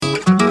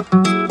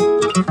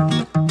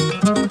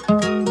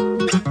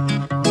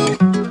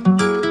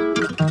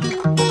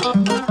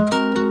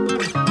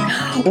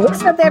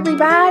What's up,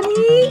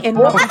 everybody? And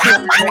welcome to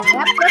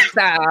another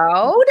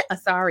episode.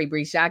 Sorry,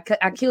 Brescia.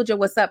 I killed your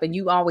what's up, and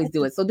you always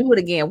do it. So do it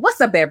again.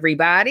 What's up,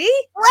 everybody?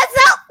 What's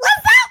up? What's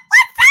up?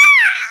 What's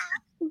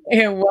up?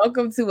 And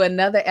welcome to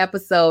another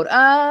episode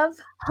of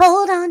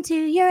Hold On to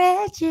Your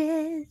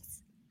Edges.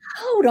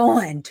 Hold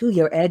On to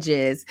Your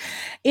Edges.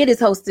 It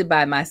is hosted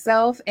by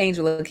myself,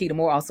 Angel Akita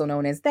Moore, also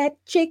known as That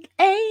Chick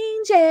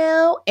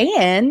Angel,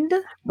 and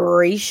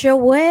Brescia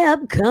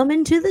Webb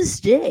coming to the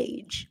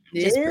stage.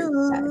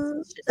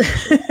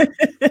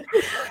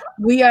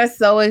 We are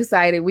so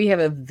excited. We have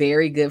a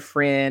very good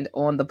friend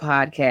on the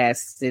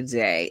podcast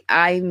today.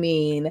 I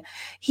mean,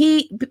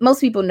 most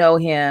people know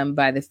him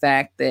by the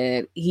fact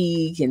that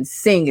he can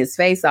sing his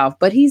face off,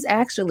 but he's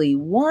actually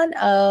one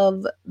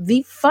of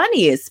the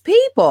funniest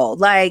people.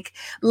 Like,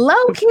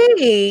 low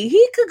key,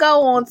 he could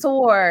go on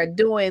tour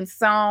doing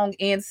song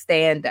and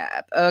stand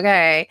up.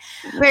 Okay.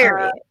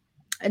 Period.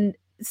 And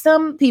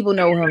some people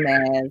know him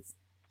as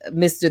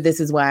Mr.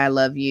 This Is Why I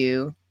Love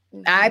You.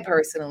 I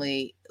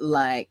personally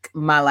like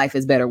My Life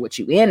Is Better With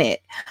You in It.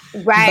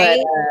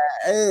 Right.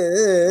 But,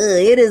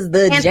 it is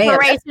the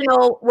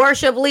inspirational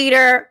worship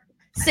leader,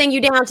 sing you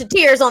down to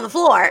tears on the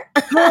floor.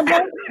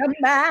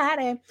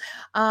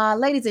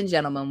 Ladies and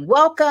gentlemen,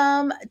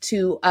 welcome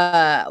to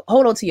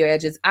Hold On to Your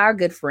Edges, our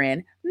good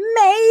friend,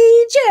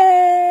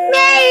 Major.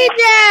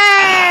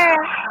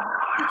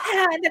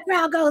 The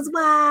crowd goes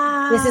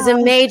wild. This is a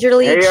major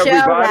league show,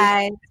 everybody.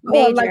 guys.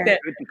 Oh, I like that.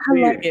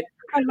 I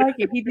I like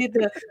it. He did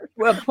the.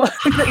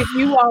 If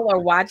you all are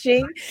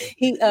watching,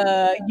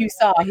 you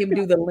saw him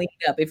do the lean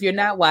up. If you're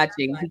not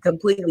watching, he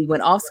completely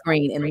went off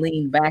screen and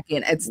leaned back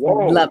in. It's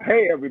lovely.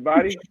 Hey,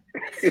 everybody.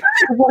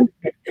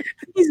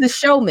 He's a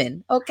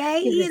showman.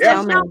 Okay, He's a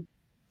showman.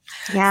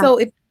 Yeah. So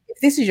if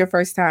this is your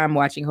first time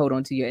watching Hold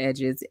On to Your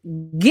Edges,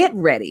 get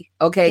ready,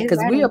 okay? Because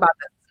we're about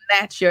to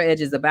snatch your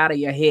edges up out of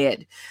your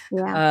head.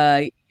 Yeah.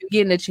 You're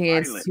getting a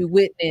chance to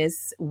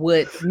witness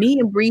what me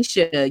and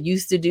Brescia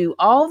used to do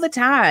all the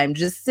time,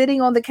 just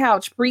sitting on the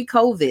couch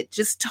pre-COVID,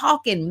 just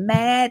talking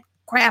mad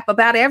crap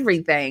about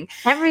everything.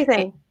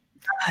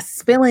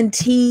 Spilling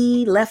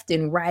tea left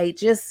and right,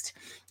 just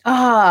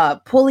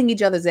pulling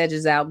each other's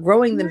edges out,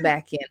 growing them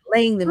back in,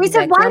 laying them We back.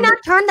 said, why not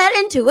turn that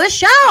into a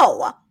show?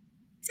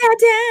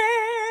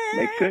 Ta-da!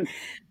 Makes sense.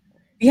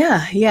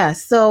 Yeah.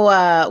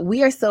 So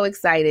we are so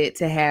excited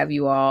to have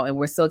you all, and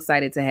we're so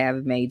excited to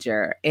have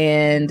Major.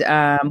 And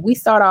we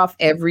start off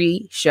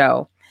every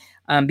show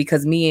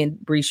because me and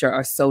Brescia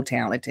are so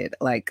talented.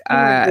 Like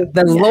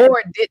the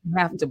Lord didn't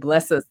have to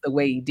bless us the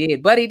way He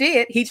did, but He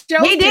did. He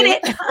did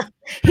it.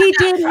 He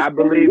did it. I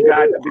believe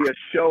God to be a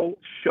show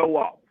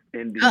off.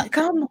 Indeed.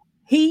 Come on.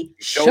 He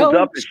shows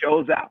up and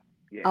shows out.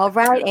 Yeah. All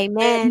right,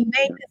 amen.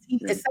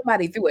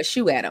 Somebody threw a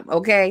shoe at him.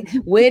 Okay,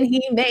 when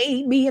He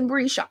made me and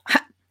Brescia.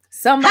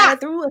 Somebody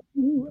threw a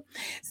shoe.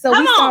 So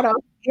we start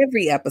off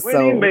every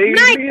episode. When He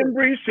made me and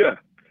Brescia.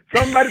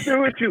 Somebody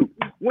threw a shoe.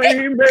 When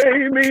He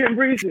made me and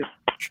Brescia.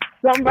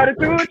 Somebody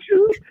threw a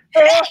shoe.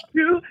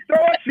 Throw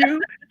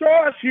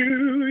a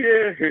shoe.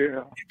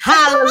 Yeah.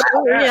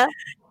 Hallelujah.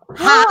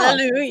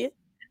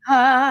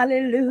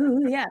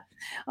 Hallelujah.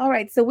 All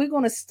right. So we're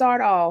going to start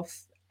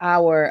off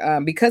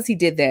our, because he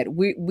did that,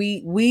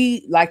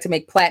 we like to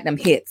make platinum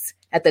hits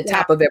at the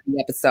top of every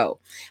episode.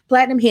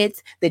 Platinum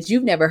hits that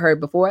you've never heard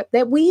before,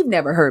 that we've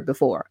never heard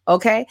before.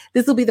 Okay.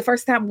 This will be the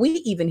first time we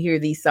even hear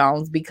these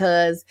songs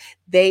because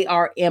they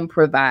are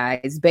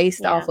improvised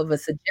based off of a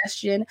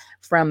suggestion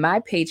from my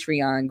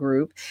Patreon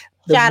group.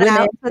 The Shout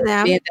out to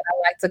them. That I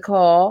like to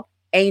call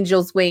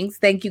Angel's Wings.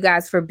 Thank you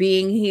guys for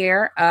being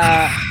here.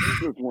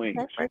 Angel's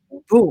Wings.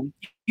 Boom.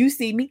 You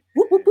see me.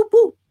 Whoop, whoop, whoop,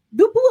 whoop.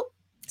 Boop, boop.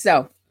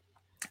 So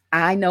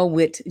I know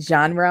what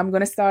genre I'm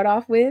going to start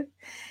off with.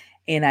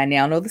 And I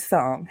now know the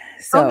song.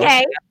 So,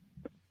 okay.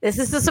 This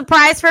is a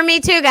surprise for me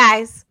too,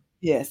 guys.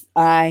 Yes,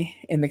 I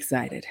am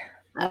excited.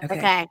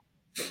 Okay.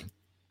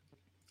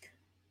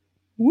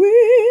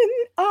 When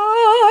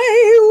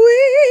I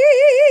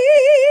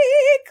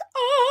wake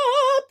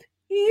up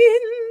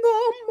in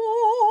the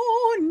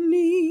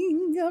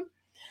morning,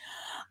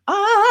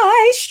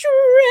 I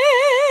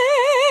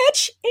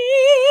stretch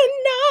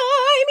and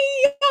I'm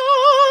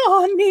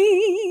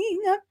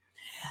yawning.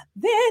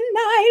 Then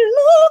I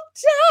look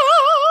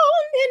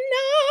down and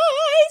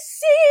I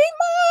see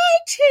my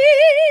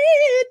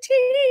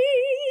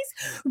titties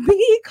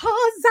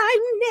because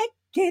I'm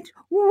naked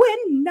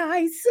when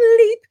I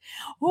sleep.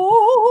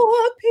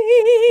 Oh,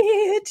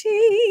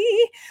 pity,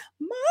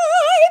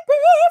 my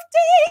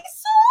birthday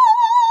suit.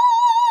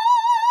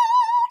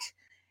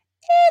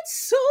 It's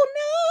so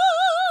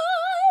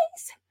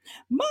nice.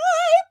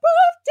 My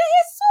birthday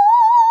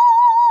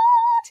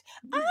suit.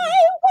 I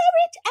wear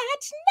it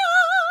at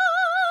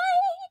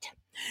night.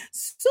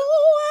 So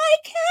I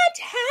can't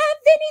have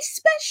any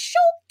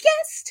special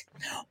guest,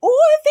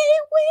 or they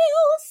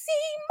will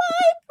see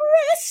my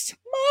breast,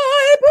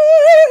 my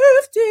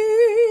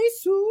birthday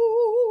suit.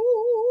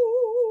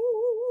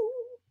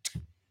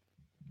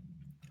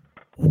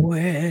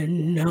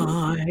 When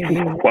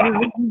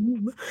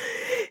I'm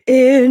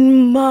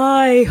In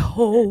my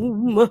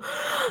home,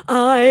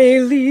 I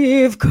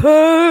leave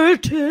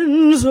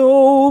curtains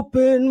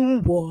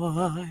open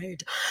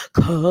wide,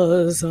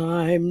 'cause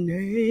I'm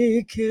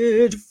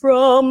naked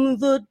from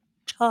the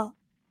top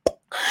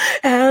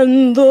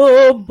and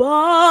the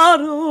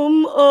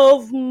bottom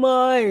of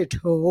my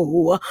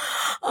toe.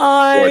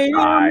 I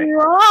am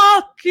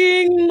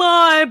rocking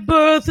my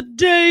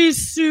birthday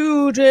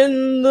suit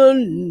in the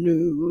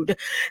nude,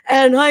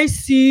 and I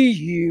see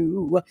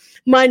you,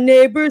 my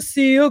neighbors,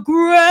 see a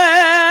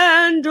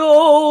grand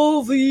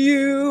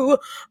overview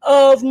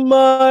of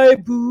my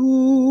booty.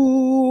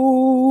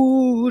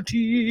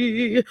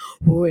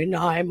 When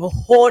I'm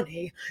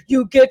horny,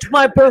 you get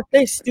my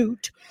birthday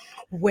suit.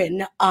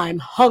 When I'm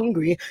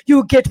hungry,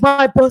 you get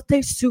my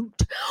birthday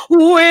suit.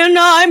 When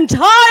I'm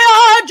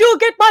tired, you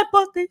get my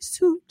birthday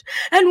suit.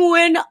 And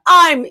when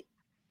I'm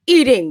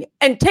eating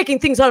and taking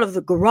things out of the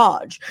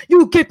garage,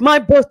 you get my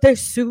birthday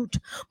suit.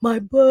 My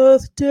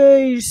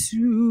birthday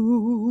suit.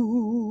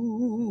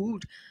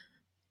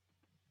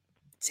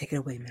 Take it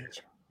away,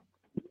 Major.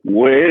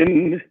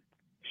 When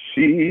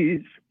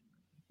she's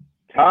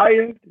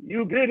tired,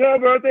 you get her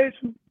birthday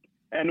suit.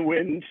 And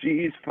when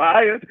she's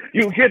fired,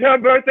 you get her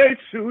birthday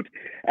suit.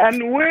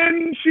 And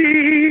when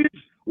she's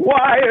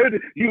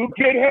wired, you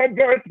get her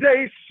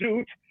birthday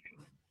suit.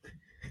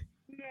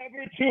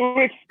 Never to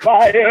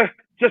expire.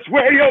 Just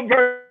wear your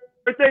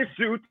birthday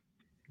suit.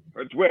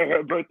 Just wear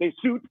her birthday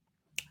suit.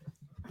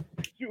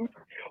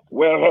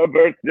 Wear her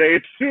birthday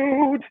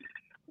suit.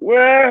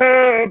 Wear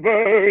her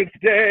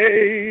birthday.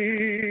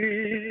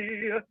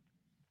 In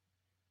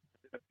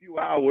a few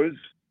hours,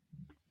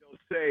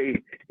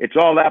 say it's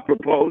all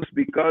apropos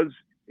because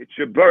it's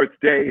your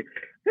birthday.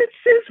 This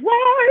is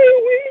why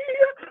we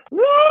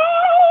love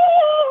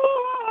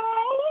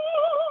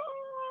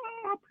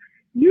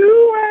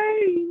you,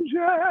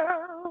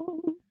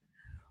 angel,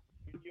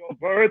 in your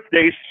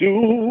birthday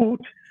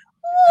suit.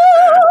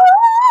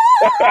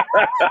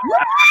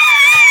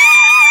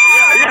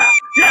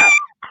 Yeah.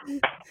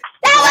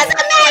 That was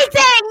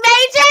amazing,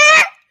 Major.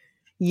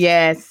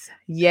 Yes.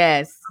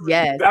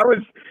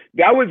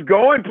 That was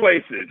going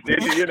places.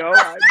 You know,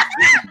 I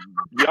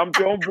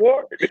jumped on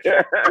board.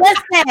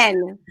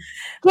 Listen,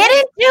 get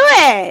into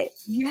it.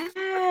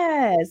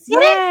 Yes.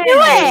 Get into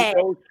it.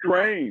 So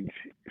strange.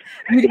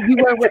 You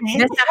work with,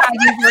 that's not how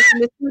you work in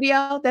the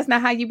studio? That's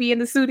not how you be in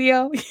the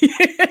studio? You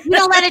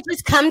don't let it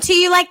just come to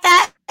you like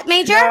that,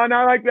 Major? No,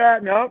 not like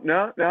that. No.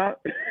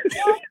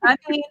 I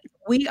mean,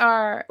 we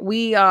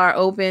are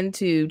open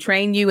to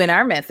train you in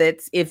our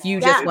methods if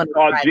you just want to. It's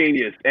called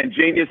genius, and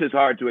genius is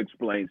hard to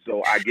explain,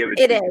 so I give it.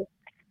 It is.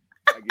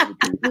 I give it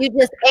to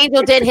you.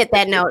 Angel did hit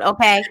that note,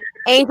 okay?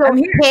 Angel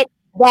hit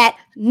that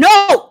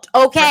note,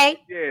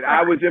 okay?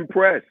 I was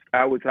impressed.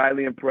 I was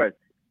highly impressed.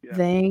 Yeah.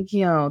 Thank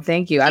you.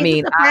 She's I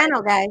mean,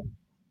 soprano, guys.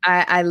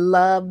 I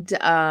loved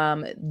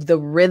the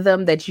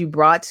rhythm that you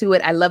brought to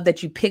it. I love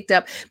that you picked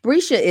up.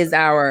 Brescia is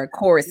our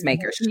chorus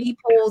maker. She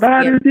pulls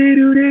in.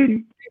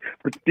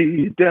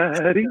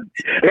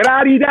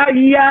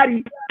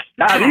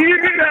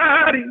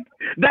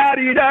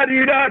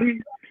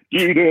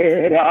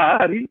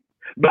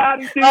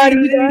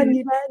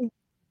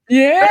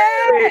 Yeah.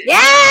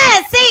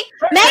 Yeah. See,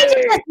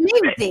 Major just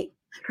music.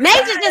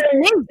 Major just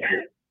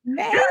music.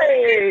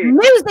 Hey.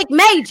 Music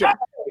Major.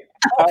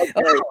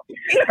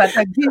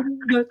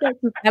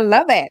 I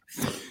love that.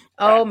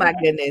 Oh my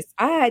goodness.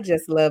 I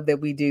just love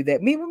that we do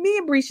that. Me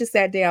and Brescia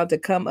sat down to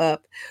come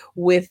up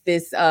with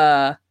this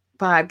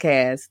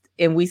podcast,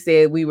 and we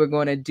said we were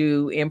going to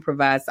do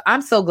improvise.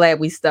 I'm so glad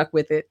we stuck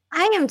with it.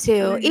 I am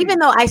too, even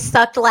though I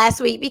sucked last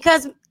week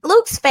because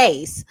Luke's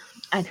face.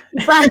 I know.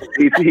 But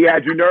He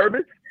had you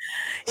nervous?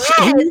 He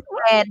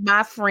had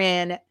my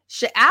friend.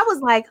 I was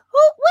like,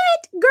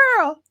 what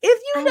girl? If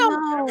you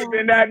don't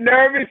been that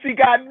nervous, she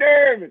got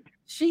nervous.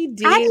 She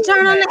did. I had to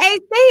turn on the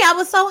AC. I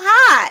was so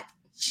hot.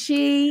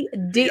 She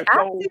did.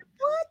 I said,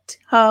 what?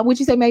 What'd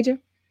you say, Major?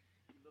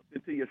 Looked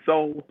into your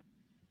soul.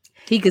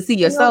 He could see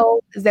your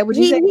soul. Is that what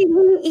you said?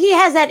 He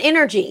has that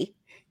energy.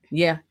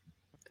 Yeah.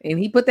 And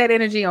he put that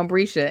energy on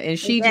Brescia, and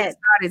she just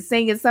started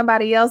singing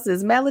somebody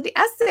else's melody.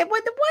 I said,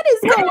 what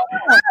is going on?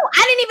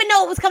 I didn't even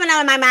know it was coming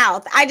out of my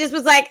mouth. I just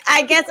was like,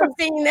 I guess I'm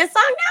singing this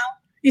song now.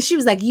 And she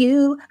was like,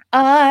 you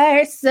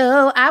are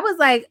so. I was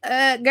like,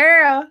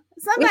 girl,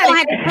 somebody.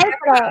 Had to pay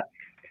for that.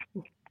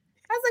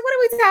 I was like, what are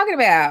we talking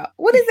about?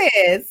 What is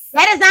this?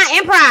 That is not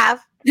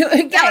improv.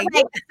 Okay.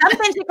 Like,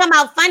 something should come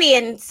out funny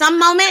in some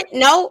moment.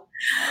 No.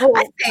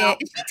 I said,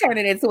 if she turned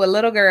it into a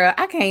little girl,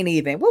 I can't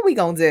even. What we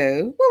gonna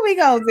do?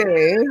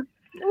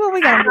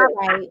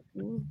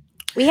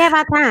 We have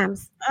our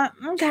times.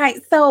 Okay,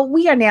 so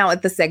we are now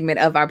at the segment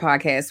of our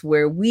podcast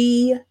where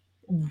we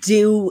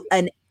do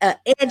an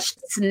edge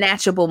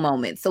snatchable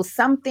moment. So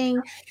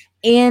something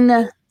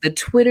in the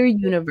Twitter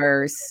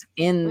universe,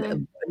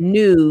 in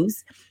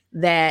news,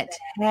 that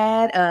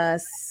had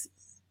us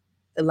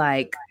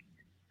like,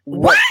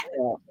 what?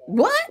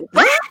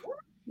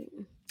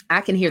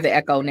 I can hear the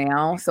echo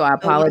now, so I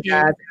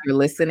apologize if you're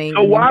listening.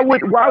 So why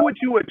would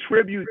you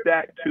attribute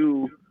that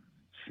to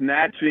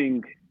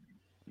snatching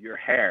your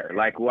hair?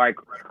 Like, why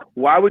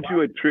would you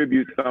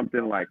attribute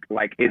something like,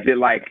 is it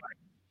like?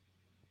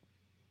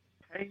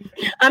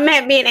 I'm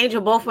at me and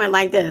Angel both went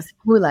like this.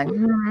 We're like,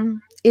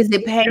 is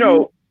it pain?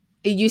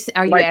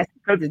 Are you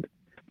asking?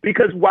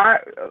 Because why?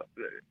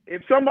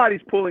 If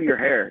somebody's pulling your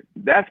hair,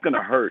 that's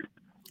gonna hurt.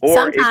 Or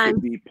sometimes it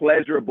could be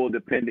pleasurable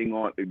depending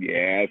on.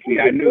 Yeah, see,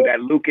 I knew that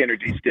Luke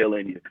energy's still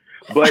in you.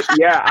 But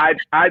yeah,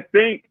 I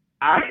think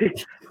I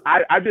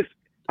just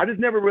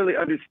never really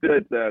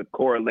understood the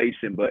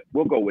correlation. But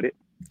we'll go with it.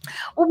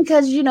 Well,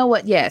 because you know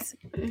what? Yes,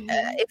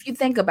 if you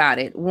think about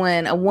it,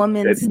 when a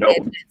woman's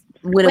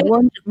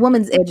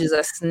woman's edges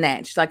are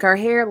snatched, like her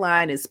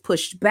hairline is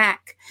pushed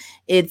back,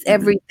 it's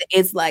everything.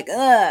 It's like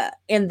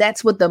and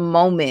that's what the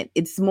moment.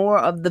 It's more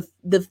of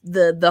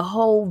the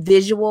whole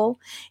visual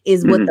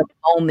is what the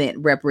moment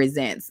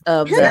represents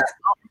of the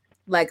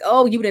like.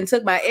 Oh, you didn't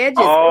took my edges.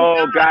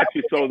 Oh, got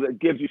you. So that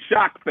gives you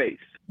shock face.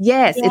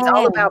 Yes, it's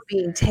all about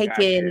being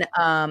taken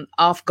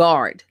off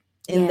guard.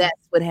 And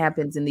that's what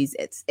happens in these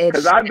edges.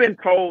 Because I've been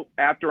told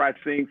after I've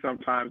seen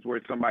sometimes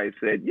where somebody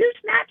said, "You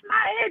snatched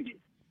my edges."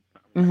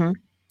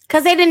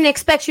 Because they didn't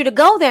expect you to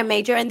go there,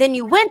 Major, and then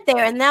you went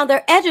there, and now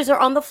their edges are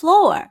on the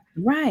floor.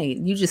 Right,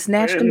 you just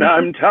snatched them.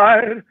 I'm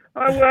tired.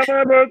 I wear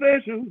my birthday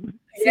suit.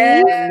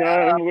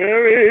 Yeah, I'm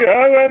weary.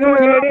 I wear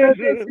my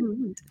birthday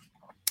suit.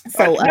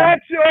 So,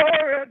 sorry.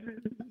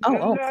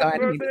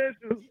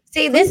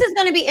 See, this is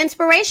going to be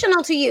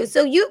inspirational to you.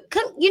 So you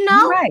can,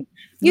 right.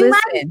 You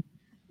might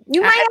have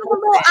a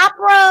little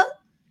opera,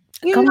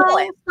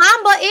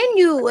 samba in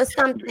you or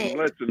something.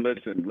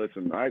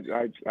 Listen. I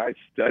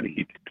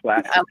studied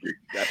classically.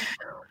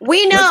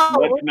 We know.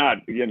 Let's not,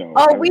 we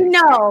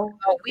know.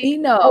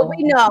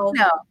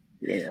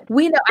 Yeah.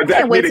 We know. I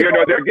can't wait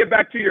to get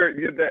back to your.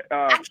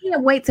 I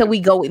can't wait till we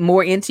go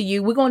more into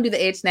you. We're going to do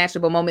the edge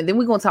snatchable moment. Then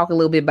we're going to talk a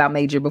little bit about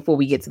Major before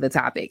we get to the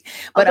topic.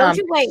 But don't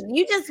you wait.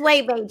 You just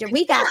wait, Major.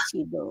 We got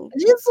you, boo.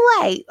 Just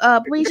wait.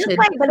 But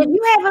if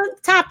you have a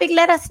topic,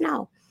 let us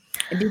know.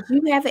 Did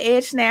you have an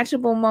edge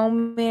snatchable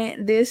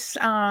moment this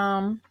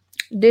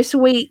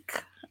week,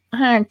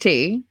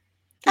 Hunty?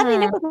 I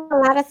mean, there was a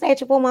lot of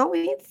snatchable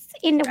moments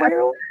in the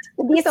world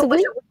this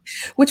week.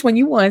 Which one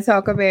you want to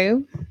talk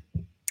about?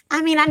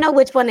 I mean, I know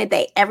which one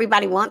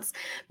everybody wants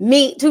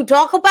me to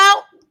talk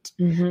about.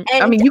 Mm-hmm.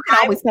 I mean, you can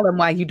always tell them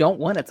why you don't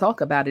want to talk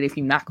about it if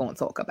you're not going to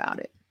talk about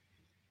it.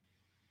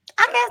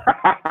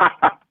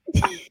 I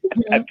guess.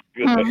 That's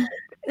good.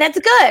 That's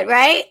good,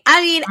 right?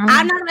 I mean,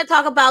 I'm not going to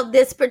talk about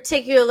this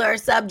particular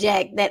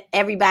subject that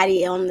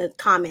everybody on the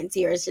comments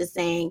here is just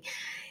saying,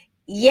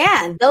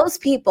 yeah, those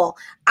people.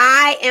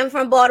 I am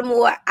from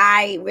Baltimore.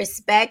 I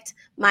respect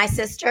my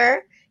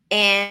sister,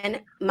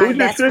 and my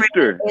best friend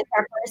is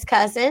her first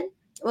cousin.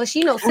 Well,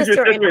 she knows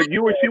sister.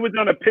 She was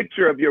on a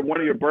picture of one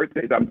of your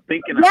birthdays. I'm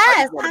thinking.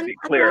 Yes, I want to be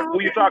clear. Who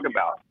are you talking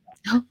about?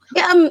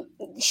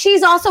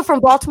 She's also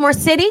from Baltimore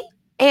City,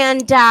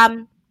 and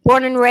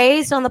born and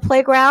raised on the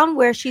playground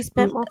where she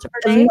spent most of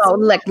her days. No,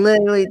 like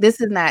literally, this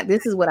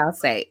is what I'll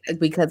say,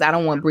 because I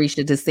don't want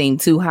Brescia to seem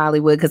too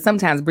Hollywood, because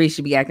sometimes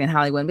Brescia be acting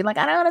Hollywood and be like,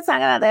 I don't want to talk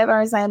about that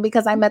person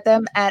because I met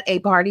them at a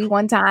party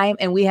one time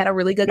and we had a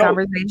really good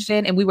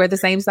conversation and we wear the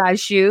same size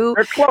shoe.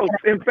 They're close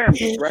in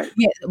family, right?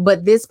 Yeah,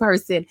 but this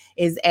person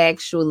is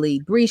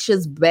actually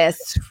Brescia's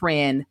best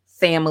friend,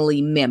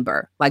 family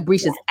member. Like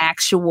Brescia's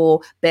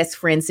actual best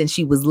friend since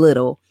she was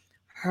little.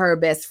 Her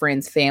best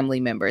friend's family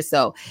member.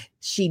 So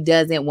she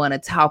doesn't want to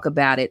talk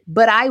about it,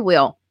 but I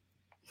will.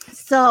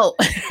 So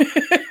if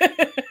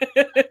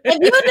you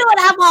do it,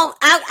 I won't.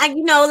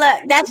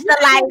 Look, that's the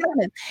life.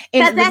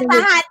 Because that's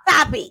a hot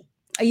topic.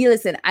 You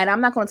listen, and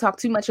I'm not going to talk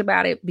too much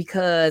about it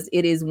because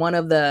it is one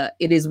of the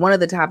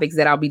topics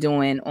that I'll be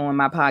doing on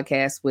my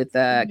podcast with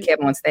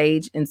Kevin on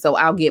Stage, and so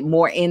I'll get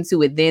more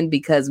into it then,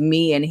 because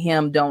me and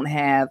him don't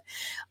have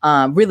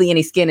really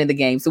any skin in the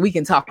game, so we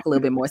can talk a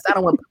little bit more. So I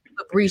don't want to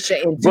put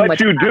Brescia in too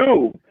much.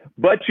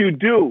 But you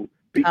do,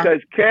 because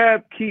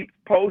Kev keeps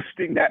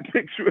posting that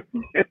picture of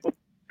him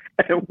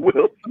and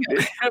Will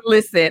Smith.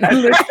 Listen.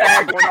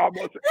 Tag on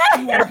almost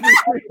every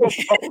single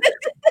post.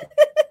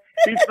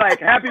 He's like,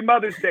 "Happy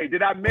Mother's Day.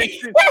 Did I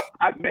mention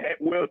I met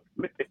Will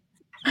Smith?"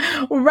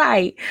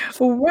 Right.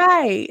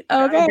 Okay.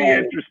 That'll be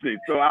interesting.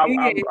 So I'm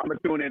gonna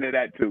tune into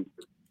that too.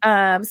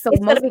 So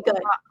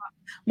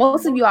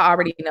most of you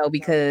already know,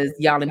 because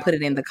y'all didn't put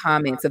it in the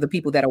comments of the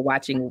people that are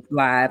watching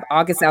live.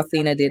 August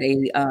Alsina did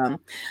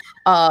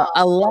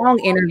a long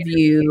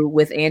interview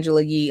with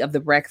Angela Yee of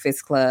the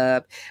Breakfast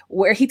Club,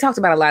 where he talked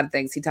about a lot of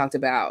things. He talked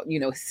about,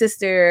 his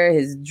sister,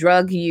 his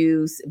drug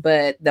use,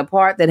 but the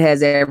part that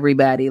has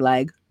everybody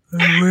like,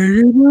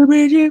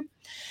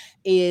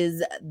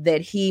 is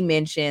that he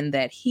mentioned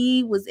that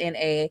he was in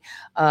a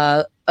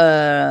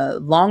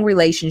long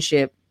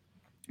relationship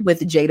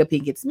with Jada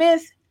Pinkett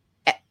Smith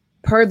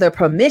per the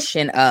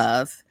permission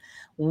of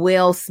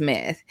Will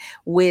Smith,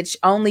 which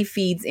only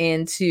feeds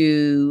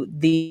into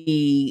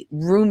the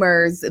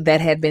rumors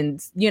that had been,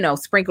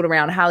 sprinkled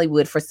around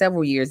Hollywood for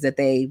several years that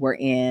they were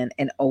in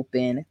an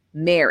open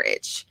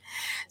marriage.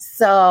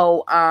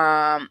 So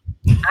I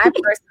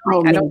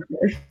personally,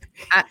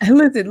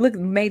 Look,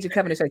 Major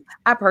coming to church.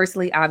 I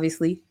personally,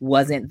 obviously,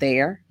 wasn't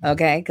there.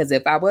 Okay, because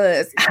if I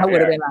was, I would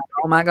have been like,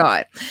 "Oh my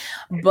God!"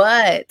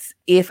 But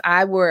if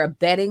I were a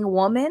betting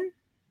woman,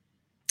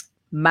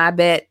 my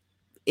bet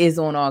is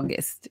on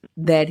August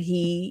that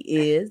he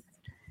is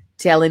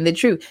telling the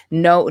truth.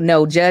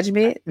 No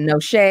judgment, no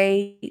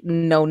shade,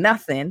 no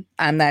nothing.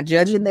 I'm not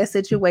judging their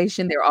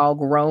situation. They're all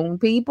grown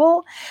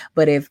people.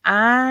 But if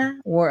I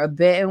were a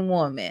betting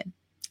woman,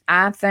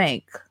 I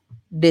think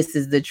this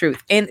is the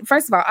truth. And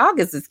first of all,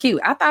 August is cute.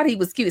 I thought he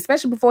was cute,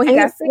 especially before he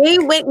got sick.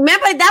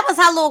 Remember, that was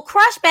our little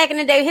crush back in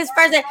the day. His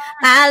first day,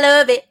 I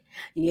love it.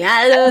 Yeah,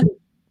 I love it.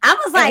 I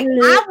was like,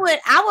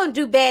 I wouldn't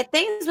do bad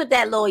things with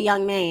that little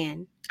young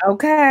man.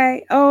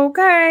 Okay.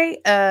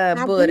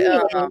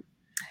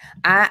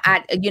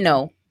 I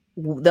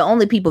the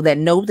only people that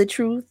know the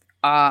truth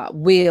are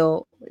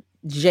Will,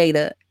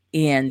 Jada,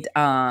 and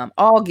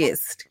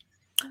August.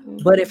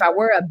 But if I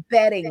were a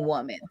betting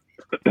woman,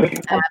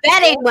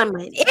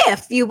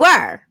 if you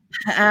were,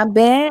 I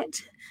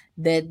bet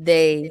that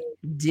they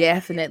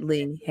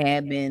definitely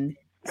have been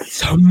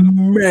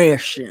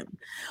smashing.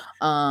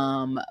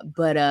 I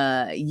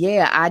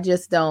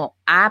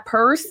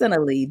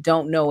personally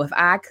don't know if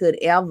I could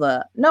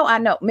ever. No, I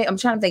know. I'm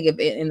trying to think of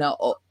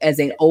as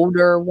an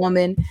older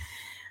woman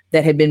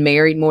that had been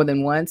married more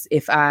than once.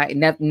 If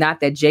not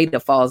that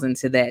Jada falls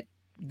into that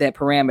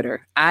parameter.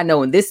 I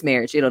know in this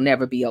marriage it'll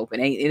never be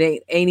open.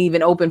 It ain't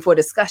even open for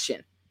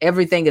discussion.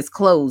 Everything is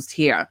closed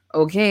here.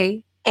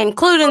 Okay,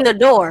 including the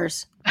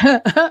doors.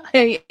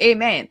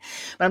 Amen.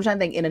 But I'm trying to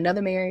think, in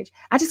another marriage,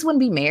 I just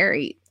wouldn't be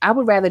married. I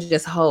would rather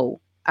just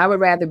hoe. I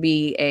would rather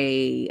be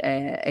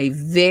a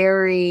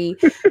very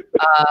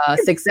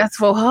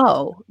successful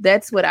hoe.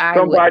 That's what I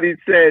Somebody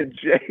said,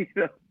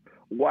 Jada,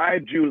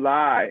 why'd you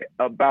lie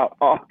about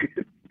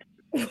August?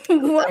 Why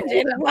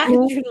did you lie?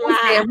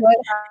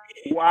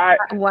 Why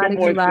did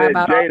you lie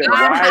about Jada?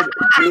 Why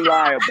did you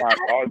lie about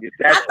August?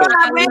 I thought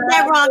I read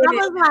that wrong. I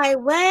was like,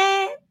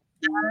 what?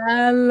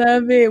 I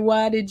love it.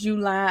 Why did you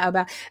lie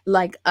about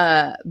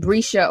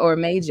Brescia or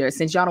Major?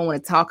 Since y'all don't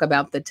want to talk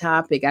about the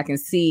topic, I can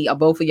see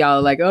both of y'all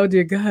are like, oh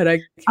dear God, I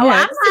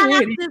can't.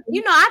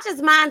 I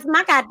just mind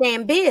my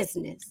goddamn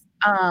business.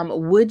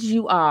 Would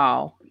you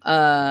all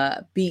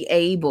be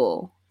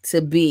able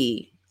to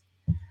be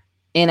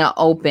in an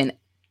open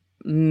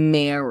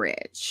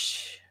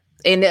marriage?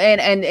 And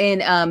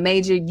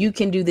Major, you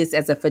can do this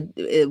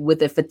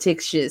with a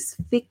fictitious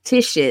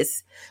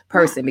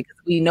person, because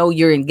we know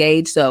you're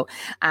engaged. So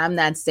I'm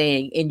not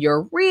saying in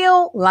your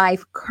real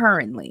life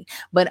currently,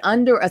 but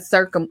under a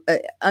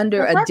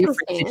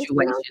different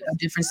situation, a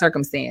different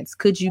circumstance,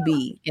 could you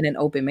be in an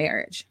open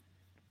marriage?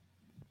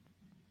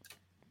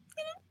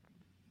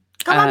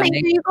 Come on,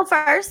 Major, you go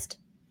first.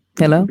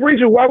 Hello,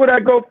 Bridget. Why would I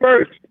go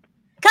first?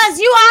 Because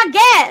you are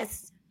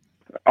guest.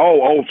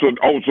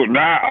 So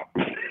now.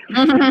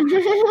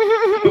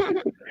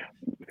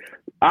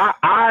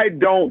 I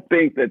don't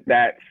think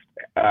that's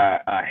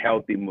a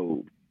healthy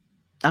move.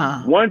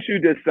 Once you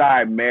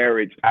decide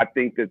marriage, I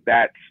think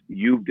that's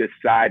you've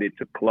decided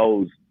to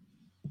close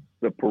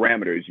the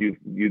parameters.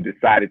 You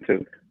decided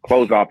to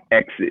close off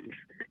exits.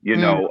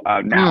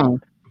 Now,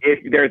 if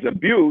there's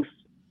abuse,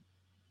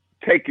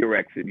 take your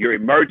exit, your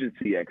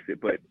emergency exit.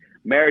 But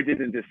marriage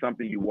isn't just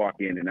something you walk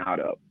in and out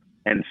of.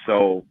 And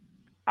so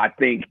I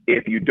think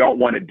if you don't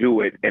want to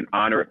do it and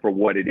honor it for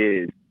what it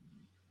is,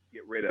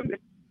 get rid of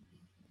it.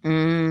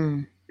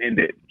 End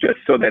it, just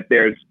so that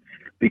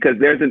because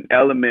there's an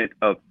element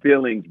of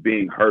feelings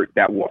being hurt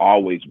that will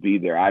always be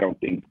there. I don't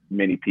think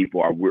many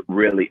people are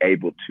really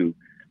able to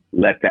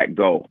let that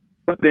go.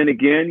 But then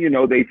again,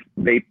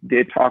 they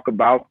did talk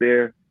about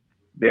their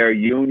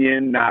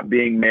union not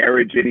being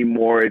marriage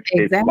anymore.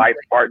 It's life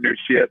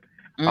partnership,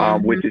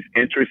 which is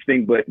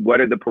interesting. But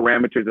what are the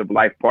parameters of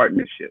life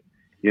partnership?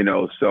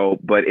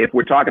 But if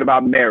we're talking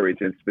about marriage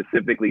and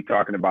specifically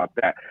talking about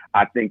that,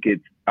 I think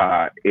it's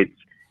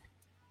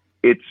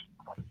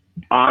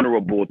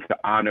honorable to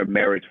honor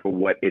marriage for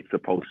what it's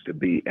supposed to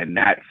be. And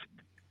that's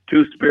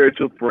two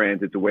spiritual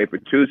friends. It's a way for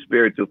two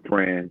spiritual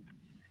friends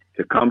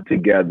to come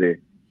together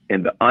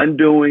in the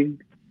undoing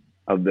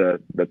of the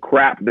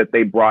crap that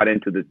they brought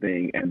into the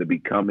thing and the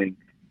becoming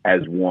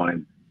as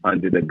one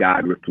under the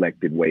God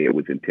reflected way it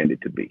was intended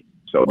to be.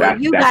 So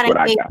that's what I got. You got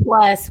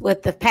an A+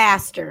 with the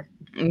pastor.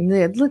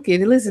 Yeah,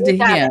 listen to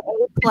him.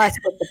 Plus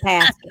with the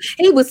pastor.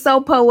 He was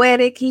so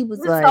poetic. He was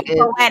like, so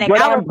poetic.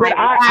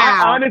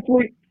 I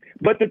honestly,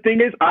 but the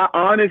thing is, I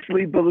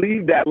honestly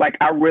believe that. Like,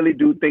 I really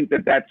do think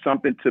that that's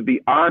something to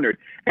be honored.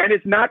 And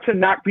it's not to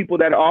knock people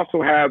that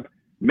also have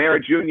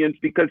marriage unions,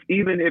 because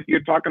even if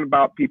you're talking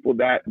about people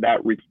that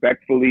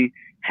respectfully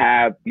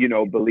have,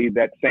 believe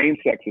that same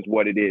sex is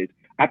what it is,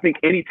 I think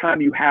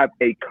anytime you have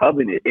a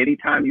covenant,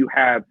 anytime you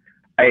have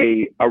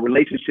a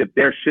relationship,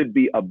 there should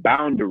be a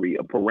boundary,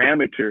 a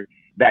parameter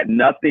that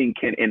nothing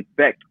can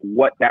infect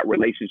what that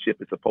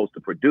relationship is supposed to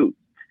produce.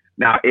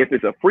 Now, if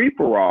it's a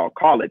free-for-all,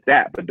 call it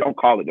that, but don't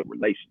call it a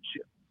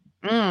relationship.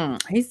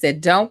 He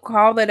said, "Don't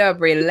call it a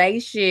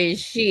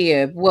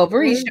relationship." Well,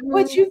 Brisha,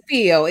 what you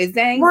feel?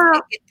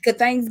 Could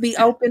things be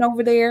open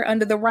over there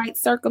under the right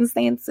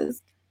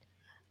circumstances?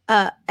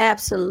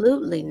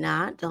 Absolutely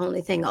not. The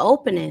only thing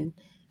opening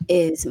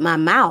is my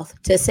mouth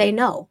to say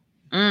no.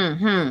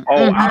 I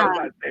was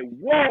about to say,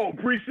 whoa,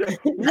 Brisha,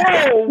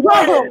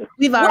 whoa.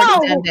 We've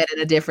already done that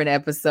in a different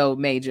episode,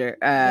 Major.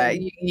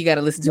 You got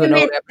to listen to an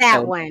old episode.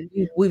 That one.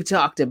 We've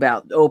talked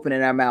about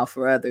opening our mouth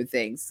for other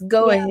things.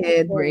 Go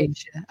ahead,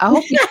 Brisha. I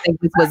hope you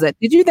think this was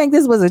did you think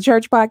this was a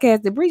church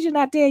podcast? Did Brisha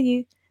not tell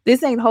you?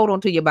 This ain't hold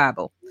on to your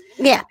Bible.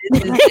 Yeah.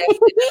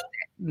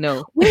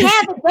 No. We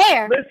have it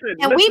there. Listen.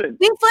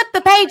 We flip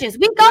the pages.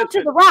 We go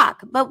to the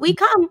rock, but we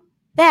come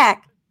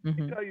back. Let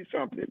me tell you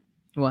something.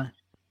 What?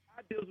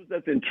 Deals with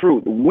us in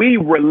truth.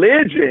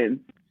 Religion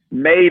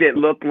made it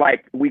look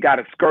like we got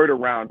to skirt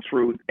around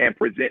truth and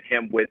present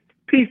him with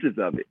pieces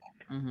of it.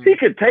 He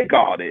could take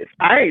all this.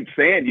 I ain't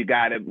saying you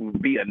got to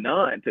be a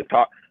nun to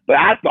talk, but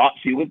I thought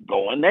she was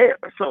going there.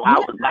 So I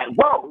was like,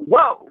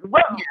 whoa.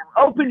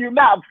 Open your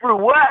mouth for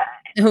what?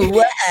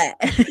 What?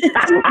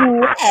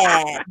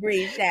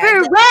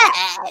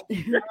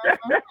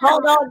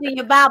 Hold on to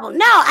your Bible. No,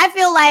 I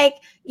feel like,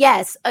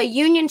 yes, a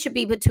union should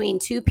be between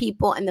two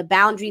people, and the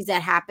boundaries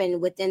that happen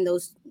within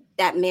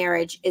that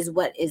marriage is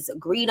what is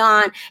agreed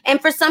on. And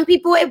for some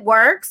people, it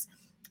works.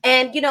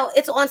 And,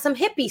 it's on some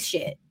hippie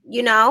shit,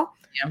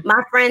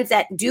 My friends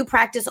that do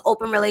practice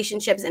open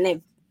relationships and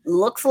it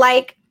looks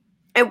like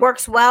it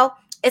works well,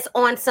 it's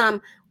on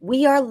some,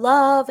 we are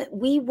love.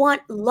 We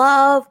want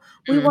love.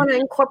 We want to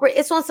incorporate.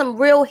 It's on some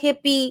real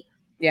hippie.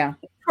 Yeah.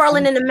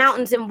 Twirling in the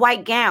mountains in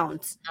white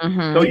gowns.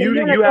 So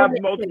you have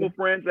multiple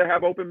friends that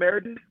have open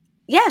marriages?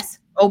 Yes.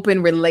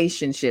 Open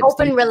relationships.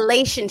 Open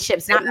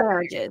relationships, not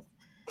marriages.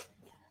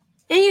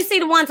 And you see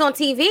the ones on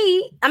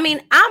TV. I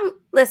mean,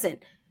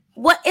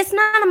 it's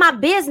none of my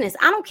business.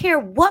 I don't care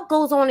what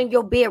goes on in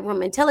your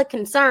bedroom until it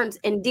concerns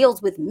and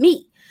deals with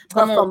me.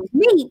 But for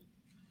me,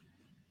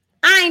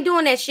 I ain't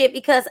doing that shit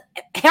because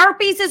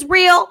herpes is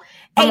real,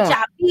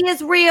 HIV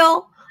is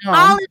real,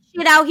 all this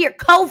shit out here,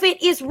 COVID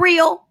is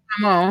real.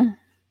 Come on.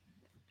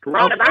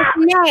 It's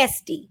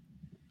nasty.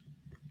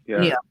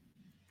 Yeah.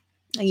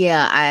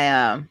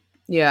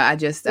 I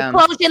just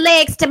close your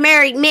legs to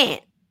married men.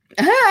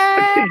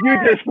 You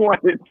just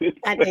wanted to.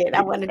 I did.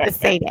 I wanted to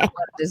say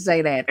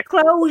that.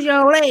 Close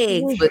your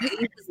legs. But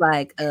he was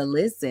like,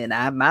 listen,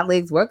 my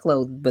legs were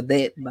closed, but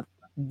my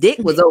dick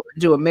was open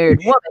to a married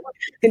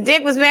woman.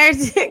 Dick was married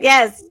to,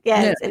 yes.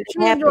 Yeah. And it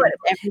happens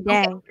every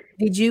day.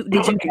 Did you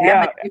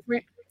have a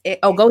different?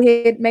 Go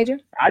ahead, Major.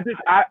 I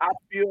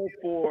feel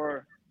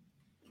for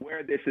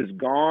where this is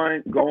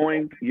going,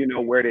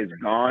 where it has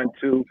gone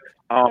to.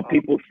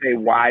 People say,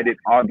 why did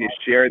August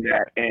share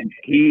that? And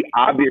he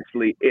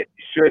obviously, it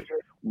should,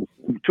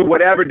 to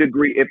whatever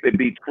degree, if it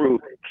be true,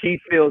 he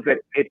feels that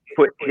it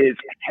put his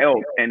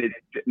health and his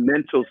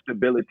mental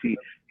stability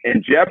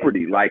in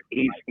jeopardy. Like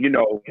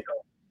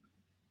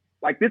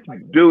like this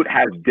dude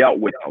has dealt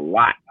with a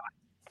lot.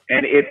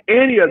 And if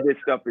any of this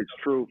stuff is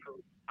true,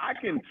 I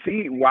can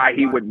see why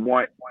he would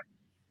want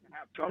to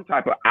have some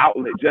type of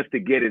outlet just to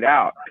get it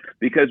out,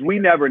 because we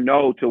never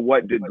know to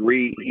what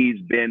degree he's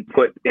been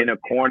put in a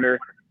corner,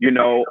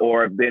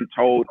 or been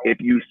told, if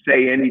you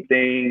say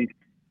anything,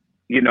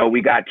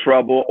 we got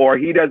trouble, or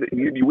he doesn't,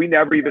 we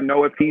never even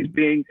know if he's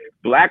being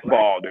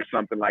blackballed or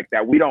something like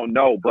that. We don't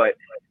know. But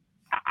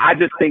I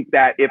just think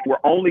that if we're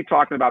only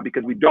talking about,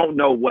 because we don't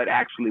know what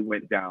actually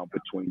went down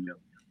between them,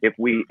 if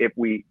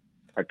we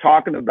are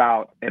talking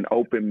about an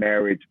open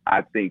marriage,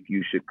 I think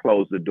you should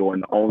close the door,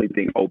 and the only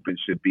thing open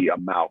should be a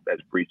mouth, as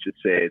Preacher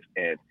says,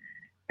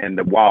 and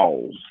the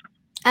walls.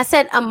 I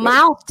said a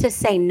mouth to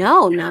say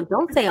no. Now,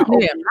 don't say an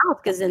open mouth,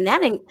 because then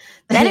that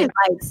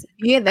invites.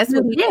 Yeah, that's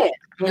what he did.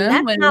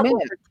 And that's not what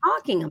we're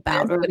talking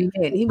about. That's what he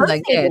did. He was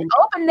like, "Yeah,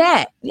 open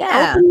that.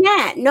 Yeah, open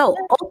that. No,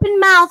 open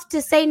mouth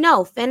to say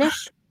no.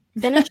 Finish.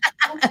 Finish.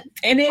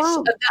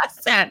 Oh.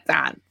 That's that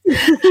time.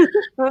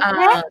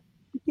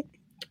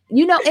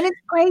 And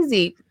it's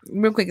crazy.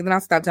 Real quick, and then I'll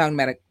stop talking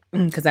about it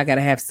because I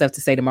gotta have stuff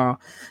to say tomorrow.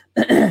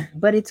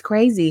 But it's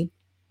crazy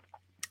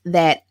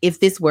that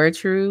if this were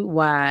true,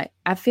 why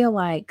I feel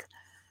like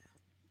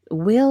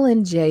Will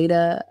and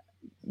Jada,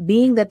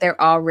 being that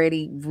they're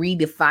already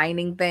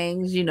redefining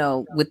things,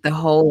 with the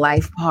whole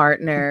life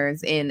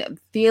partners and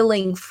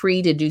feeling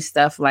free to do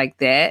stuff like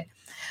that,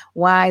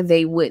 why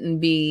they wouldn't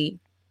be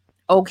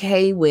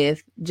okay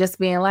with just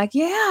being like,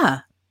 yeah,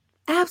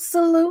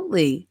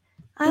 absolutely.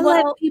 I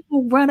let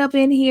people run up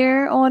in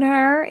here on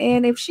her,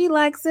 and if she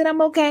likes it,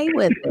 I'm okay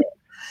with it.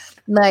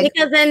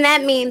 Because then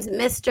that means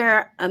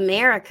Mr.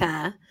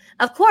 America.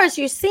 Of course,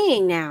 you're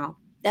seeing now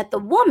that the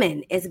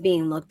woman is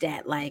being looked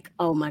at like,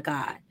 oh my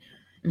God,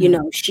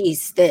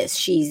 she's this,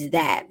 she's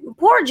that.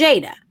 Poor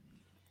Jada.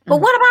 But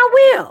what about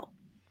Will?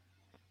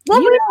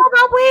 What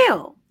about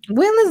Will?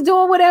 Will is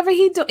doing whatever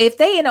he do. If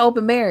they in an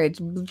open marriage,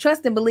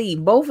 trust and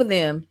believe, both of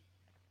them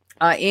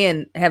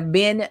have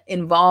been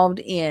involved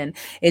in.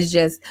 It's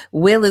just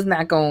Will is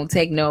not going to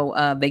take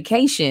no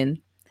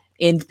vacation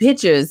in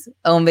pictures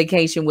on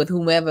vacation with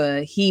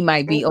whomever he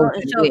might be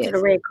open show to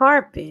the red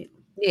carpet.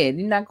 Yeah,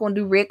 you're not going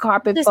to do red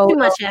carpet There's photos. too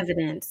much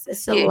evidence.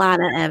 It's a lot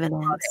of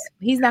evidence.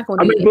 He's not going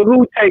to do but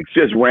who takes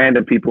just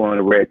random people on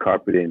the red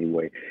carpet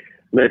anyway?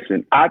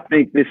 Listen, I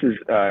think this is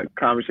a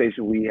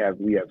conversation we have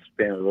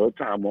spent a little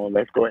time on.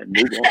 Let's go ahead and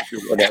move on to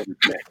whatever's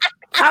next.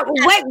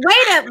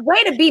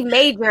 Way to be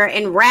major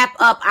and wrap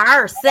up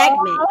our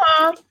segment.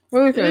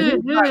 Before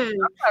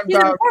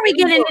we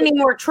get in any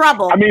more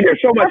trouble. I mean, there's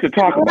so much to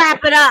talk about.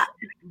 Wrap it up.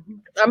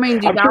 I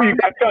mean, I'm sure you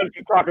got tons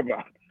to talk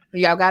about.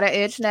 Y'all got an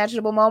edge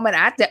snatchable moment.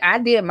 I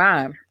did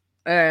mine.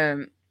 I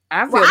feel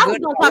I was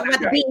good. going to talk about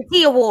the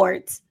BET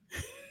Awards.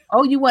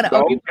 Oh, you want to?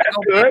 So, that's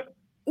good.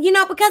 You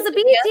know, because the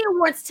BET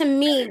Awards to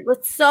me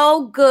was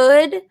so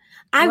good.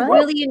 I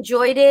really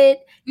enjoyed it.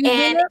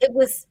 And it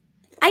was,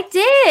 I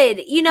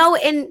did, you know,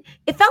 and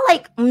it felt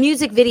like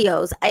music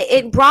videos.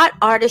 It brought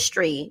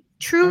artistry,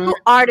 true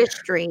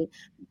artistry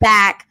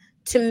back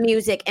to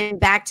music and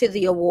back to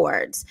the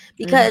awards.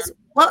 Because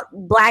what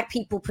Black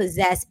people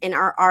possess in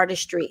our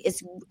artistry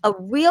is a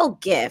real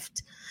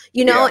gift,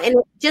 you know, and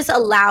it just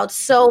allowed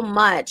so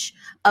much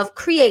of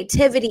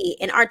creativity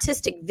and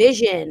artistic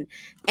vision.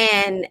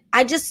 And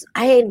I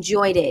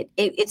enjoyed it.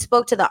 It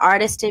spoke to the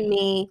artist in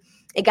me.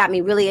 It got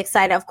me really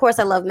excited. Of course,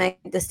 I love Meg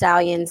Thee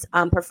Stallion's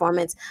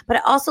performance, but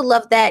I also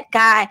love that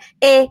guy.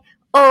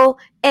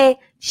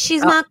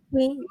 She's my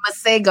queen.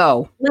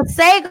 Masego.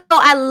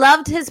 I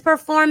loved his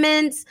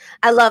performance.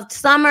 I loved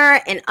Summer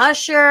and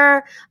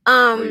Usher.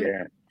 I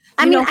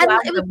mean, I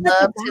would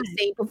love to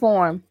see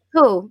perform.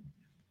 Who?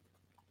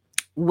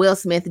 Will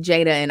Smith,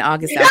 Jada, and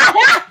August.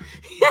 I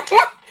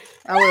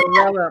would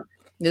love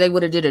it. They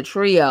would have did a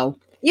trio.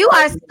 You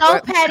are so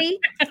petty.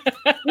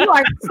 You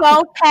are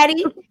so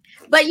petty.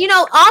 But, you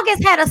know,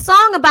 August had a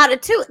song about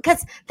it, too,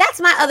 because that's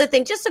my other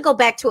thing. Just to go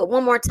back to it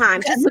one more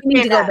time. Just we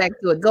need to go back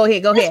to it. Go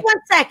ahead. Just 1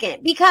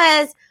 second,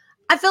 because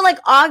I feel like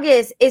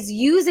August is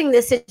using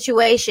this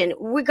situation,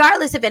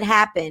 regardless if it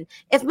happened.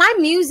 If my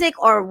music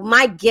or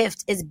my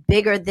gift is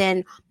bigger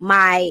than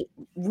my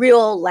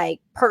real,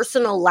 like,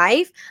 personal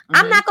life,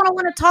 I'm not going to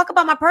want to talk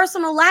about my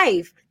personal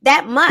life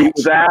that much. He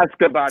was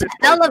asked about it.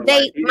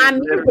 Elevate my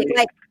music.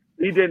 Like,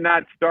 he did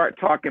not start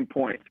talking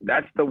points.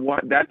 That's the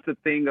one. That's the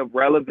thing of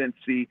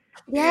relevancy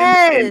in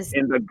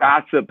the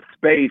gossip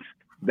space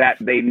that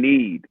they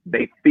need.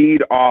 They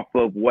feed off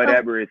of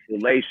whatever is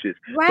salacious.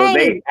 Right. So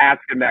they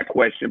ask him that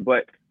question.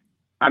 But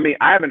I mean,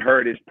 I haven't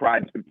heard his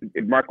pride.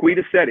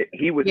 Marquita said it.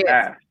 He was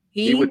asked.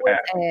 He was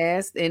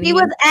asked. And he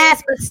was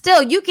asked, but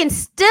still, you can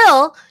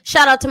still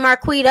shout out to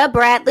Marquita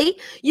Bradley.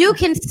 You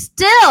can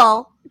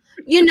still,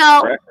 you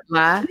know,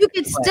 you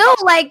can still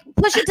like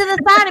push it to the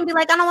side and be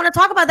like, I don't want to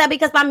talk about that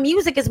because my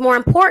music is more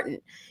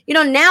important. You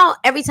know, now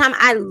every time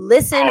I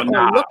listen or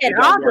look at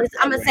August,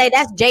 I'm gonna say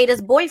that's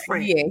Jada's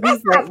boyfriend. Yeah,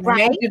 he's like,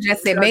 right. You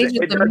just said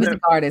Major's the music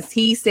artist.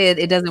 He said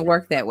it doesn't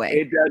work that way.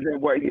 It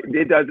doesn't work.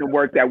 It doesn't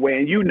work that way,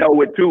 and you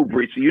know it too,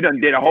 Breezy. You done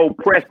did a whole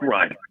press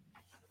run.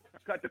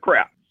 Cut the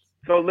crap.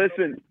 So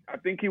listen, I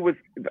think he was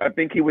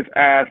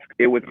asked.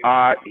 It was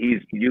odd.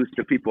 He's used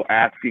to people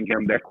asking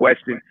him that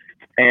question.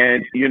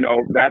 And, you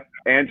know, that's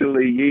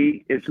Angela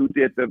Yee is who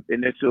did the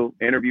initial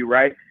interview,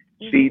 right?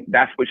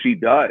 That's what she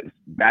does.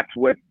 That's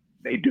what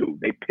they do.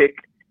 They pick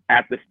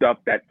at the stuff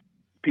that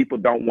people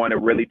don't want to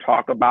really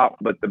talk about,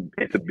 but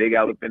it's a big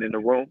elephant in the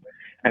room.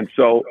 And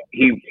so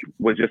he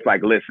was just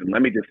like, listen,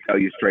 let me just tell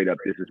you straight up,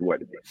 this is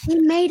what it is. He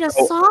made a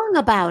song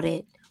about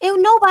it.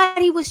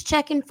 Nobody was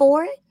checking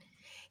for it.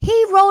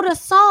 He wrote a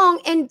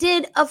song and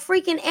did a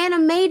freaking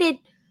animated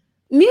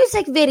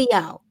music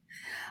video.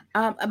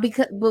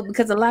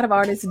 Because a lot of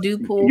artists do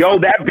pull. Yo,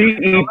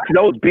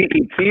 those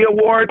BET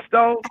awards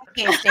though. I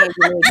can't stand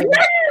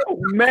it.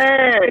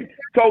 Man.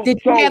 So did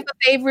you have a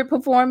favorite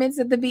performance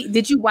at the BET?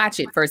 Did you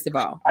watch it first of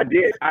all? I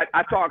did.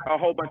 I saw a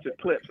whole bunch of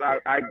clips.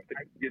 I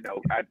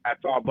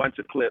saw a bunch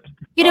of clips.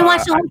 You didn't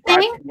watch the whole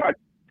thing?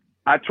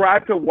 I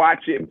tried to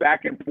watch it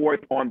back and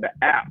forth on the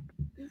app.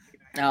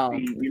 Oh,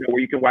 where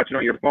you can watch it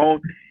on your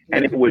phone,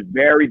 and it was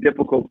very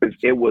difficult because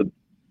it was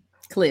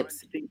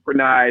clips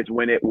synchronized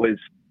when it was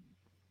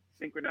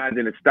synchronized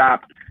and it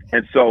stopped,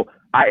 and so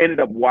I ended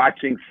up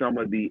watching some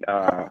of the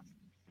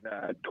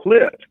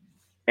clips,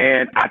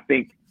 and I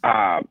think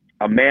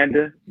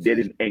Amanda did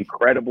an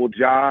incredible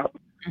job.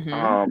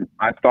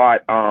 I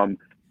thought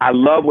I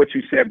love what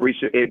you said,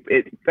 Brescia.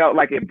 It felt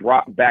like it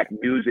brought back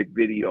music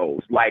videos,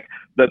 like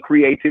the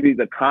creativity,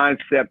 the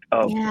concept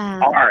of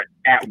art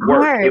at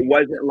work. It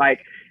wasn't like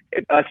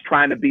us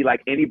trying to be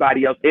like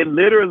anybody else. It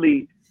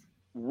literally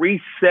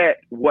reset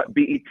what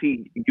BET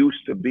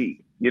used to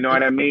be. You know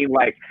what I mean?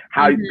 Like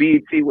how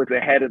BET was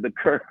ahead of the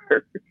curve.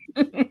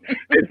 BET.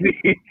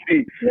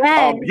 D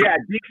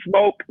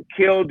Smoke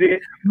killed it. His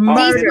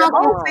mom singing.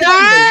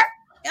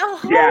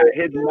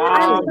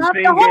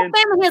 The whole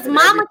family, his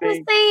mama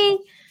can sing.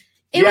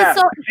 It was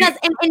so because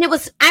and it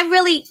was. I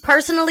really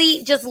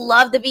personally just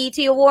love the BET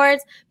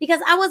Awards because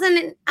I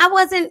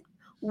wasn't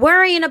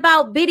worrying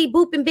about Biddy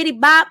Boop and Biddy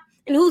Bop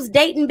and who's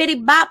dating Biddy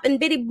Bop and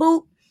Biddy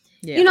Boop.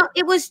 Yeah. You know,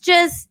 it was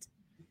just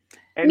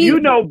And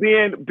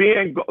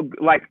being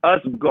like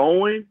us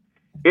going,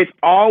 it's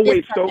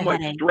always so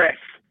much stress.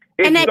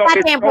 And that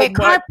goddamn red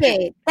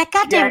carpet. That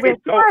goddamn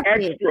red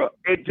carpet. Extra.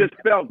 It just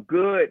felt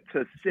good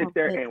to sit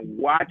there and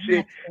watch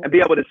it and be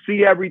able to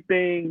see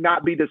everything,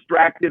 not be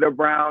distracted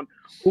around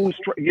who's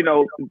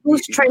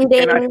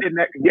trending. And I said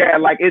that,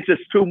 like it's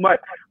just too much.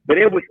 But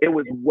it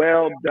was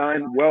well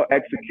done, well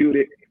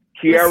executed.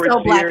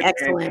 Kiara Sheard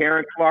and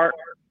Karen Clark.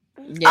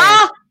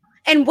 Yeah.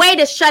 And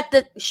that's what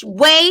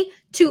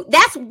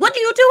do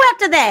you do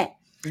after that?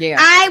 Yeah.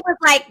 I was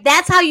like,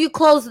 that's how you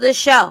close the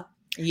show.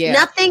 Yeah.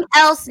 Nothing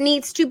else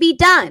needs to be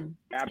done.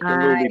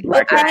 Absolutely.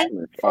 Black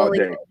excellence all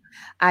day.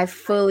 I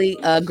fully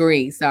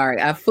agree.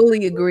 Sorry. I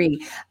fully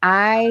agree.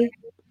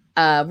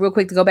 Real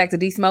quick to go back to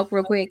D Smoke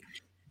real quick.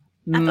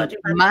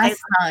 My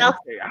son.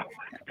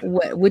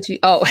 What would you?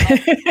 Oh,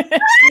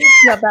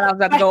 I thought I was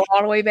about to go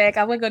all the way back.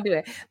 I wasn't gonna do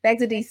it. Back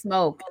to D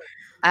Smoke.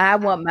 I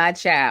want my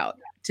child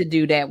to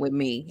do that with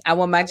me. I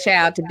want my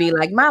child to be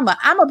like, Mama,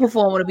 I'm a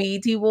performer on the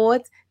BET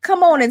Awards.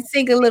 Come on and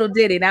sing a little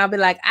ditty. And I'll be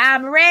like,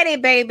 I'm ready,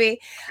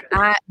 baby.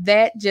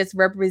 That just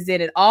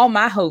represented all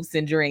my hopes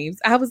and dreams.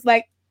 I was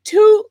like,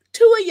 two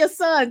of your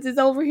sons is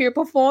over here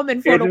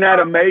performing for Isn't that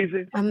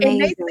amazing? And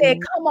they said,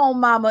 come on,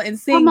 Mama, and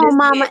sing. Come on,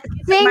 Mama,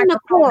 sing the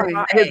chorus.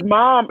 His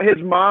mom has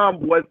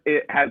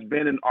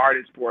been an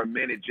artist for a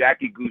minute,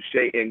 Jackie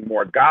Goucher, and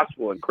more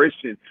gospel and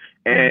Christian.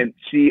 And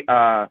she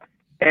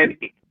and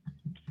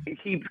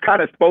he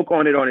kind of spoke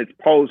on it on his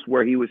post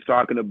where he was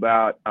talking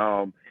about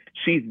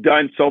she's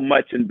done so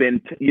much and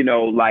been,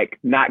 like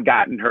not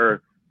gotten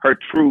her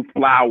true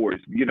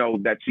flowers,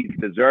 that she's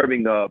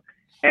deserving of.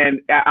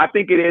 And I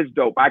think it is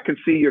dope. I can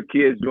see your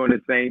kids doing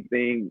the same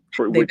thing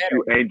with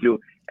you, Angel,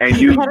 and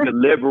you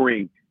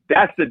delivering.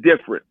 That's the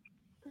difference.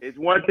 It's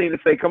one thing to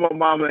say, come on,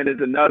 Mama, and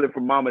it's another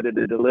for Mama to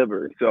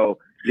deliver. So,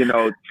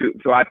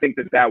 so I think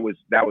that was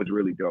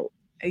really dope.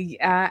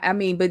 I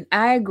mean, but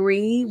I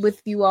agree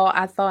with you all.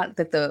 I thought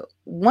that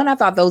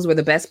those were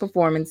the best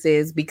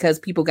performances because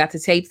people got to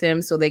tape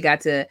them. So they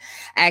got to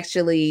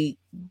actually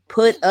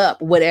put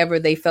up whatever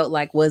they felt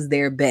like was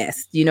their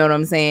best. You know what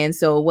I'm saying?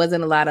 So it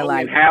wasn't a lot of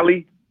like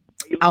Hallie.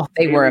 Oh,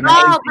 they were amazing.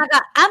 Oh my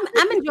God.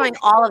 I'm enjoying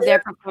all of their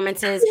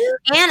performances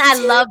and I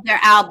love their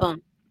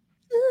album.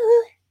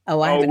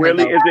 Oh,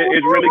 really? Is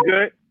it really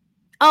good?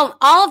 Oh,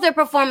 all of their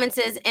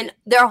performances and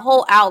their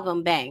whole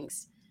album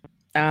bangs.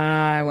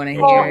 I want to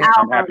hear it.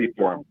 I'm happy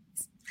for them.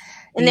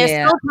 And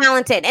they're so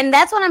talented. And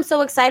that's what I'm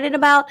so excited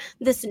about,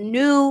 this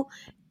new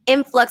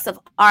influx of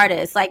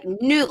artists. Like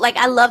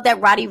I love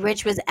that Roddy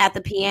Ricch was at the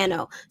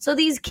piano. So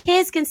these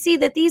kids can see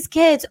that these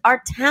kids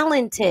are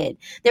talented.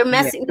 They're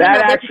messing.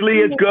 That actually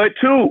is good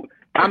too.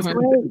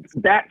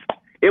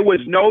 It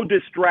was no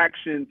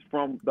distractions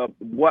from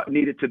what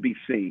needed to be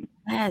seen.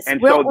 Yes,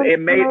 and so it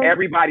made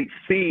everybody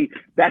see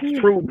that's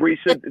true,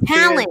 Bresha. The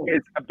talent.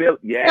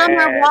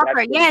 Summer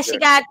Walker, she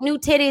got new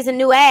titties and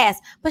new ass,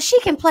 but she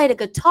can play the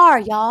guitar,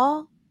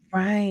 y'all.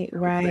 Right.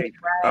 I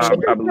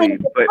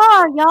believe,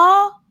 guitar,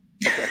 y'all.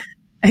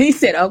 He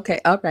said, "Okay,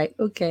 all right.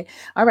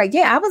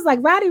 Yeah, I was like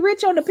Roddy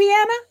Ricch on the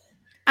piano.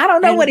 I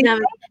don't know what he was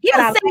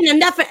singing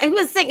enough. He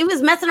was singing. He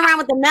was messing around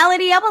with the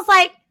melody. I was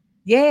like,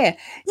 yeah,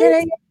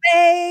 Isn't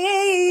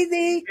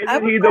he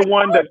the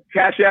one that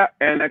Cash App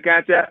and the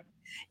Cash App?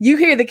 You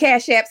hear the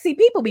Cash App. See,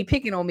 people be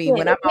picking on me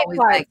when I'm always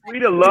like,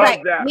 Rita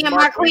loves that. Me and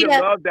Marquita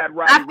love that.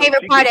 My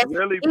favorite part is,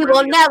 he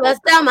will never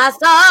sell my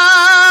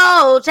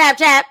soul. Chap,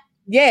 chap.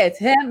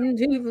 Yes. My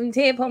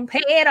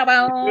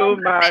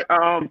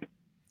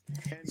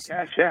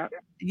Cash App.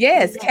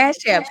 Yes,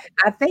 Cash App.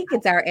 I think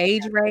it's our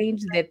age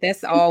range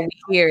that's all we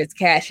hear is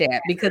Cash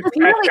App because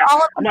people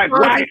I'm like,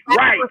 right.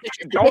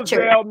 Don't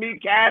tell me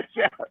Cash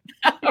App.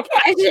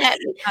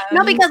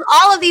 No, because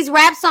all of these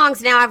rap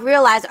songs now I've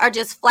realized are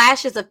just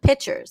flashes of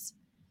pictures.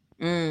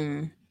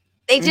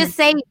 They just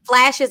say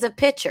flashes of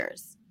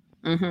pictures.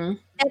 Mm-hmm.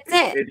 That's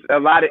it. It's a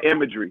lot of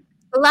imagery.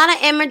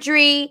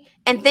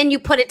 And then you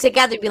put it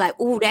together and be like,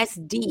 ooh, that's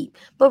deep.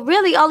 But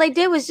really, all they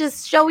did was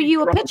just show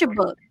you a picture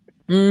book.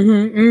 I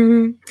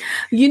will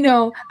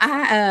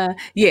never.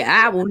 Yeah,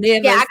 I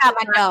got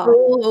my dog.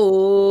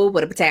 Oh,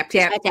 what a tap.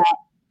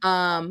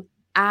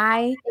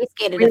 I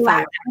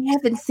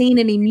haven't seen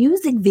any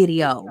music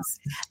videos.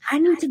 I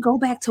need to go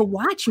back to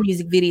watch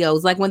music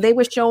videos. Like when they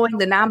were showing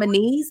the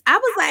nominees, I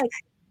was like,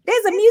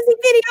 "There's a music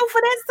video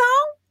for that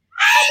song.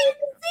 I didn't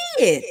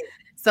see it."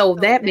 So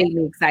that made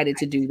me excited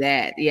to do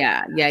that.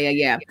 Yeah.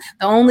 The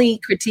only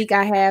critique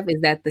I have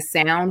is that the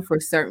sound for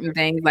certain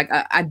things, like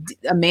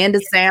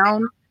Amanda's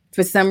sound,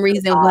 for some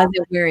reason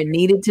wasn't where it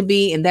needed to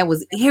be, and that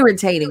was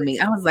irritating me.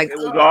 I was like, it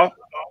was off.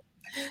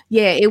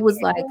 Yeah, it was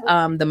like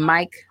the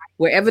mic,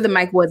 wherever the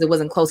mic was, it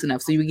wasn't close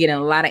enough. So you were getting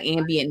a lot of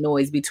ambient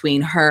noise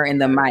between her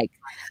and the mic,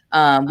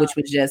 which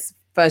was just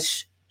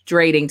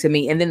frustrating to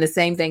me. And then the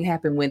same thing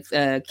happened with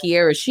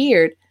Kiara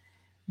Sheard.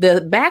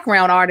 The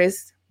background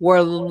artists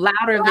were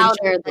louder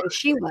than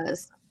she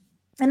was.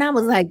 And I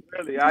was like,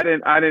 really, I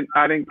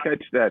didn't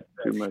catch that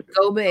too much.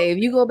 Go, babe.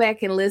 You go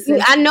back and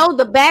listen. I know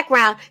the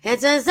background.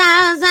 It's a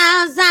sound,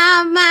 I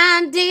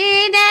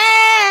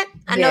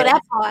know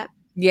that part.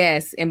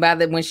 Yes, and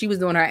when she was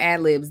doing her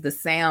ad libs, the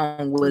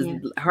sound was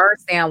her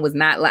sound was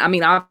not like. I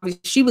mean,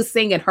 obviously she was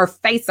singing her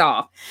face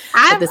off,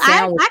 but the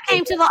sound. I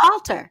came to the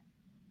altar.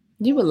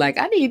 You were like,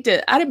 I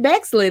didn't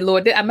backslid,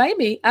 Lord.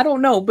 Maybe I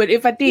don't know, but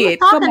if I did,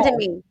 talking to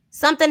me,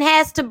 something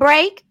has to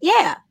break.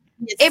 Yeah,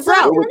 it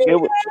broke.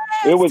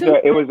 It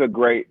was a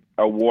great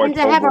award. And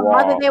to have her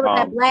mother there with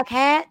that black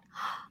hat.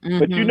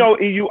 But you know,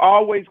 you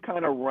always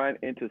kind of run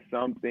into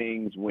some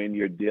things when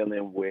you're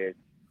dealing with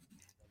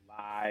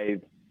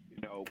live.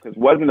 You know, because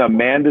wasn't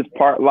Amanda's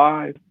part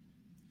live?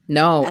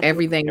 No,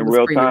 everything in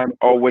real time.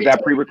 Oh, was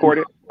that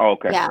pre-recorded? Oh,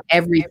 okay. Yeah,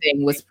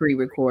 everything was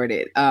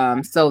pre-recorded.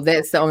 So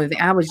that's the only thing.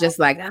 I was just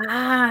like,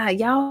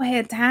 y'all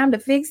had time to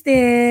fix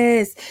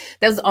this.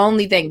 That was the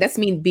only thing. That's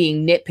me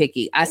being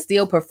nitpicky. I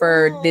still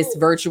prefer this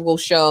virtual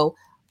show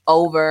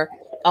over.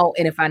 Oh,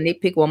 and if I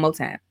nitpick one more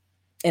time,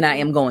 and I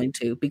am going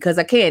to because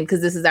I can,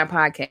 because this is our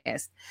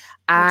podcast.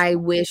 I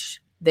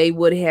wish they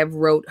would have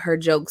wrote her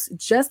jokes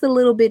just a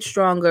little bit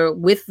stronger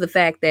with the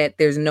fact that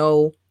there's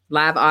no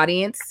live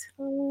audience.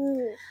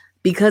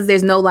 Because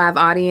there's no live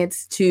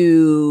audience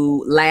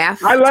to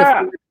laugh. I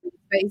laughed.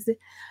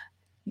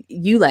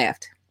 You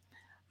laughed.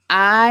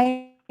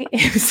 I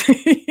am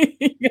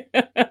saying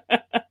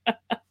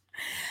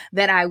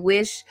that I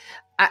wish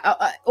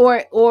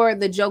or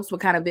the jokes would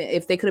kind of be,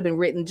 if they could have been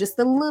written just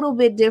a little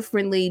bit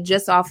differently,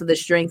 just off of the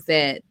strength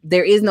that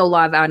there is no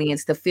live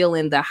audience to fill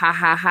in the ha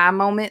ha ha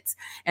moments,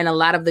 and a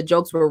lot of the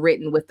jokes were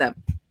written with the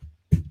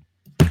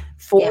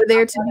for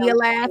there to be a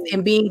laugh,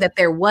 and being that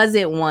there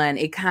wasn't one,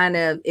 it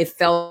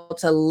felt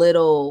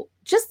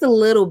just a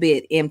little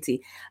bit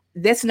empty.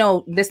 There's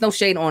no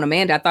shade on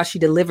Amanda. I thought she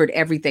delivered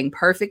everything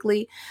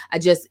perfectly. I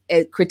just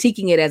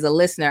critiquing it as a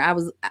listener.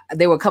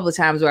 There were a couple of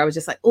times where I was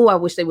just like, oh, I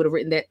wish they would have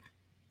written that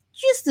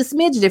just a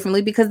smidge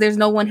differently because there's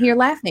no one here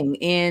laughing.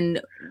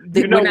 And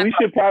we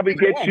should probably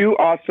get you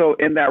also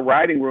in that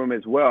writing room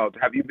as well.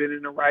 Have you been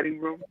in the writing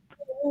room?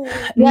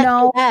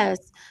 No,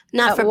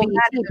 not for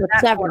BET, but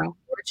several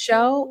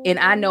show. And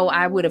I know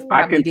I would have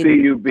probably. I can see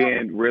you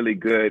being really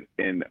good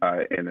in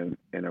a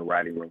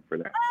writing room for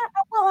that.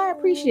 Well, I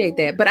appreciate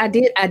that, but I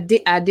did.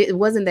 It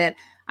wasn't that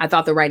I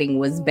thought the writing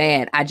was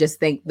bad. I just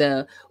think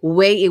the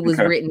way it was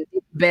written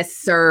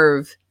best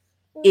serve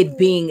it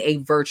being a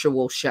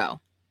virtual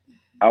show.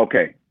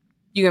 Okay.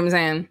 You know what I'm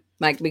saying?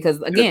 Like,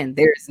 because again,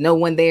 there's no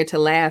one there to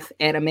laugh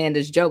at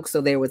Amanda's jokes.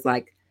 So there was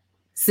like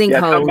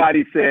sinkhole.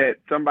 Yeah,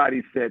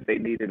 somebody said they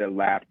needed a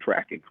laugh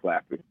track and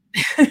clapping.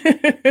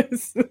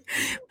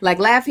 Like,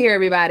 laugh here,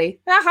 everybody.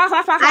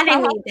 I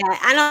didn't need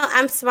that.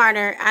 I'm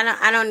smarter.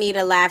 I don't need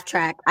a laugh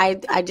track.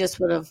 I just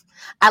would have.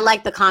 I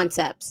like the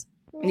concepts.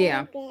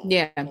 Yeah.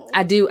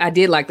 I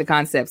did like the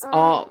concepts.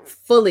 All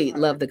fully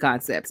love the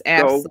concepts.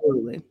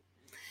 Absolutely.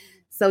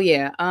 So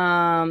yeah.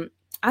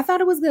 I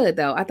thought it was good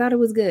though.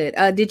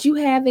 Did you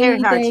have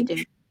anything? Very hard to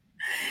do.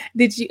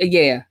 Did you?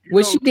 Yeah.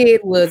 What she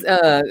did was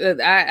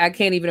I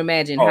can't even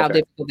imagine how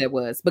difficult that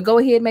was. But go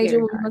ahead, Major.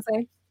 What were you gonna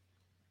say?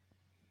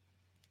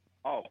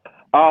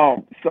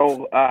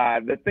 So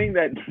the thing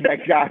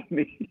that got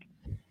me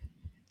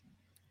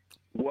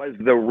was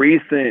the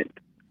recent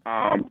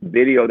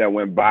video that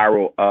went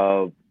viral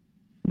of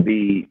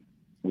the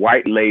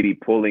white lady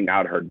pulling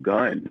out her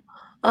gun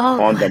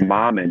on the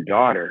mom and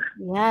daughter.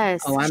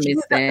 Yes. Oh, I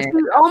missed that. She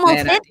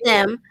almost hit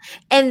them.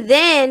 And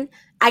then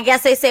I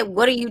guess they said,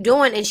 "What are you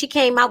doing?" And she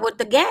came out with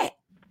the gat.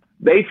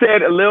 They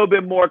said a little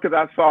bit more because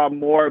I saw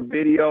more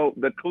video.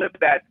 The clip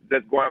that's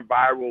going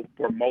viral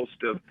for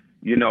most of,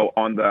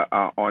 on the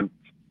on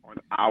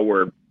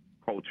our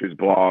culture's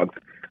blogs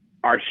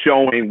are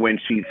showing when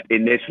she's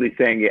initially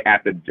saying it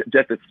after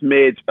just a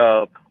smidge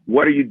of,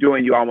 "What are you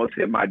doing? You almost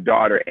hit my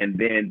daughter." And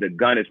then the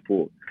gun is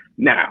pulled.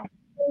 Now,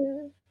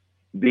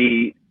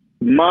 the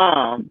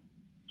mom,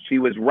 she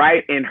was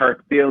right in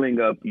her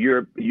feeling of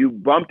you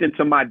bumped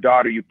into my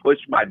daughter, you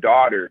pushed my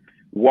daughter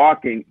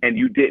walking, and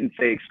you didn't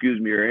say excuse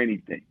me or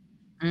anything.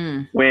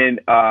 When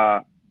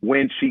the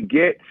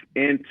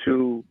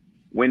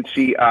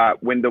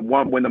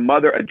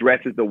mother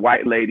addresses the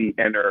white lady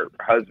and her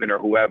husband or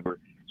whoever,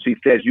 she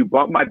says, "You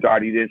bumped my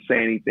daughter, you didn't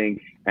say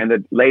anything." And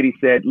the lady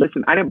said,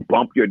 "Listen, I didn't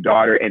bump your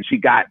daughter." And she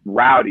got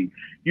rowdy.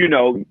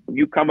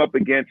 You come up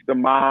against the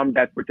mom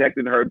that's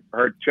protecting her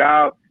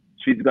child,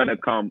 she's gonna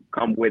come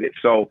with it.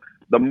 So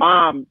the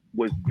mom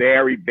was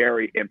very,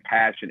 very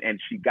impassioned, and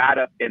she got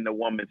up in the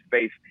woman's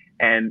face,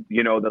 and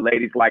the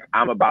lady's like,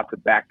 "I'm about to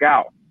back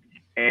out."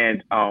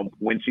 And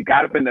when she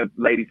got up in the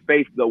lady's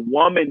face, the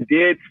woman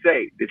did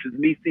say, this is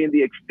me seeing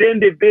the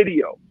extended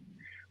video,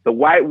 the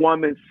white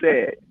woman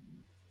said,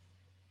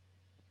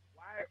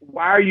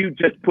 why are you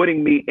just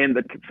putting me in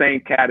the same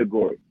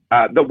category?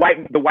 The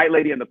white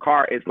lady in the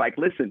car is like,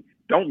 "Listen,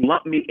 don't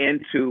lump me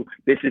into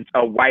this is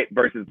a white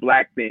versus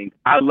black thing.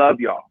 I love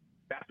y'all."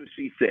 That's what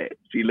she said.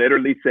 She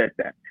literally said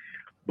that.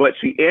 But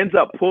she ends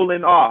up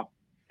pulling off.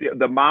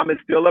 The mom is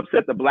still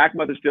upset. The black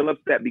mother's still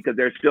upset because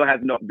there still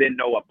has been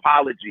no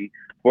apology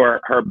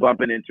for her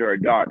bumping into her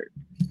daughter.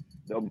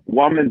 The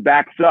woman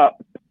backs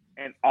up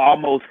and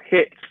almost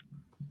hits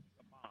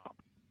the mom.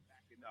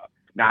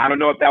 Now, I don't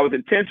know if that was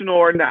intentional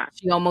or not.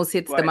 She almost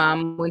hits the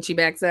mom when she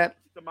backs up.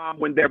 The mom,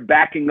 when they're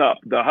backing up,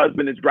 the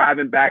husband is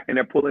driving back and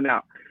they're pulling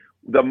out.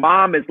 The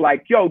mom is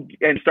like, yo,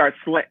 and starts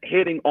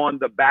hitting on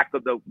the back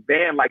of the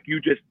van like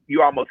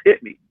you almost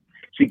hit me.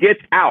 She gets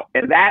out,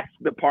 and that's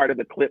the part of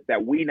the clip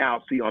that we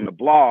now see on the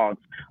blogs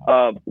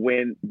of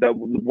when the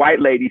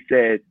white lady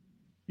said,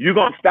 "You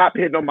gonna stop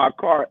hitting on my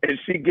car?" And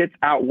she gets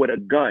out with a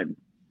gun,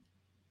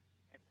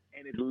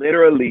 and it's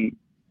literally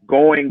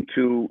going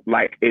to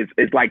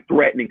it's like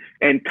threatening.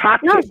 And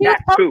Cox did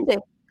that too.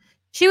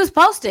 She was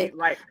posted.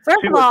 Like,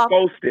 first of all,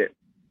 posted.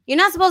 You're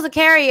not supposed to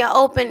carry a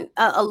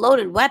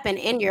loaded weapon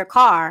in your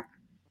car.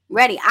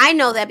 Ready. I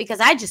know that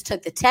because I just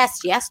took the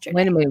test yesterday.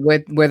 Wait a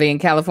minute. Were they in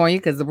California?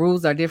 Because the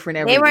rules are different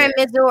everywhere. They were in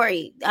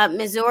Missouri.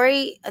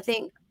 Missouri, I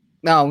think.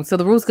 No, so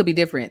the rules could be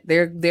different.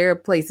 There are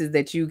places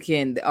that you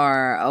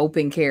are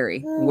open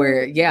carry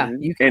where, you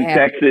can. In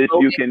Texas,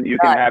 you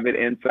can have it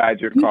inside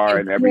your car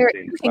and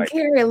everything. You can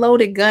carry a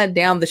loaded gun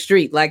down the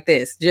street like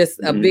this, just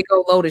a big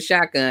old loaded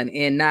shotgun,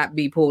 and not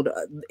be pulled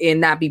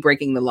and not be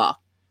breaking the law.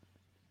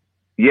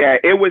 Yeah,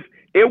 it was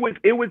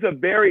a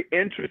very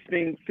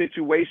interesting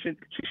situation.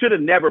 She should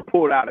have never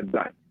pulled out a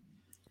gun.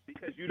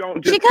 Because you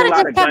don't just. She could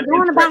have just kept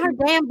going about her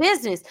damn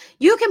business.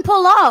 You can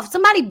pull off.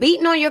 Somebody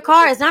beating on your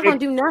car is not going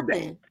to do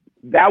nothing.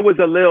 That was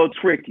a little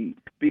tricky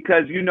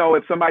because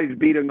if somebody's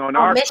beating on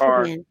our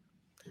car.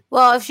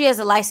 Well, if she has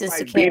a license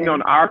to carry. Beating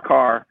on our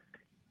car,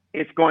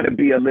 it's going to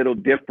be a little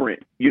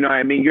different. You know what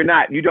I mean? You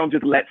don't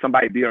just let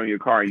somebody beat on your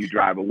car and you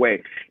drive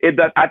away.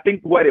 I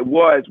think what it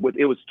was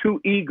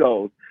two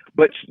egos.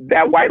 But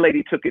that white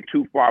lady took it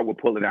too far with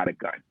pulling out a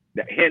gun.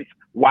 Hence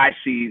why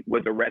she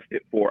was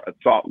arrested for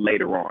assault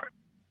later on.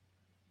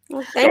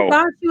 Well, thank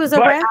God she was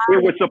arrested. But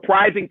it was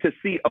surprising to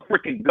see a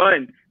freaking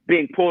gun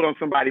being pulled on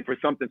somebody for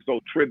something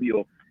so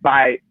trivial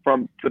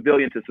from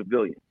civilian to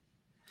civilian.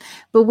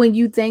 But when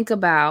you think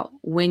about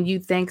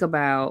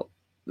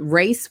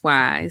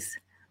race-wise,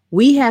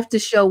 we have to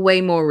show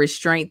way more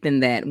restraint than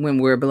that when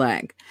we're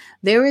Black.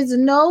 There is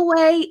no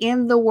way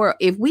in the world.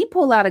 If we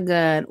pull out a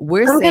gun, I'm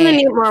going to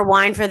need more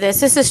wine for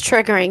this. This is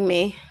triggering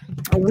me.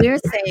 We're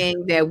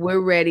saying that we're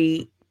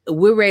ready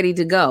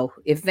to go.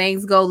 If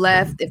things go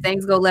left,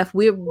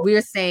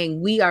 we're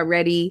saying we are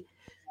ready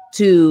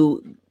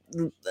to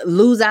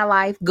lose our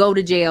life, go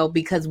to jail,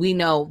 because we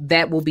know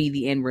that will be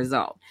the end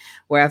result.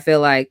 Where I feel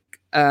like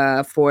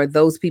for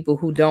those people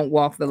who don't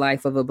walk the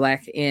life of a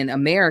Black in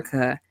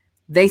America,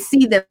 they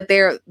see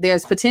that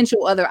there's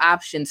potential other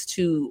options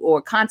or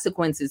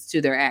consequences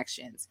to their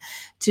actions.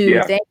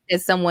 To think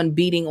that someone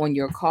beating on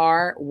your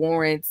car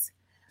warrants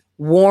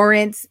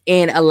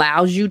and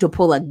allows you to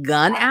pull a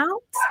gun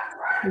out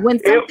when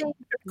something.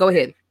 Go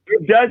ahead.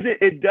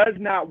 It does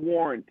not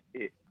warrant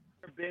it.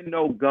 If there had been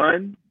no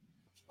gun,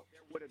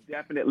 there would have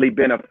definitely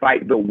been a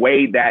fight. The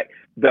way that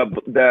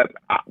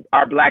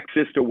our Black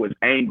sister was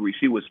angry,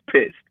 she was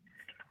pissed.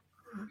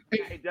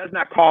 It does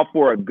not call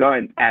for a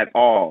gun at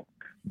all.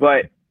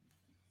 But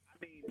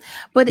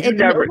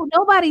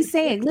nobody's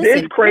saying,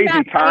 listen, it's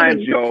crazy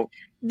times, yo.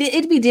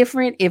 It'd be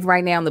different if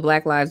right now in the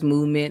Black Lives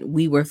Movement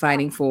we were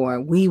fighting for,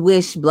 we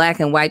wish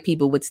Black and white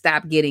people would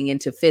stop getting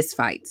into fist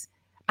fights.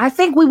 I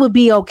think we would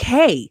be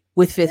okay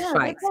with fist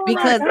fights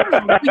because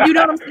you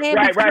know what I'm saying?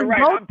 Right.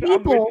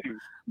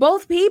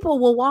 Both people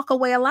will walk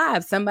away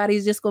alive.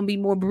 Somebody's just going to be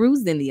more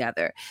bruised than the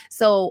other.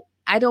 So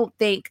I don't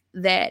think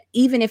that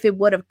even if it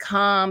would have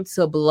come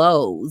to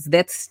blows,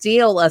 that's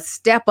still a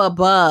step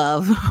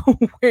above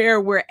where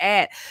we're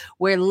at,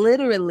 where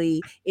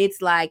literally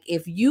it's like,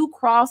 if you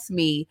cross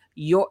me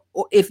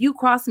or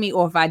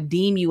if I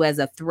deem you as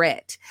a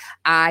threat,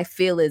 I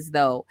feel as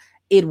though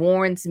it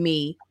warrants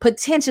me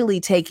potentially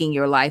taking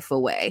your life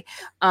away.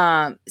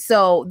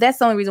 So that's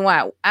the only reason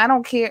why I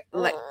don't care.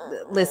 Like,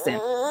 listen,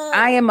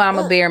 I am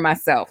Mama Bear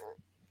myself.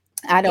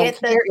 I don't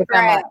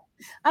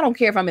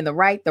care if I'm in the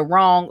right, the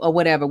wrong, or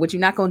whatever. What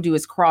you're not going to do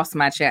is cross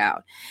my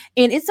child.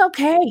 And it's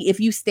okay if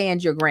you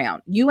stand your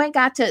ground. You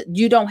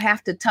don't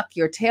have to tuck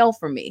your tail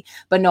for me.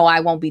 But no,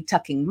 I won't be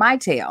tucking my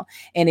tail.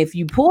 And if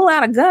you pull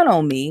out a gun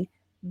on me,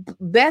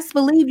 best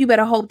believe you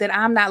better hope that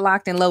I'm not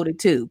locked and loaded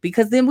too,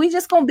 because then we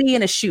just going to be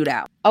in a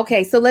shootout.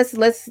 Okay, so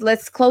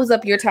let's close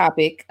up your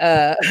topic.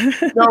 No,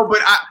 but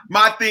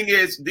my thing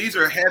is, these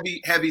are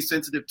heavy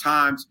sensitive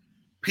times.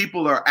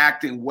 People are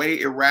acting way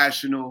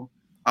irrational.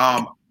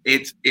 I'm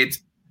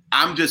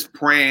just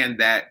praying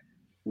that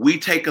we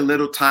take a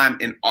little time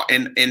in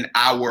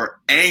our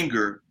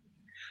anger,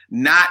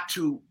 not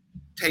to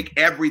take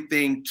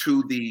everything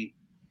to the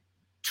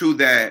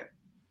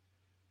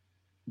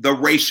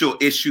racial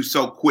issue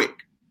so quick.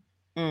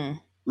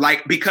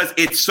 Like, because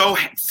it's so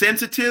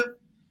sensitive,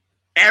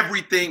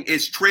 everything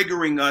is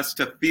triggering us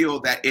to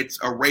feel that it's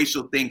a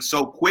racial thing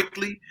so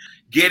quickly.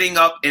 Getting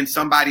up in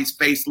somebody's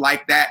face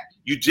like that,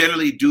 you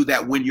generally do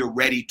that when you're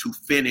ready to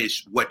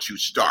finish what you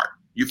start.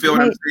 You feel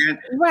what I'm saying?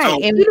 Right.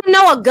 So, you didn't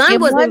know a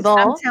gun was I'm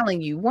involved. telling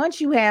you,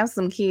 once you have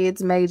some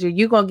kids, Major,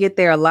 you're gonna get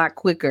there a lot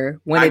quicker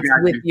when it's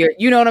with your.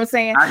 You know what I'm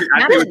saying?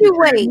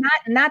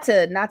 Not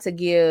to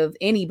give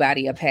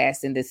anybody a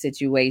pass in this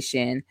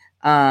situation.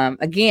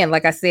 Again,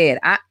 like I said,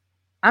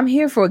 I'm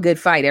here for a good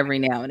fight every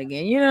now and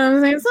again. You know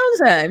what I'm saying?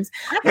 Sometimes.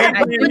 I had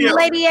a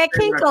lady at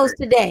Kinko's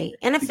today,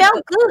 and it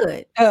felt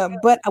good.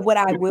 But what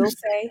I will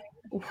say,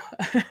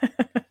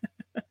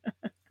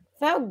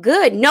 felt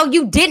good. No,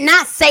 you did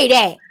not say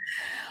that.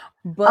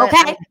 But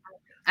okay.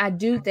 I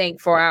do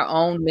think for our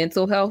own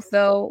mental health,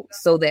 though,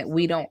 so that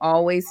we don't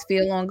always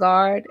feel on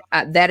guard,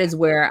 that is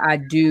where I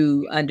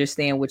do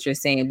understand what you're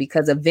saying,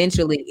 because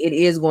eventually it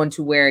is going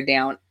to wear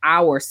down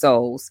our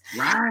souls.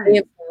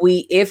 Right.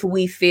 If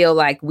we feel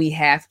like we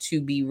have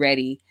to be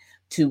ready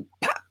to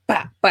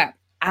pop.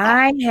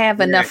 I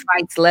have enough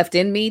fights left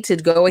in me to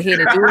go ahead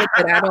and do it,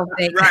 but I don't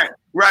think right.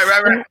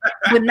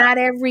 But not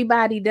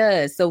everybody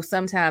does. So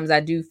sometimes I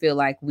do feel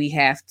like we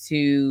have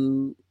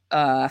to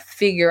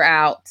figure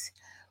out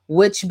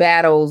which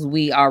battles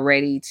we are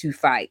ready to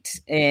fight.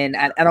 And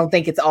I don't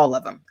think it's all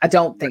of them. I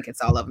don't think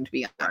it's all of them, to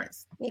be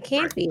honest. It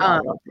can't be all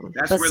of them.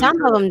 But really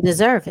some of them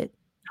deserve it.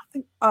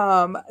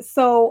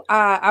 So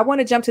I want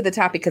to jump to the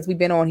topic because we've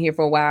been on here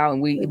for a while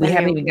and we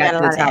haven't even got to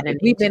the topic.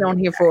 We've been on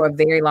here for a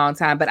very long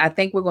time, but I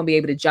think we're going to be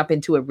able to jump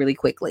into it really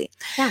quickly.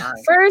 Yeah.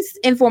 First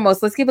and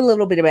foremost, let's give a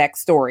little bit of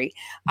backstory.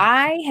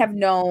 I have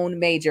known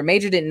Major.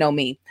 Major didn't know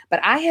me,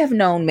 but I have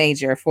known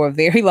Major for a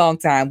very long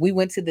time. We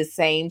went to the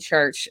same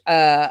church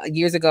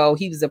years ago.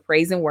 He was a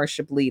praise and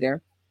worship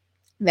leader.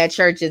 That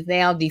church is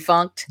now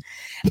defunct.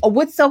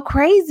 What's so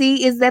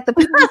crazy is that the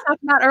people we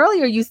talked about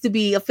earlier used to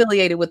be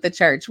affiliated with the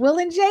church. Will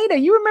and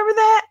Jada, you remember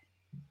that?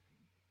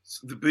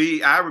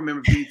 I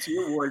remember BET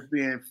Awards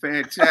being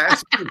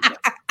fantastic.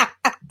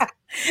 I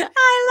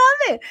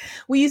love it.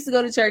 We used to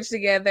go to church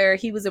together.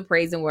 He was a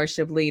praise and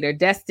worship leader,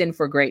 destined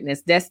for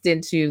greatness,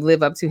 destined to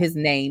live up to his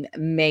name,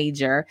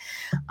 Major.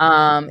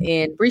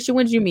 And Brescia,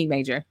 when did you meet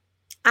Major?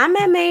 I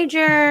met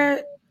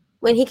Major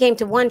when he came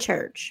to one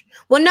church.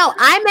 Well, no,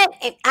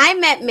 I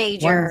met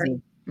Major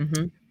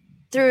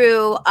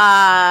through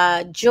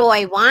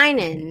Joy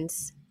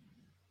Winans.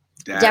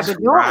 Deborah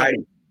Joy. Right.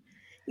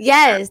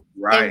 Yes.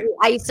 Right. And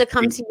I used to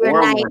come to your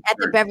night at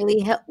the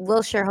Beverly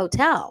Wilshire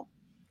Hotel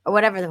or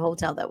whatever the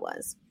hotel that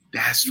was.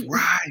 That's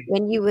right.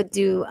 When you would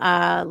do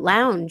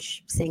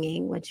lounge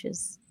singing, which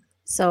is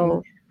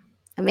so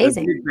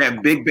amazing.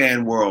 Big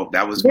band world.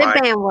 That was Big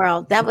band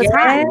world. That was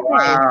hot.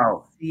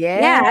 Wow.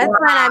 Yeah, that's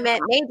when I met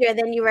Major.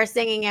 Then you were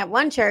singing at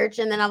one church,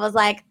 and then I was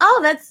like,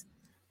 "Oh, that's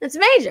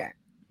Major."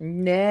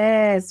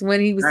 Yes, when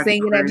he was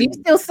singing that. Do you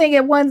still sing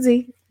at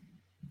Onesie?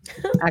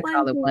 I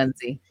call it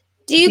Onesie.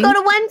 Do you go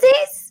to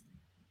Onesies?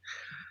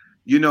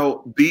 You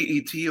know,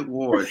 BET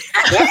Awards.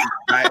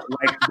 Like the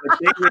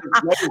thing is,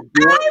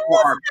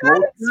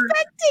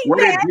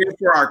 what it did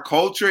for our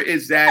culture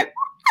is that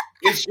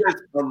it's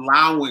just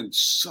allowing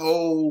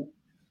so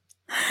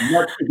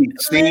much to be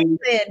seen.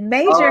 Listen,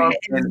 Major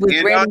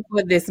was ready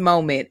for this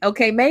moment.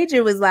 Okay,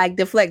 Major was like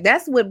deflect.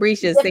 That's what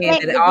Brescia said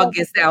that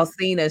August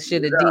Alsina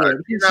should have did.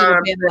 He should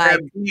have been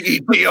like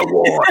BET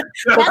Award.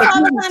 That's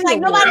all the time. Like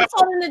nobody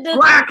told him to do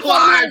Black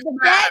Lives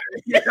Matter.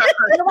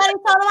 Nobody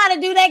told him how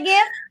to do that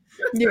gift.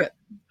 Yeah.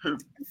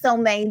 So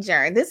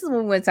Major, this is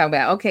what we're talking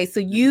about. Okay,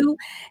 so you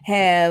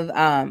have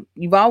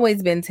you've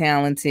always been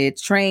talented,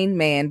 trained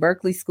man,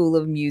 Berklee School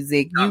of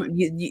Music.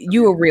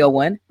 You a real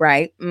one,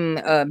 right?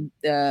 Member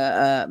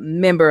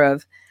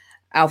of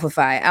Alpha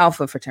Phi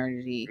Alpha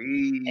Fraternity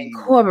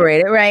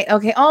Incorporated, right?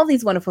 Okay, all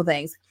these wonderful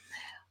things.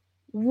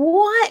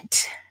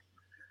 What?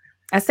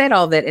 I said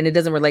all that, and it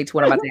doesn't relate to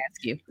what I'm about to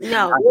ask you.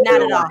 No,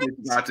 not at all.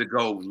 It's about to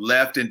go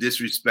left and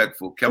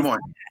disrespectful. Come on.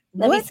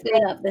 Let me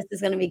speed up. This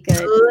is going to be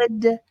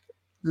good.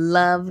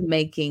 Love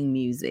making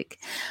music.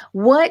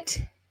 What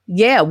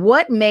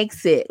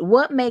makes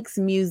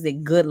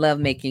music good love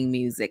making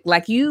music?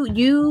 Like you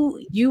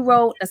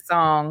wrote a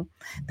song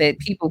that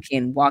people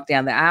can walk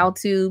down the aisle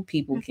to,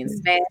 people can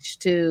smash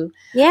to.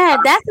 Yeah,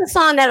 that's a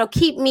song that'll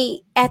keep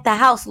me at the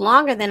house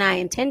longer than I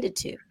intended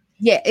to.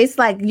 Yeah, it's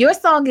like your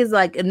song is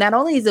like, not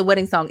only is it a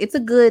wedding song, it's a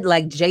good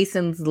like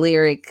Jason's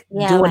lyric.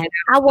 Yeah, like,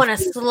 I want to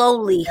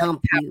slowly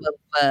hump you.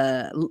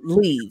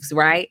 Leaves,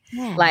 right?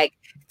 Yeah. Like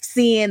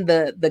seeing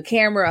the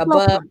camera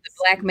above the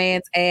black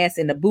man's ass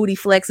and the booty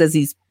flex as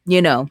he's,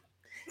 like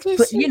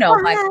August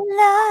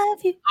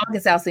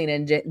Alsina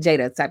and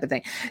Jada type of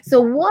thing.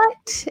 So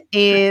what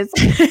is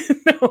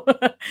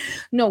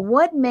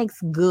what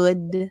makes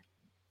good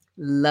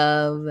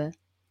love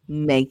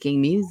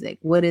making music?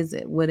 What is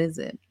it?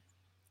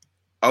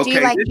 Okay. Do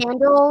you like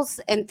candles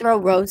and throw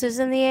roses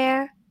in the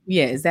air?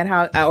 Yeah, is that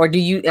how? Or do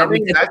you? That's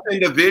in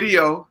the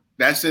video.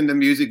 That's in the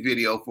music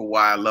video for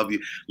Why I Love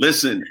You.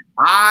 Listen,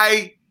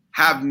 I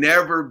have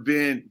never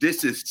been.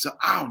 This is. So,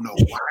 I don't know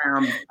why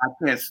I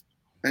can't.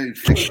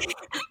 What's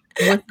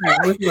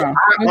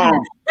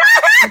wrong?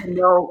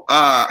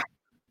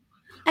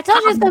 I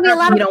told you it's gonna be a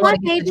lot of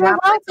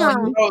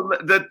fun.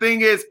 The thing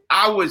is,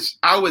 I was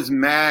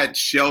mad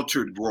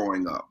sheltered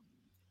growing up.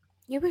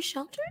 You were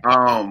sheltered?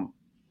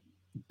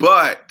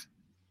 but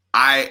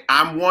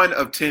I'm one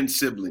of 10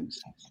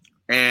 siblings,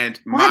 and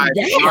my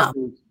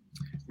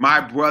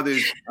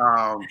brothers.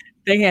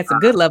 They had some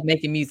good love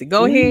making music.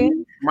 Go ahead.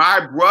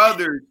 My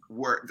brothers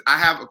I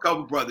have a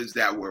couple brothers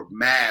that were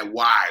mad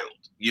wild.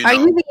 Are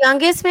you the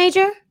youngest,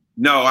 Major?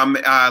 No, I'm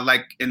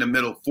like in the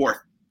middle, fourth,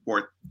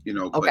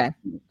 okay.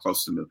 But,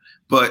 close to the middle.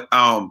 But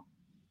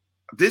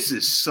this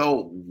is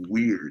so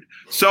weird.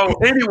 So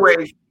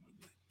anyway,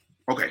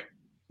 okay,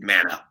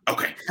 man up.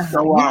 Okay.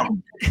 So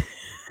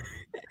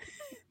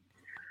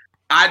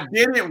I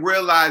didn't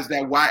realize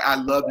that Why I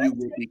Love You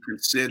would be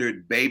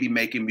considered baby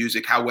making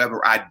music. However,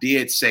 I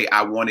did say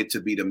I wanted to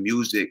be the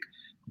music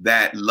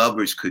that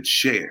lovers could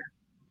share.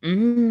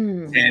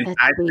 And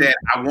I said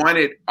I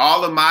wanted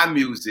all of my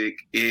music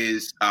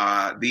is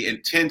the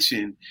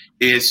intention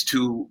is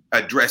to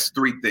address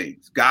three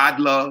things: God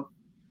love,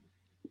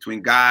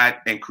 between God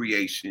and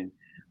creation,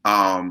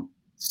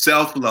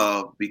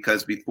 self-love,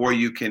 because before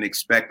you can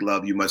expect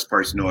love, you must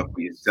first know it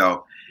for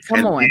yourself.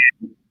 Come on.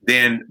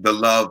 Then the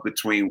love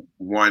between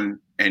one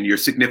and your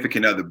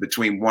significant other,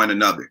 between one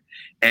another.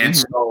 And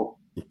so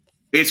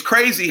it's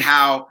crazy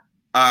how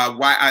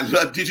Why I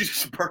Love, did you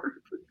just burp?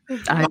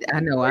 I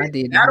know I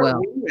did.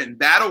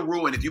 That'll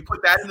ruin. If you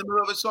put that in the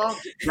middle of a song,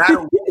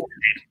 that'll ruin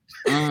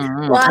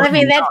it. Well, I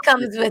mean, that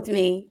comes with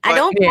me. I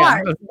don't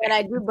bark, but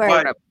I do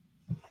burp.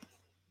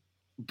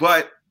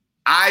 But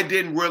I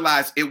didn't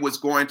realize it was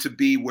going to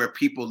be where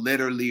people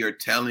literally are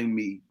telling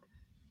me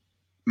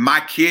my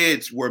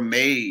kids were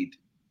made,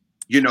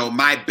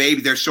 my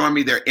baby, they're showing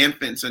me their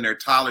infants and their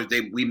toddlers.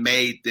 We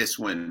made this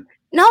one.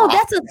 No,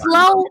 that's a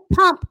slow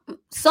pump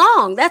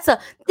song. This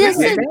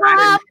is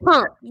my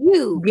pump.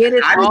 You get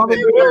it all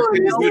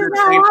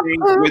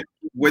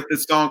with the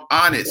song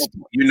Honest.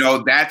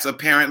 That's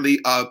apparently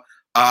a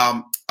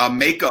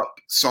makeup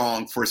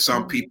song for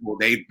some people.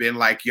 They've been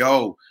like,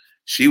 yo,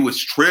 she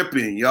was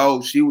tripping.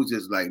 Yo, she was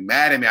just like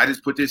mad at me. I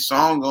just put this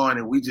song on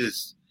and we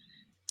just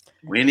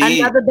went in.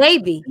 Another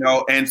baby.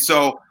 And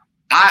so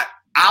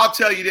I'll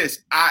tell you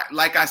this.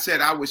 Like I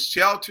said, I was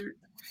sheltered.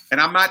 And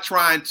I'm not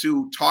trying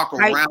to talk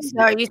around. So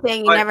are you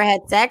saying you never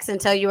had sex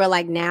until you were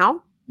like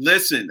now?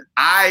 Listen,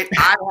 I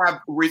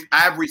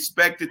have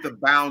respected the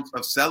bounds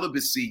of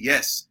celibacy.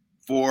 Yes,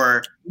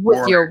 with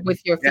your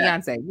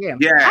fiance. Yeah,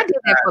 I did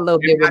that for a little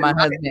bit with my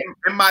husband.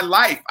 In my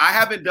life, I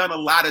haven't done a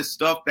lot of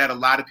stuff that a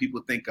lot of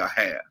people think I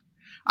have.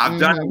 I've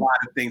done a lot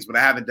of things, but I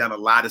haven't done a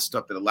lot of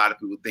stuff that a lot of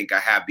people think I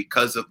have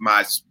because of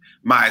my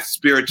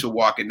spiritual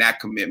walk and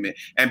that commitment,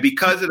 and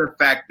because of the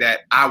fact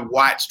that I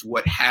watched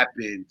what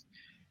happened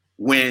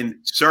when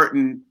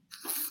certain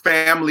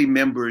family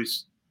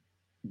members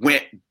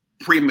went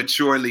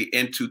prematurely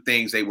into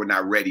things they were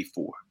not ready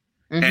for.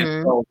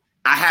 And so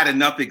I had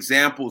enough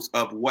examples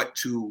of what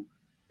to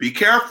be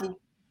careful.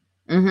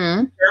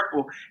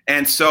 Careful.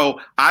 And so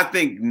I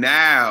think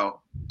now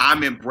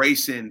I'm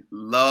embracing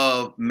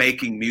love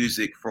making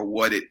music for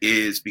what it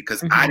is,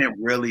 because I didn't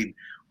really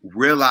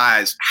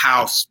realize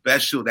how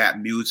special that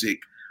music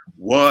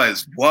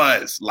was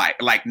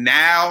like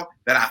now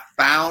that I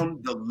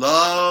found the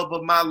love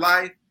of my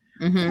life.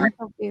 That's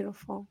so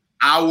beautiful.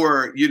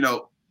 Our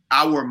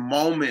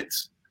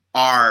moments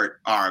are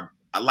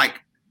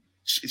like,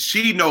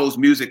 she knows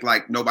music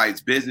like nobody's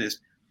business.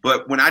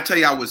 But when I tell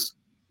you I was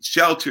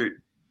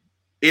sheltered,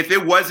 if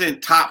it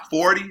wasn't top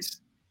 40s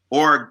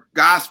or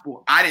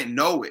gospel, I didn't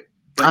know it.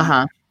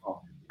 But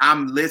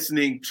I'm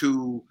listening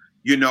to,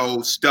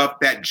 stuff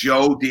that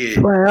Joe did.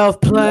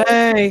 12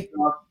 play.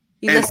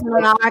 You listen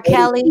to R.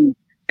 Kelly?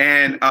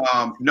 And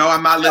no,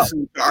 I'm not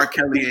listening to R.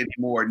 Kelly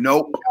anymore.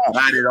 Nope,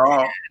 not at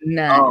all.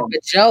 No,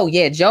 but Joe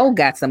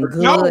got some good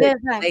lay it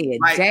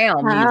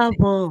down music. I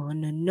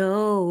wanna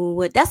know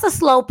what. That's a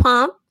slow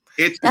pump.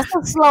 That's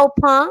a slow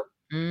pump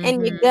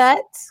in your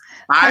guts.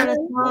 Whoa. I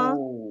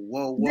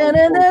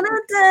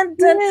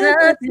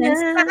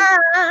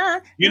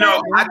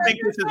think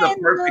this is a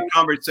perfect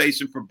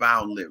conversation for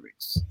Bound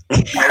Lyrics.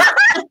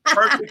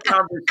 Perfect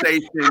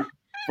conversation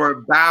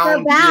for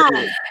Bound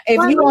Lyrics. If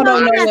you don't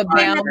know what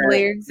Bound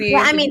Lyrics is,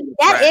 I mean,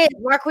 that is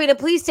Marquita.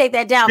 Please take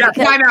that down,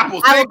 because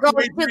pineapples. I will go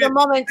to the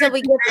moment until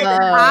we get to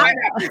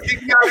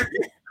the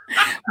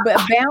But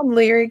Bound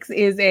Lyrics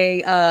is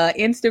a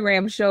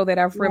Instagram show that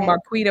our friend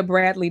Marquita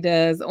Bradley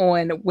does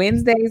on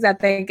Wednesdays, I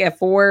think at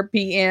 4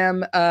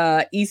 p.m.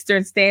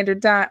 Eastern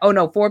Standard Time. Oh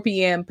no, 4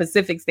 p.m.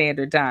 Pacific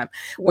Standard Time,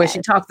 where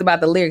she talks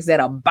about the lyrics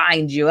that'll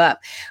bind you up.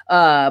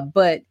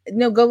 But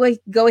no, go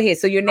ahead.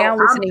 So you're now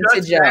listening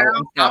to Joe.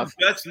 I've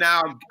just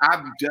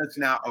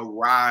now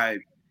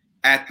arrived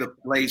at the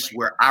place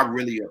where I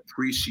really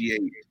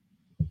appreciate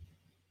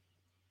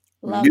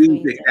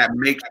music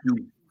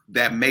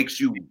that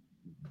makes you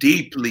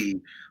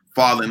deeply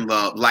fall in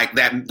love, like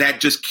that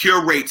just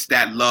curates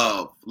that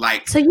love.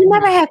 Like, so you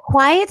never had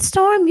Quiet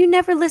Storm? You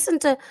never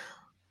listened to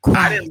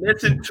I didn't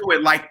listen to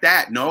it like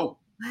that. No.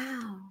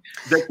 Wow.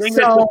 The thing is,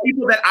 the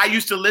people that I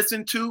used to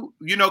listen to,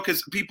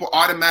 because people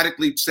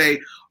automatically say,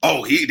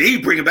 "Oh, he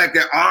bringing back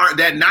that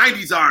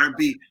 90s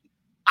R&B."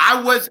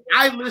 I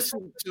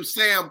listened to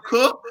Sam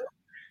Cooke,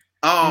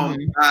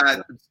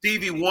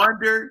 Stevie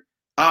Wonder,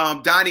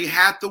 Donny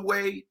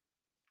Hathaway,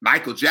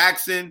 Michael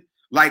Jackson.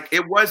 Like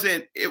it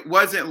wasn't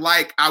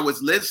like I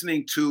was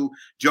listening to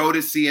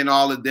Jodeci and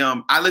all of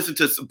them. I listened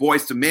to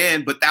Boyz II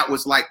Men, but that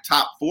was like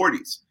top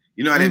 40s.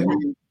 You know what I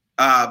mean?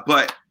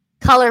 But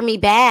Color Me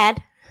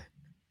Bad.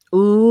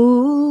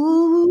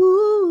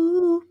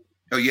 Ooh.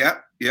 Oh yeah.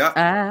 You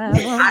gotta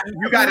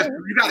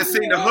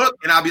sing the hook,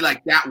 and I'll be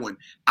like, that one.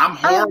 I'm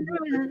horrible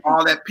with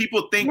all that.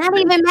 People think not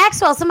even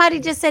Maxwell. Somebody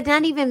just said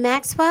not even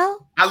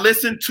Maxwell. I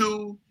listened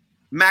to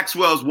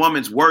Maxwell's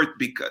Woman's Worth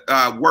because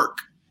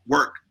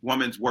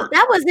Woman's Work.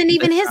 That wasn't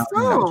even his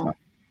song.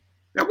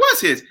 That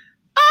was his.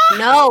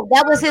 No,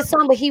 that was his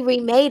song, but he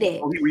remade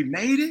it. Oh, he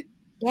remade it?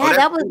 Yeah,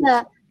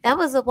 that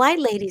was a white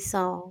lady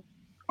song.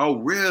 Oh,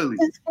 really?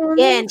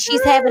 Yeah, and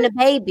she's having a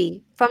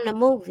baby from the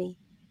movie.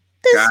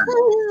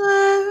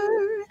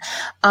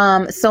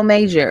 So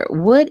Major,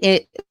 what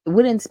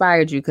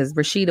inspired you? Because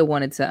Rashida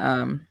wanted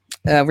to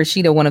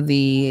Rashida, one of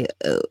the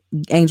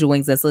Angel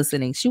Wings that's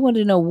listening, she wanted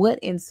to know what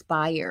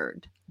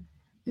inspired.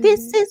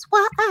 This is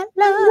why I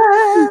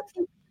love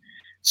you.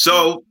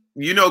 So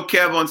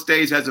Kev on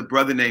stage has a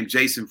brother named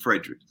Jason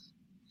Fredericks.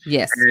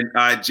 Yes.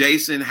 And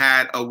Jason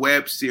had a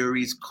web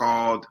series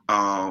called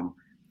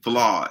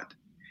Flawed.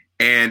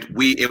 And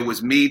it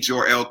was me,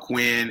 Jor-El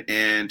Quinn,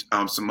 and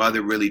some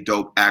other really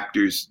dope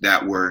actors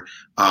that were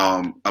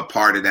a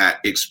part of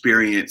that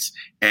experience.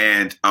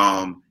 And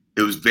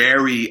it was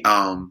very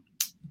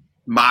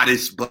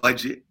modest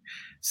budget.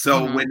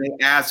 So when they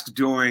asked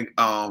during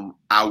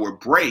our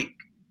break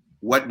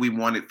what we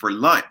wanted for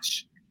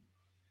lunch,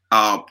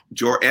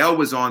 Jor-El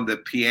was on the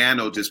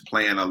piano just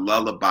playing a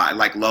lullaby,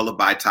 like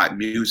lullaby type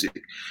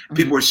music.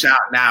 People were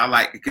shouting out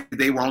like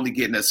they were only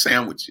getting us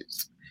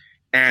sandwiches.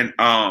 And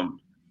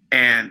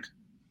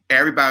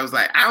everybody was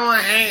like, I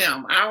want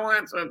ham, I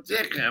want some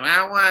chicken,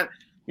 I want,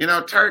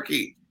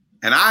 turkey.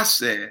 And I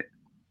said,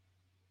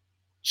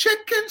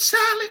 chicken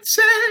salad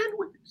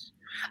sandwich.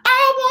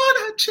 I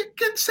want a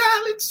chicken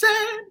salad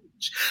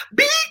sandwich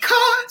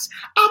because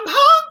I'm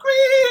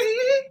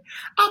hungry.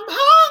 I'm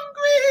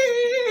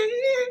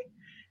hungry.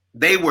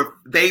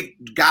 They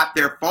got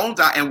their phones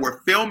out and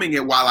were filming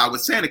it while I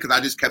was saying it because I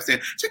just kept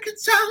saying chicken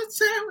salad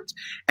sandwich.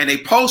 And they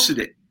posted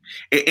it.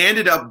 It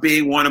ended up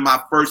being one of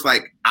my first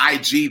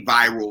IG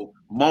viral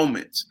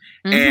moments.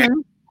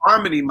 And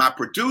Harmony, my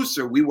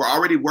producer, we were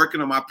already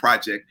working on my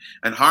project,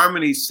 and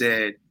Harmony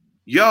said,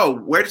 yo,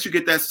 where did you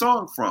get that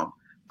song from?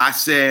 I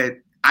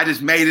said, I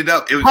just made it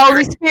up. It was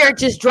Holy Spirit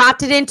just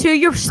dropped it into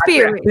your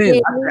spirit.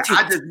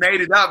 I just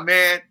made it up,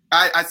 man.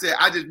 I said,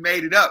 I just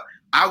made it up.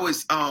 I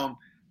was,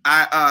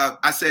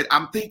 I said,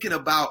 I'm thinking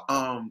about,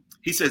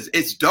 he says,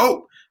 it's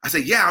dope. I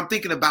said, yeah, I'm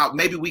thinking about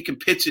maybe we can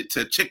pitch it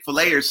to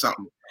Chick-fil-A or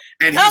something.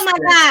 And my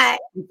God.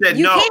 He said,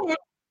 you no. Can.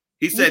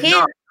 He said,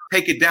 no,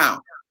 take it down.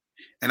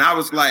 And I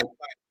was like,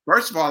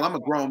 first of all, I'm a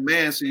grown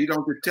man, so you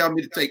don't just tell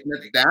me to take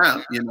nothing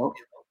down,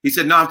 He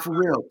said, no, I'm for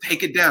real.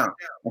 Take it down.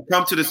 And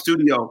come to the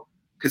studio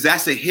because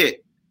that's a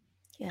hit.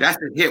 Yeah. That's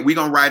a hit. We're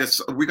gonna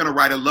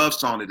write a love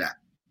song to that.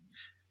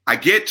 I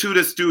get to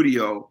the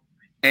studio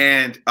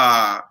and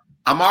I'm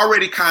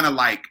already kind of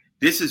like,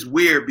 this is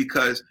weird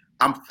because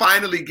I'm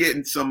finally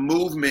getting some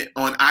movement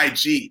on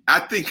IG.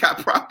 I think I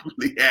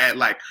probably had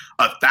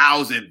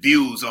 1,000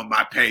 views on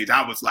my page.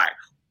 I was like,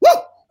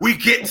 woo, we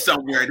getting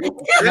somewhere.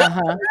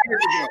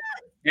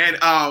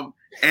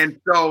 And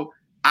so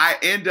I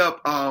end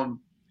up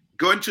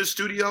going to the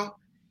studio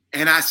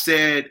and I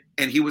said,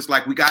 and he was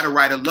like, we got to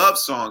write a love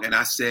song. And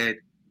I said,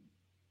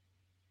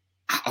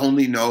 I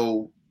only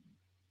know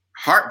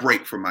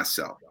heartbreak for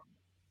myself.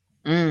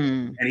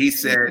 And he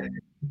said,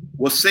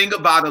 well, sing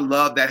about a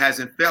love that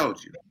hasn't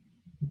failed you.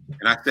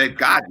 And I said,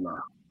 God love.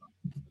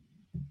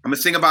 I'm going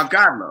to sing about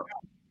God love.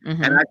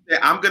 And I said,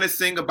 I'm going to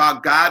sing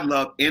about God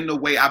love in the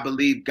way I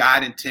believe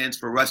God intends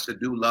for us to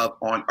do love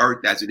on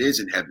earth as it is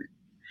in heaven.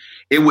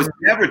 It was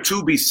never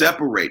to be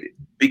separated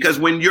because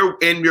when you're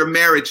in your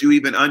marriage, you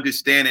even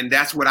understand. And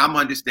that's what I'm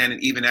understanding,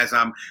 even as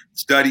I'm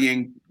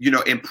studying, in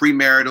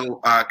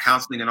premarital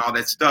counseling and all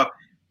that stuff,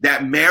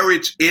 that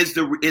marriage is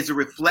a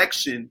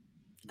reflection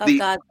of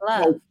God's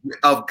love.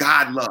 Of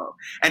God love.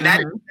 And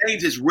that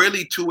exchange is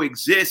really to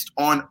exist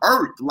on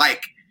earth.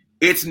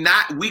 It's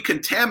not, we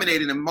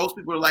contaminate it. And most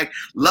people are like,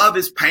 love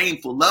is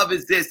painful. Love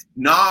is this.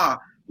 Nah,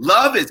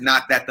 love is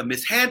not that. The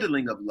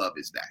mishandling of love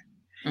is that.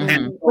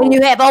 And so, when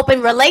you have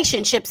open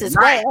relationships as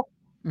well.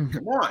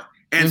 Come on.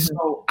 And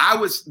so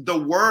the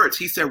words,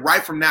 he said,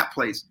 right from that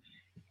place.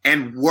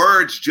 And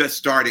words just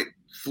started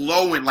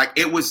flowing.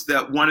 It was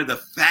one of the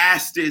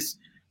fastest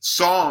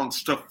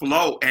songs to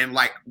flow. And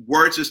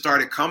words just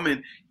started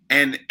coming.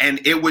 And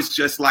it was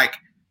just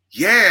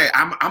yeah,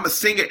 I'm going to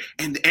sing it.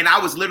 And I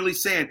was literally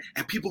saying,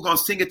 and people going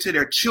to sing it to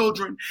their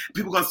children.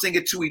 People going to sing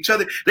it to each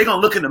other. They're going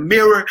to look in the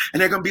mirror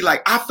and they're going to be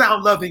like, I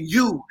found love in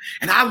you.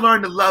 And I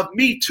learned to love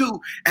me too.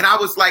 And I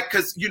was like,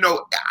 because,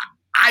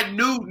 I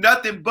knew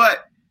nothing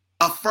but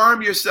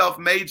affirm yourself,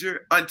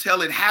 Major,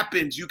 until it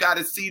happens. You got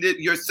to see that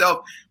yourself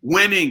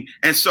winning.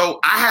 And so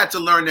I had to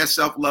learn that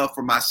self-love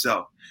for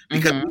myself.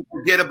 Because we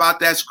forget about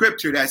that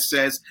scripture that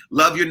says,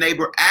 love your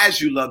neighbor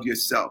as you love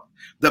yourself.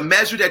 The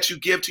measure that you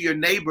give to your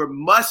neighbor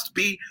must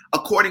be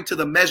according to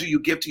the measure you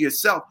give to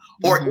yourself,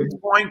 or it's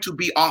going to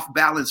be off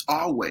balance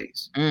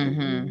always. It's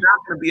not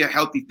going to be a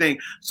healthy thing.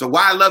 So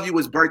Why I Love You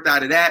was birthed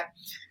out of that.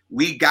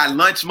 We got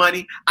lunch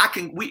money.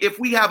 If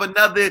we have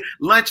another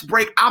lunch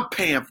break, I'm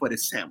paying for the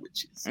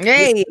sandwiches.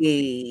 Hey,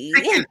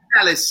 Chicken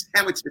salad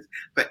sandwiches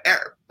for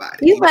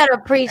everybody. You better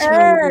preach,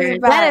 man.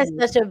 That is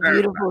such a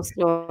beautiful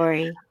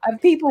story.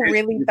 People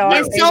really thought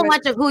it's so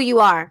much of who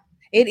you are.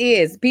 It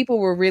is. People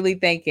were really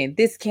thinking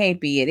this can't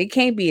be it. It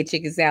can't be a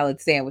chicken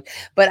salad sandwich.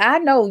 But I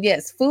know,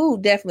 yes,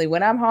 food definitely.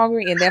 When I'm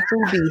hungry and that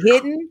food be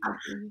hidden,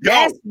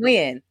 that's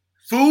when.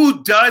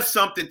 Food does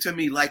something to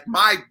me. Like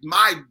my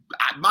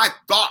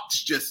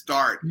thoughts just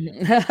start.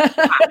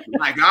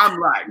 Like I'm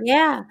like,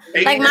 yeah.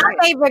 Like my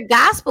favorite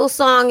gospel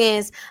song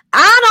is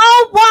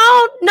 "I Don't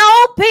Want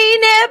No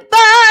Peanut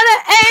Butter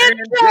and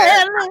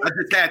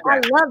Jelly." I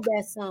love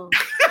that song.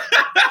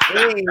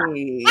 Hey.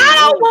 I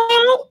don't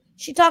want.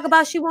 She talk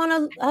about she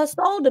want her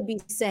soul to be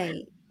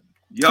saved.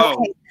 Yo.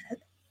 Okay.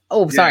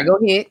 Oh, sorry. Go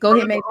ahead. Go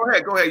ahead, Major.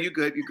 Go ahead. You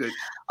good.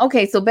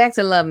 Okay, so back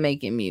to love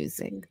making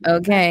music.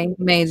 Okay,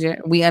 Major.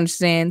 We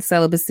understand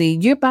celibacy.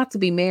 You're about to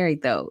be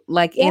married though.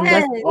 Like in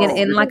like a month. It's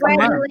going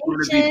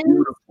to be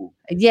beautiful.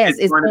 Yes,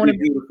 it's going to be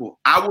beautiful.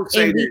 I will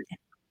say this.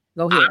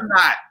 Go ahead. I'm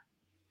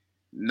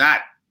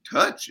not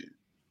touching.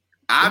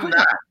 I'm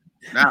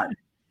not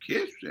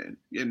kissing.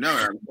 You know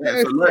what I'm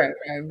saying? So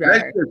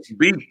let's just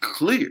be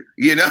clear.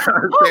 You know what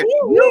I'm saying?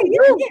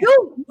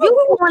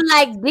 You going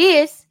like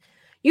this.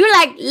 You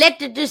like let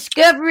the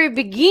discovery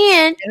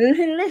begin.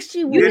 Let's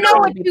see what you know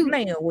what you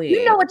playing with.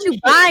 You know what you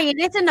buying.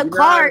 It's in the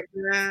cart.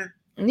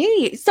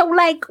 Yeah. So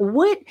like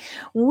what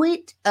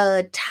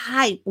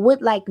type,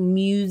 what like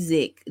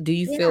music do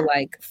you feel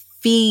like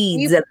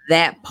feeds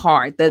that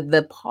part,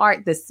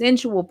 the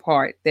sensual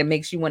part that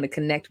makes you want to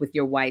connect with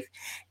your wife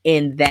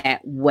in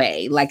that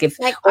way? Like have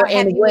you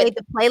made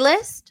the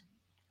playlist?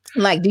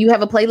 Like, do you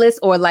have a playlist?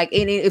 Or like,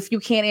 if you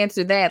can't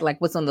answer that,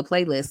 like what's on the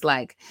playlist?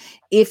 Like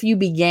if you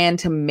began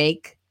to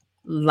make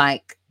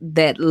like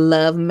that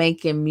love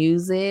making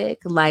music,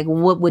 like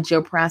what would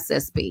your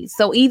process be?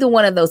 So either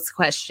one of those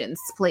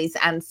questions, please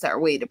answer.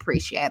 We'd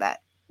appreciate it.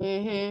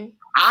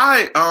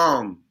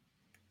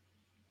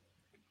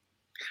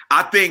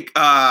 I think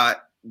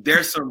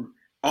there's some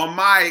on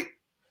my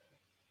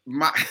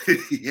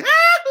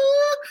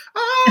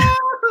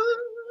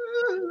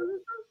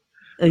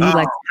You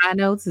like high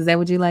notes? Is that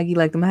what you like? You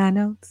like them high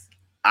notes?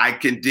 I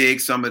can dig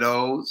some of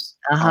those.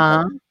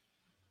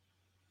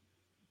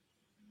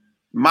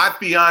 My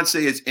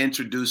fiance is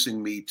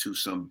introducing me to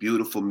some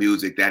beautiful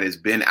music that has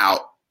been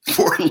out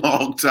for a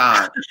long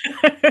time.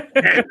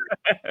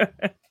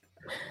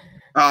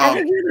 I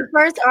think you're the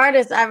first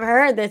artist I've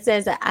heard that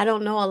says that I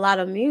don't know a lot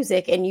of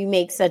music and you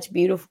make such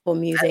beautiful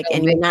music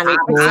and you're not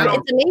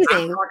it's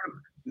amazing.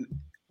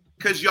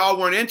 Because y'all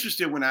weren't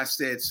interested when I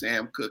said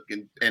Sam Cooke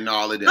and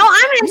all of them. Oh,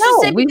 I'm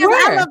interested because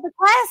I love the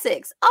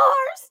classics.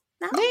 Ours.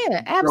 No.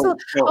 Yeah,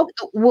 absolutely. Okay,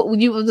 what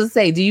you was to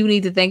say? Do you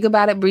need to think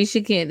about it, Brescia?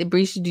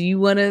 Do you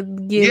want to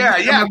give? Yeah.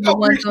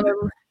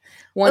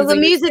 The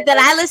music that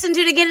I listen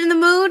to get in the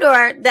mood,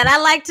 or that I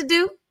like to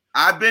do.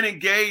 I've been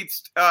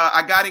engaged.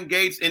 I got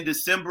engaged in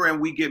December, and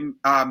we get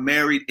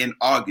married in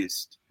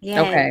August.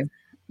 Yeah. Okay.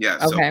 Yeah.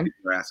 So okay.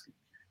 You're asking.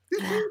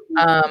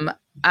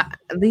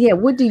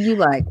 What do you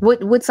like?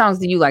 What songs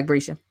do you like,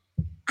 Brescia?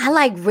 I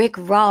like Rick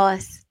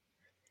Ross.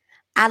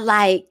 I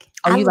like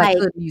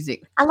hood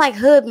music. I like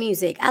hood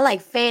music. I like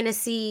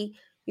fantasy,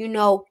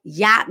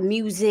 yacht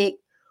music.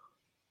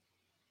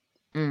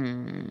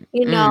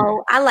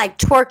 I like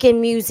twerking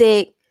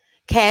music,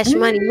 Cash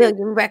Money,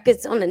 Million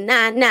Records on the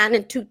 99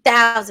 and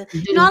 2000.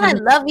 All that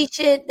lovey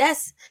shit.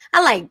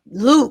 I like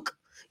Luke.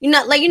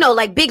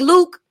 Like Big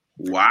Luke.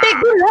 Wow. Big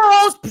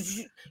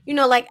Rose.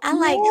 I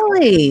like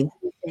really?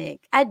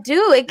 music. I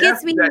do. It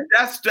gets me.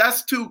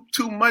 That's too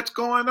much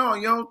going on.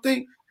 You don't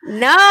think?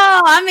 No,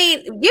 I mean,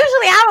 usually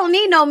I don't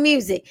need no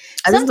music.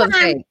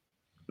 Sometimes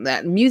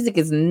that music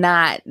is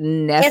not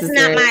necessary. It's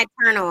not my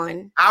turn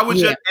on. I was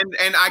just,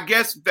 and I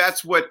guess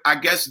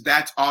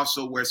that's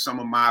also where some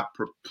of my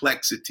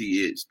perplexity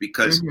is,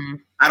 because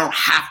I don't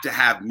have to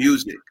have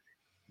music.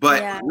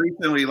 But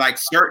recently, like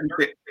certain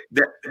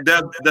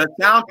the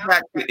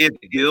soundtrack to If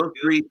Gill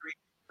Street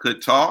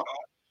Could Talk.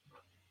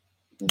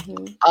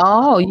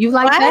 Oh, you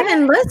like that? I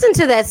haven't listened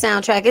to that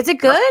soundtrack. Is it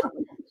good?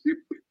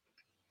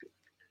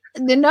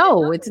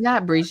 No, it's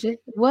not, Brescia.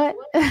 What?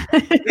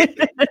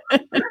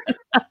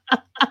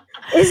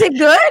 Is it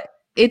good?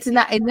 It's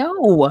not.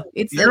 No,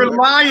 You're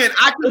lying.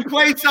 I can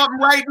play something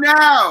right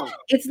now.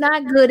 It's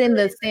not good in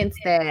the sense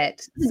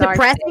that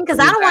depressing, because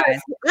I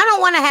don't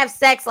want to have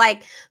sex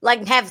like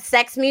have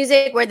sex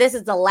music where this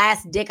is the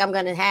last dick I'm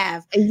gonna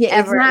have.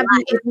 Yeah,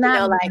 it's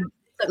not like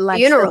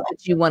funeral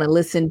that you want to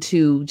listen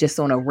to just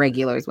on a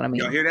regular. Is what I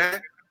mean. Y'all hear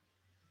that?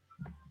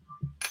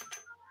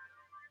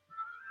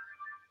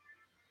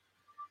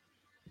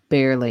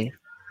 Barely.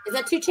 Is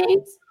that 2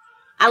 Chainz?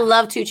 I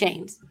love 2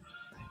 Chainz.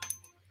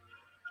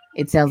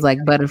 It sounds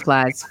like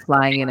butterflies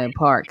flying in a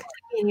park. I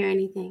can't hear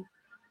anything.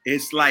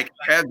 It's like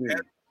heaven.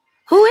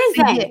 Who is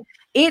that?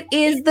 It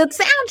is the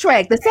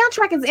soundtrack. The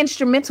soundtrack is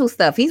instrumental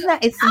stuff. He's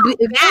not. It's No,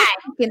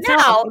 get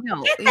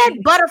that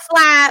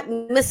butterfly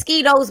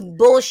mosquitoes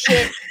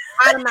bullshit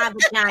out of my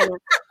vagina.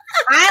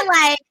 I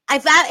like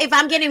if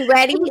I'm getting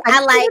ready. I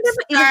like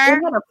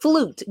Stir. A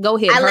flute. Go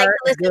ahead. I like to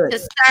listen to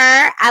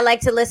Stir. I like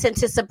to listen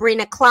to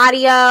Sabrina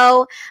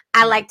Claudio.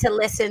 I like to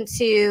listen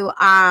to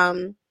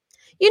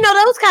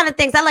those kind of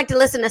things. I like to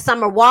listen to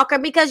Summer Walker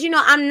because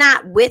I'm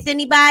not with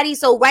anybody.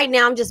 So right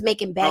now I'm just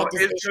making bad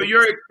decisions. So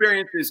your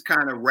experience is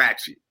kind of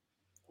ratchet.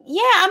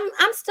 Yeah,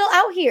 I'm still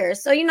out here.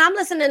 So I'm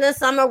listening to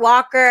Summer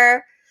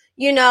Walker.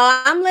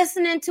 I'm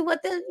listening to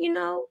what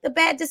the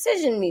bad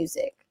decision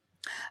music.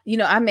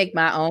 I make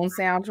my own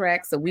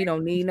soundtrack, so we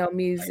don't need no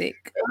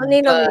music. Don't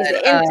need no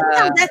music. And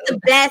that's the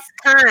best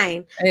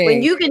kind. Hey.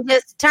 When you can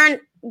just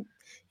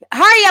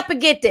hurry up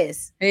and get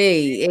this.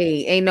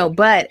 Ain't no.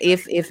 But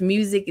if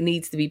music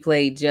needs to be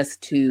played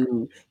just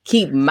to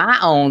keep my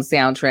own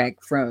soundtrack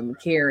from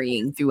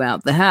carrying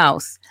throughout the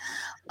house,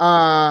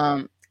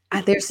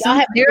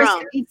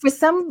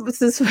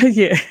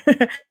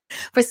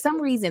 for some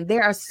reason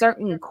there are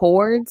certain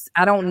chords.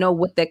 I don't know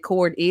what that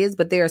chord is,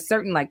 but there are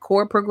certain like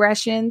chord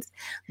progressions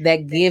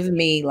that give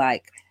me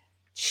like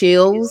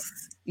chills.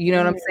 You know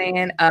what I'm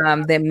saying?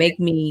 That make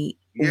me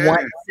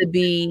want to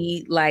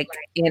be like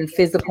in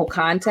physical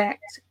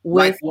contact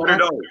with. Like, what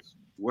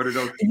are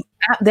those?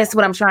 That's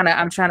what I'm trying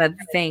to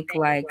think.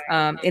 Like,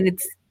 and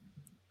it's.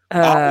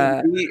 All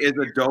of Me is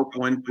a dope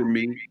one for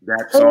me.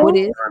 That song,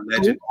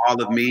 Legend,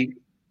 All of Me.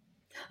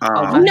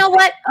 You know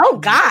what? Oh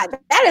God,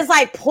 that is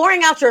like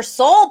pouring out your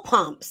soul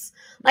pumps.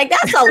 Like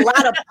that's a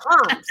lot of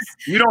pumps.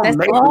 You don't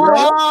make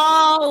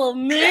love.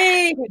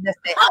 Me.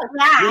 Oh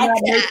God. You're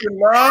not making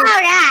love.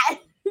 Oh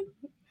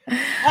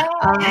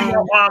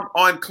God.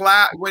 On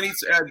Cloud, when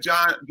he's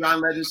John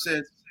Legend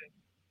says,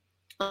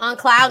 on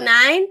Cloud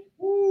 9.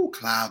 Ooh,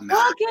 Cloud 9.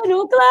 Walking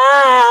on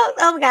clouds.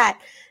 Oh God,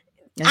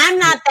 I'm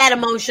not that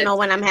emotional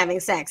when I'm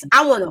having sex.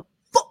 I want to.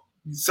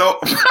 So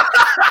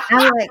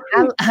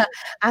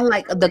I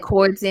like the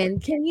chords in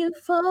Can You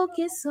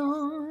Focus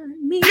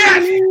on Me?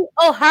 Yes!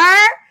 Oh,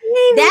 her?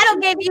 That'll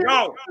give you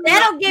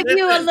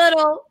a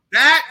little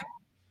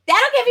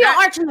that'll give you an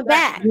arch in the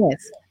back.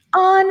 Yes.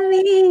 On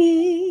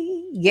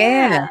me.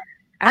 Yeah.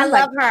 I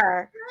love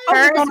her.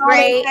 Her is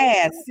great.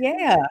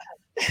 Yeah.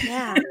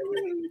 Yeah.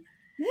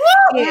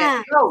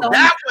 Yeah. No,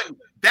 that one.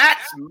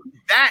 That's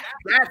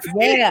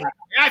yeah.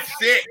 That's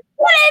it.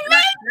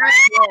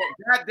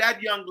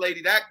 That young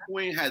lady, that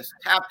queen has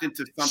tapped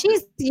into something.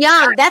 She's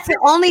young. That's the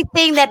only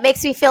thing that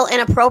makes me feel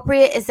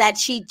inappropriate is that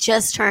she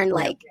just turned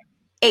like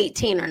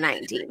 18 or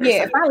 19.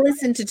 Yeah, if I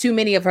listen to too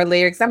many of her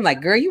lyrics, I'm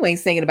like, girl, you ain't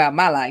singing about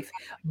my life.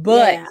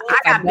 But I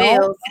got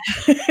bills.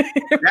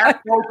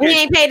 We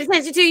ain't paid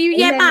attention to you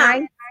yet,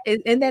 Mom.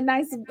 Isn't that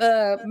nice,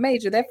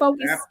 Major? That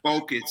focus. That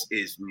focus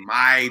is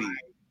mighty.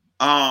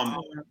 I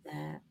love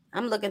that.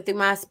 I'm looking through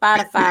my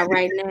Spotify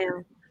right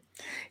now.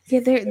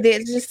 Yeah,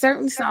 there's just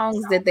certain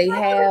songs that they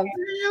have.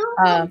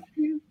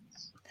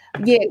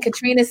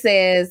 Katrina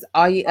says,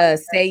 "Are you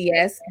Say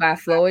Yes" by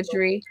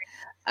Floetry.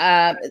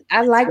 I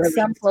like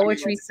some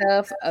Floetry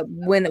stuff.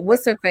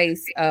 What's her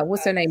face?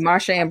 What's her name?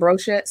 Marsha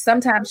Ambrosio.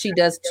 Sometimes she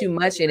does too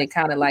much, and it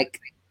kind of like,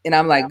 and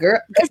I'm like, girl,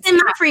 it's in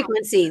my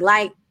frequency.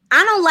 Like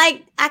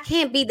I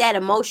can't be that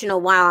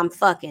emotional while I'm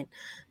fucking.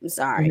 I'm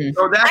sorry. Mm-hmm.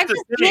 So that's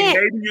the thing.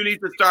 Maybe you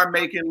need to start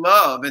making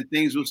love and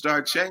things will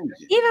start changing.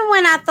 Even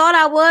when I thought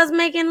I was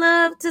making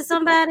love to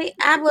somebody,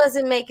 I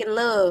wasn't making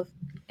love.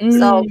 Mm-hmm.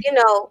 So,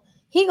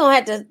 he gonna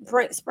have to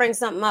spring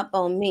something up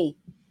on me.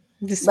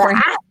 But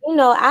I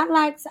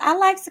like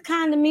the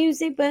kind of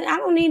music, but I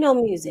don't need no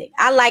music.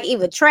 I like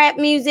either trap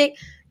music.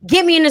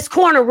 Get me in this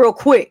corner real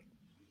quick.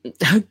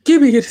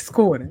 Give me this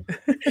corner.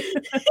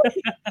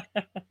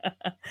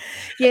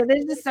 Yeah,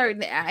 there's a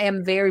certain. I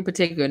am very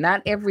particular.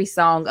 Not every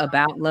song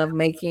about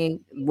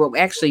lovemaking. Well,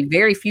 actually,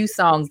 very few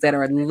songs that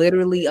are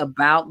literally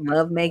about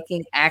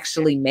lovemaking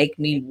actually make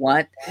me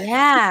want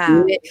to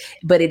do it.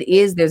 But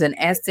there's an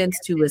essence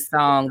to a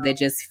song that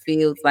just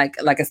feels like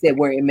I said,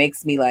 where it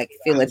makes me like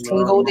feel a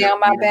tingle down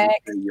my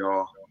back.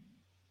 Y'all.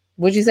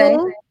 What'd you say?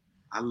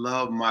 I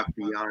love my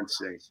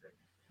fiance.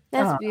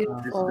 That's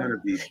beautiful.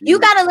 You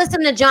got to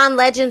listen to John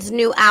Legend's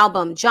new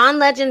album. John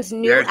Legend's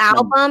new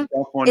album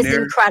is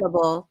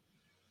incredible.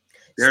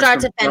 There's start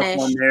to finish.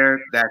 On there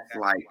that's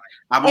like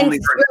I've only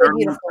heard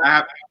really beautiful.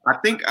 I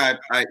think I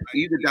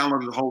either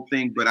downloaded the whole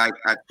thing, but I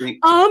think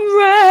I'm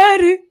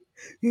ready.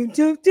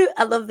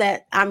 I love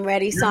that I'm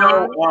ready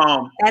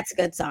song. That's a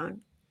good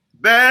song.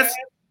 Best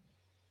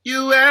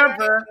you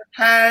ever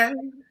had.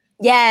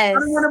 Yes. I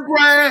want to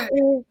brag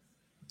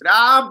that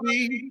I'll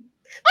be.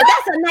 But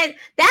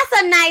that's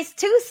a nice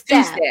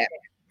two-step.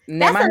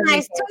 That's a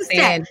nice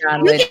two-step.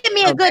 You give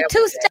me a good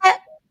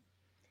two-step,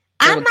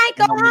 I might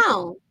go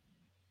home.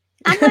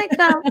 I might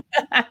go.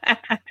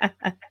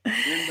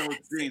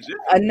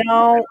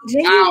 No,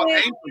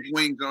 Angel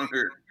wings on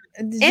her.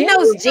 And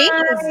those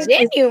jeans,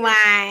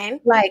 genuine.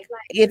 Like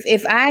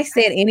if I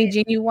said any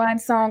Genuine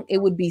song, it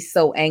would be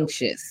so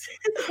anxious.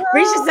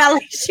 Risha sound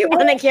like she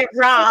want to get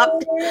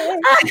robbed.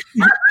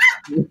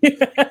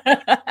 Wait,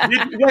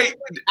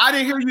 I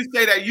didn't hear you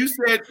say that. You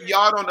said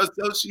y'all don't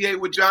associate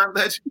with John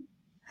Legend.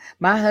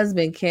 My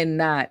husband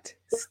cannot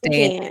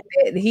stand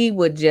it. He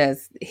would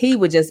just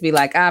be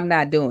like, I'm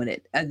not doing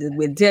it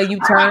until you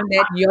turn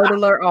that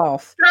yodeler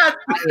off. I'm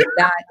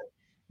not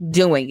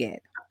doing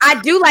it. I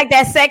do like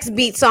that sex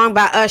beat song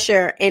by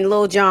Usher and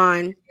Lil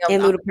Jon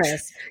and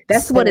Ludacris.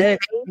 That's what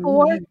it's made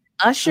for.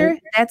 Usher,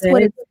 that's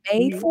what it's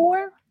made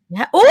for.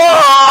 Yeah.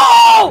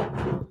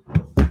 Oh!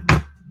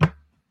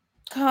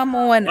 Come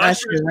on,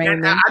 Usher.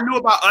 I knew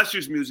about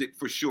Usher's music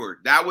for sure.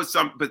 That was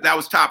but that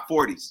was top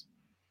 40s.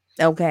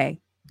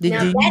 Okay. Do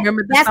you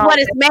remember that's what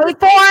it's made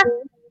for?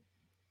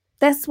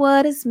 That's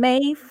what it's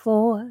made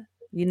for.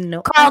 You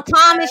know, Carl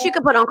Thomas. You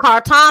can put on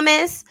Carl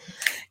Thomas.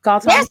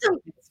 Carl Thomas.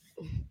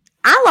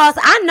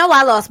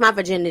 I lost my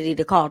virginity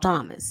to Carl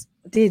Thomas.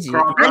 Did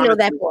you? I know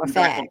that for a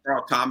fact.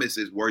 Carl Thomas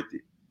is worth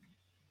it.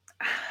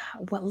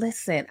 Well,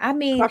 listen. I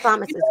mean, Carl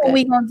Thomas is what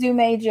we gonna do,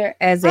 Major?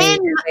 And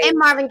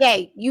Marvin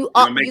Gaye. You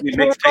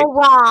can't go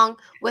wrong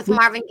with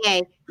Marvin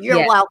Gaye.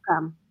 You're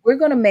welcome. We're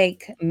gonna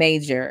make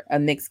Major a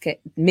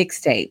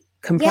mixtape.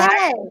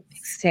 Comprised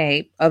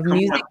mixtape of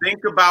music.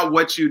 Think about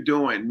what you're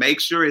doing. Make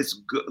sure it's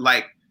good.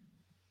 Like,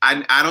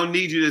 I don't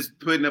need you just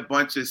putting a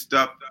bunch of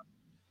stuff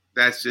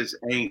that's just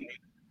ain't.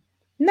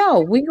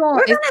 No, we're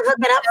gonna hook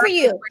it up for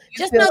you.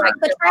 Just know that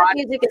the trap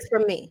music is for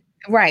me.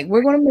 Right.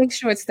 We're gonna make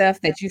sure it's stuff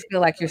that you feel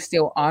like you're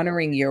still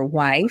honoring your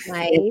wife.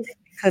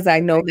 Because I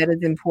know that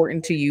is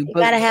important to you. You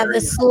gotta have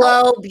the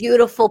slow,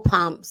 beautiful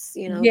pumps,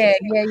 you know. Yeah.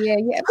 Well,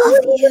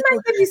 you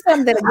might give you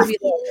something that'll give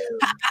you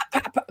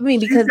pop. I mean,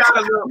 because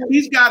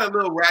he's got a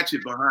little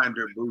ratchet behind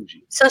her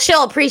bougie. So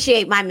she'll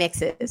appreciate my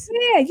mixes.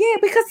 Yeah,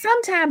 because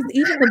sometimes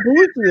even the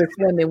bougiest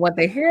women want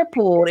their hair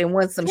pulled and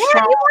want some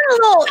strong.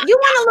 You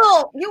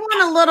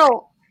want a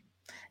little.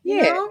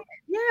 Yeah.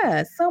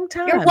 Yeah.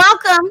 Sometimes. You're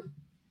welcome.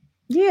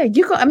 Yeah,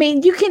 you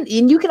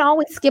can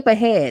always skip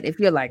ahead if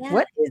you're like,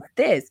 what is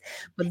this?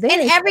 But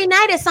then every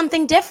night is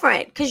something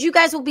different because you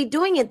guys will be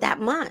doing it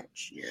that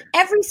much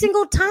every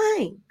single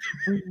time.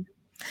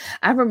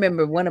 I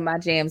remember one of my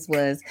jams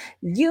was,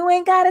 you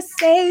ain't gotta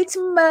say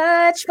too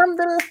much from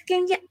the look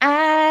in your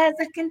eyes.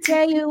 I can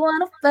tell you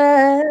wanna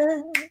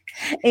fuck.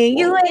 And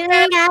you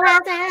ain't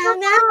gotta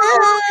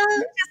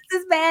just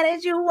as bad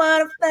as you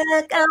wanna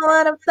fuck. I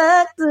wanna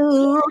fuck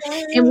too.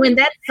 And when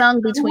that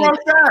sung between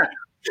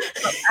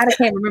I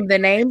can't remember their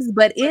names,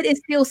 but it is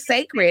still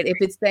sacred if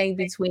it's staying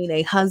between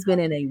a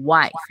husband and a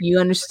wife. You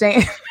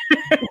understand?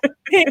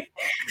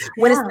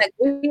 When it's like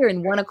we're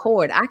in one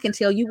accord, I can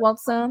tell you want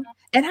some,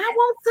 and I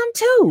want some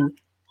too.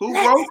 Who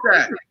wrote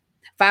that?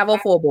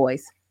 504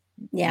 Boys.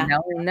 Yeah.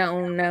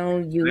 No,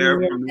 you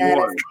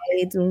gotta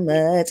say too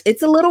much.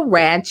 It's a little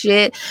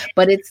ratchet,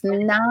 but it's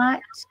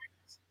not.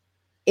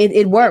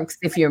 It works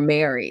if you're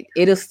married.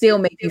 It'll still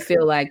make you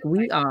feel like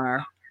we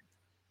are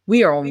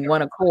on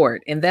one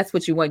accord, and that's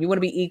what you want. You want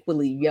to be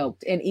equally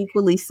yoked and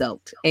equally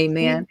soaked.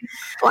 Amen.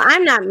 Well,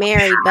 I'm not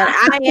married, but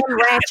I am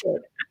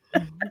ratchet.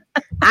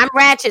 I'm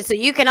ratchet, so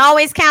you can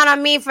always count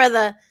on me for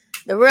the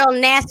real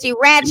nasty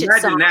ratchet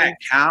song. That,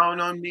 count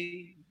on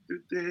me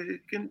through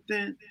thick and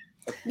thin.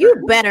 You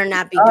better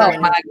not be. Oh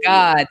my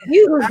God!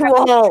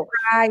 Whoa!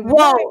 I'm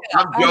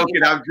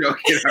joking.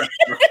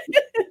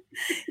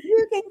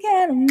 You can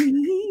count on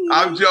me.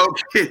 I'm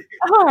joking.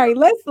 All right,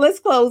 let's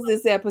close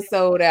this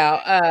episode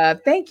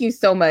out. Thank you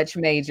so much,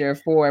 Major,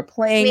 for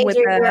playing with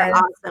us. You're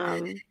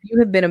awesome. You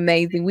have been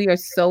amazing. We are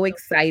so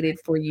excited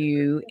for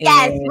you.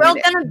 Yes,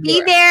 we're gonna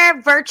be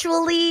there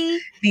virtually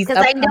because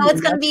I know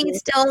it's gonna be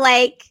still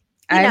like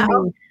yes.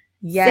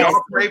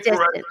 Y'all pray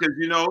for us because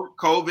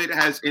COVID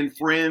has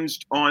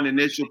infringed on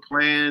initial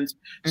plans,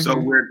 so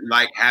we're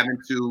like having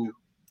to,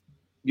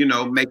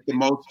 make the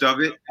most of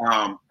it.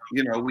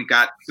 We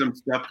got some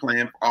stuff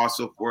planned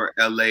also for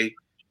LA,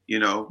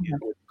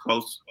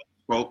 close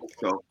folks.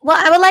 So. Well,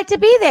 I would like to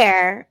be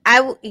there.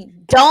 I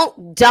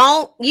don't,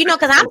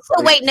 because I'm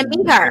still waiting to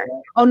meet her.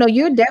 Oh no,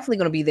 you're definitely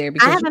going to be there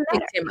because you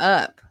picked him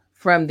up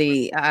from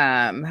the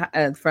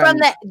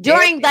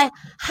during the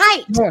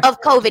height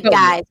of COVID,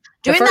 guys.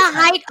 During the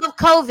height of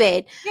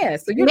COVID,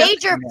 so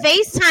Major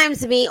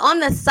FaceTimes me on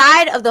the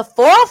side of the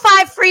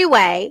 405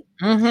 freeway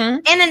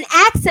in an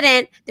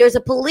accident. There's a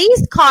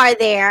police car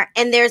there,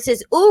 and there's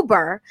his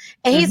Uber,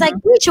 and he's like,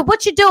 "Risha,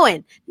 what you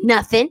doing?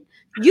 Nothing.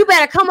 You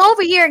better come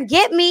over here and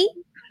get me,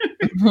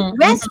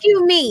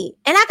 rescue me."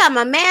 And I got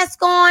my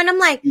mask on. I'm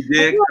like, "Hey,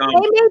 Major,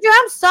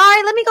 I'm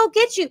sorry. Let me go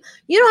get you.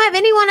 You don't have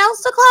anyone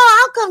else to call?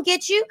 I'll come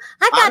get you.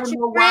 I got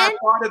you, friend." I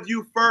thought of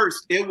you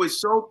first. It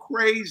was so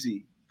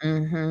crazy.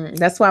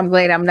 That's why I'm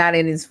glad I'm not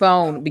in his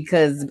phone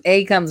because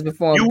A comes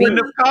before you B.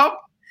 wouldn't have come?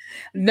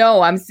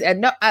 No, I'm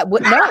no. I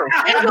would no.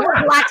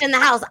 Watching the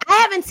house. I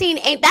haven't seen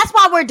A. That's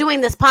why we're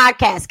doing this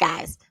podcast,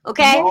 guys.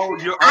 Okay,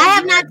 I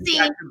have not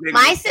seen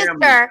my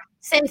sister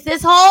since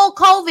this whole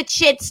COVID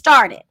shit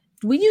started.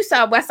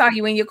 I saw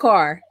you in your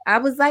car. I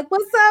was like,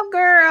 "What's up,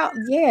 girl?"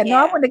 Yeah, no,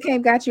 I wouldn't have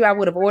came got you. I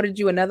would have ordered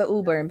you another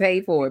Uber and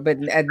paid for it. But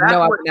no,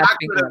 I would not. I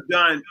could have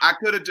done. I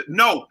could have.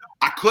 No,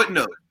 I couldn't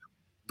have.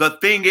 The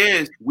thing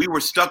is, we were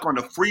stuck on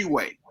the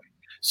freeway,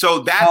 so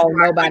that's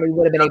nobody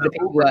would have been able to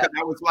pick you up.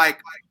 I was like,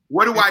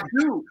 "What do I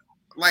do?"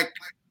 Like,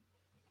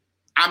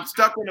 I'm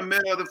stuck in the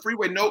middle of the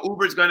freeway. No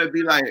Uber's gonna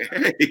be like,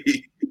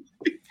 "Hey."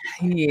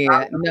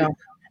 Yeah, no.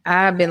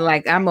 I've been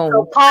like, I'm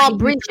gonna call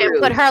Bridget and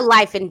put her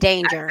life in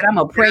danger. I'm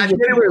gonna pray you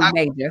through,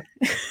 Major.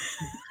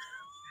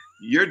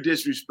 You're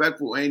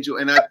disrespectful, Angel,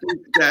 and I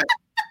think that,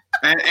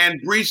 and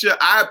Brisha,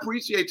 I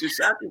appreciate your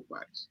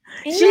sacrifice.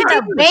 She had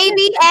a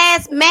baby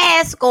ass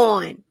mask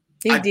on.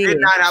 I did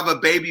not have a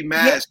baby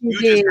mask.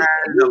 Yes,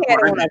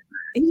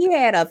 he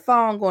had a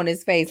thong on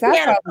his face. I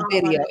saw the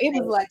video.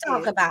 It was like,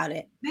 talk about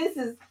it.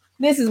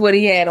 This is what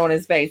he had on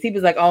his face. He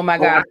was like, "Oh my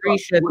God,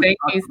 Brisha, thank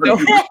you so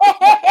much."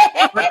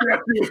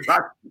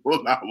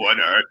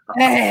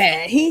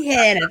 He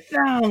had a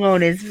thong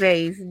on his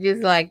face,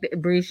 just like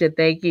Brisha.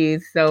 Thank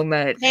you so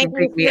much. I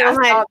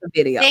saw the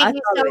video. Thank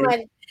you so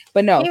much.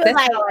 But no, that's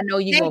like, how I know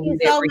you. Thank you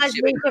so much,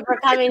 Brisha, for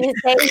coming and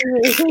saving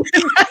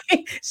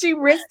me. She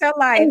risked her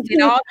life.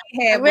 And all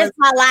she had risked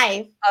my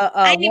life.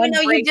 I didn't even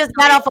know you just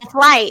got off a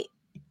flight.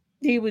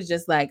 He was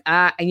just like,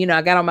 I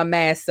got on my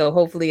mask, so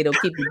hopefully it'll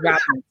keep you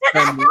dropping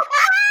from me.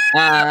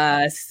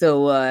 Yeah.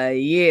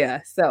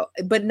 So,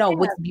 but no,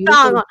 what's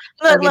beautiful.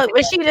 Look,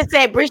 Rashida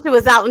said Brisha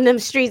was out in them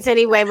streets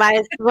anyway by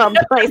his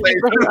place. You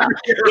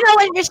know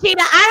what, Rashida?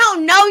 I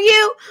don't know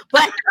you,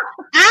 but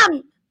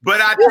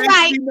I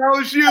think she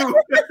knows you.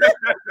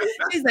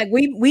 She's like,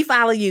 we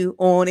follow you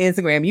on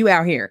Instagram. You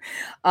out here.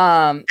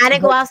 I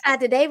didn't go outside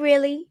today,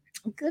 really.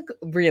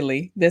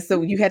 Really?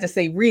 So you had to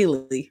say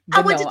really. I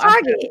went to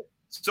Target.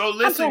 So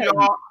listen,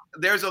 y'all,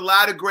 there's a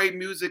lot of great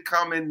music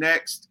coming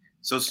next.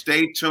 So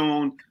stay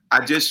tuned.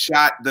 I just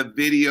shot the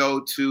video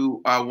to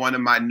one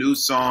of my new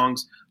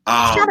songs.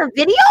 Shot a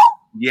video?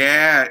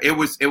 Yeah, it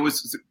was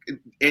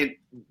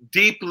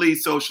deeply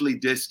socially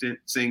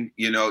distancing,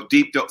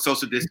 deep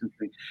social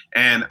distancing.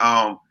 And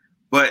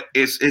but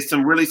it's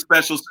some really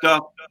special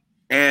stuff.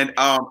 And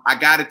I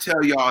gotta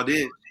tell y'all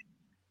this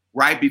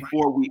right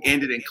before we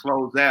ended and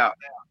close out.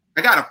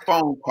 I got a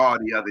phone call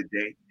the other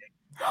day.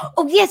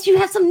 Oh, yes, you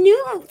have some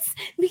news.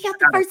 We got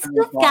the first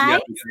scoop, guys.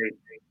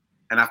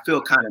 And I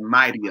feel kind of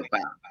mighty about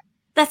it.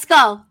 Let's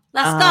go.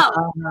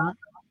 Go.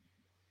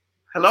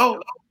 Hello?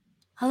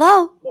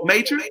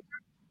 Major?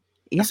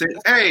 I said,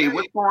 hey,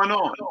 what's going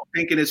on?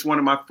 Thinking it's one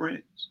of my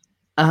friends.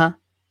 Uh-huh.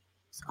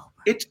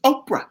 It's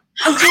Oprah.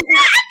 I got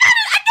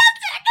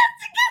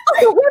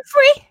it.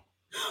 Winfrey.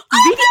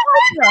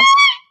 Oprah.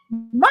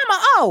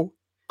 Mama,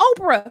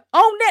 Oprah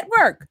on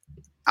network.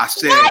 I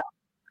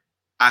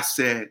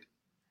said,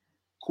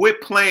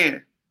 quit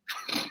playing.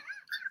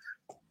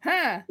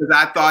 Because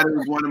I thought it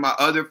was one of my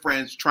other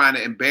friends trying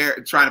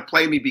to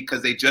play me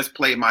because they just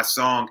played my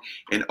song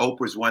in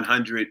Oprah's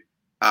 100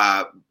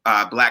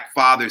 Black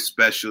Fathers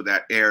special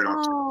that aired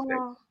on Tuesday.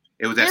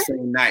 It was that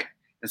same night.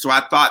 And so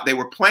I thought they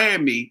were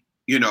playing me,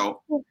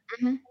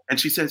 Mm-hmm. And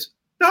she says,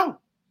 no,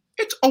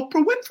 it's Oprah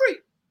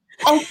Winfrey.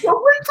 Oprah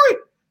Winfrey.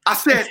 I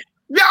said,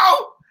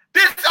 yo,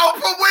 this is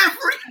Oprah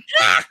Winfrey.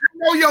 I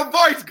know your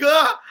voice,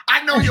 girl.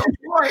 I know your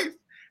voice.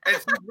 And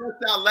she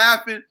burst out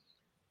laughing.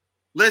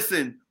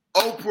 Listen,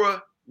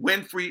 Oprah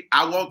Winfrey,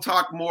 I won't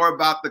talk more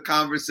about the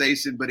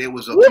conversation, but it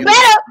was a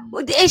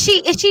Is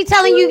she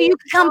telling you can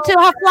come to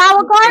her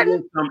flower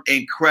garden? Some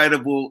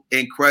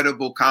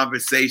incredible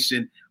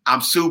conversation.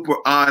 I'm super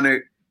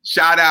honored.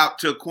 Shout out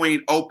to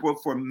Queen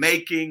Oprah for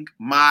making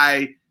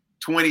my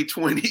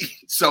 2020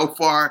 so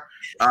far.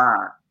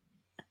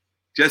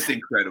 Just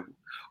incredible.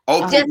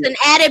 Oprah, just an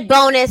added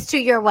bonus to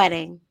your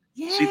wedding.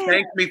 Yeah. She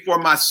thanked me for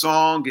my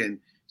song and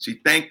she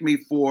thanked me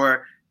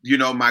for,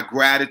 my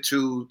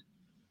gratitude.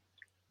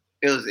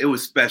 It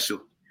was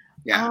special.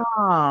 Yeah.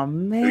 Oh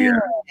man.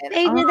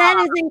 Baby, that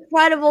is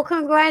incredible.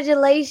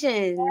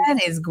 Congratulations. That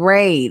is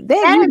great.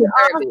 That is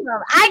awesome.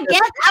 I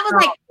guess I was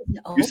like,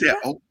 you said,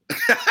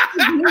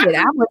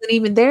 I wasn't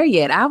even there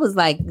yet. I was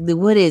like,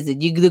 what is it?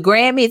 The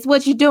Grammys?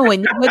 What you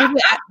doing? I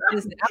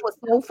was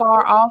so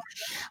far off.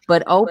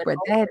 But Oprah,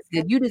 that's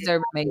good. You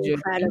deserve it, Major.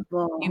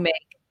 Incredible. You make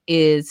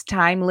is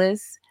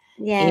timeless.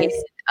 Yes.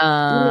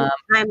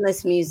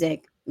 Timeless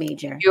music.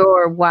 Major.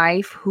 Your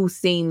wife, who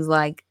seems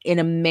like an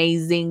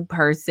amazing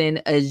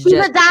person, she's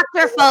a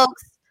doctor,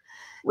 folks.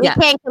 We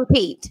can't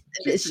compete.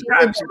 She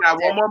got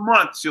one more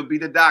month. She'll be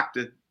the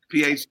doctor,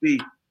 PhD.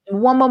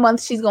 1 more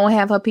month, she's gonna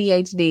have her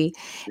PhD,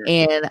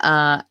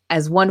 and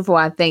as wonderful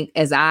I think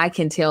as I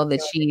can tell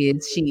that she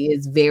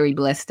is very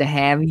blessed to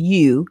have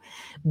you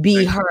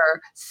be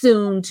her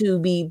soon to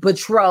be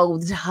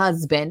betrothed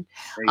husband.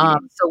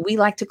 So we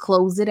like to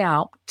close it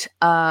out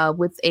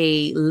with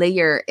a lay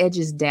your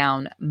edges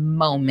down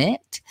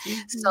moment.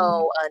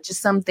 So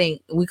just something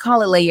we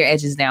call it lay your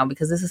edges down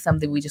because this is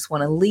something we just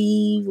want to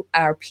leave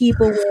our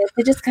people with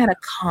to just kind of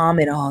calm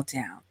it all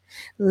down.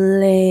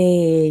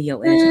 Lay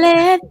your edges.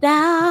 Lay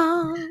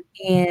down.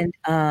 And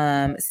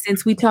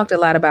since we talked a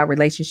lot about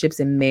relationships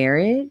and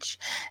marriage,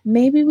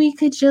 maybe we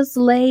could just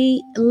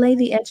lay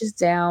the edges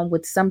down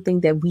with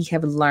something that we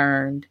have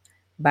learned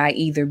by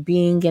either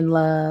being in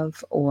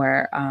love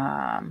or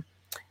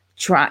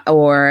try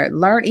or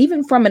learn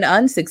even from an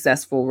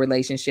unsuccessful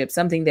relationship,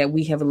 something that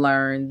we have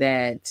learned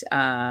that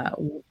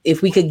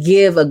if we could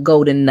give a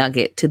golden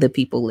nugget to the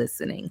people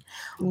listening,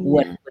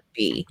 what it would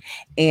be.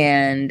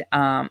 And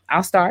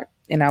I'll start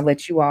and I'll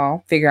let you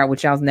all figure out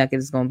what y'all's nugget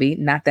is going to be.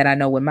 Not that I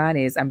know what mine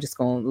is. I'm just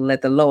going to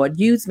let the Lord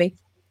use me.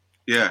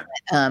 Yeah.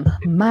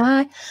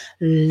 My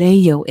lay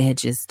your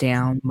edges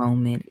down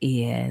moment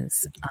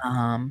is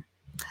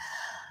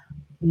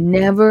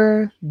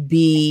never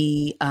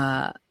be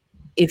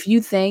if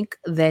you think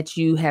that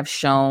you have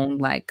shown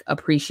like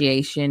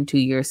appreciation to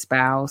your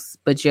spouse,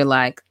 but you're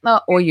like,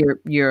 oh, or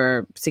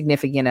your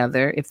significant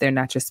other, if they're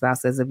not your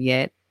spouse as of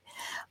yet,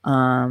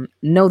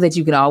 know that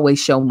you can always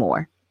show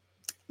more.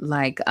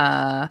 Like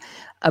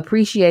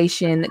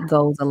appreciation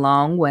goes a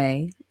long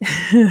way.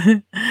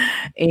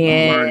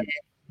 And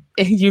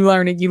you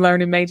learn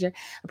it, Major.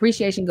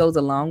 Appreciation goes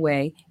a long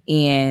way.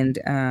 And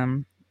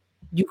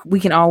we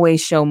can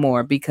always show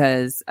more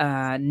because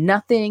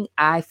nothing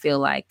I feel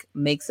like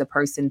makes a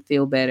person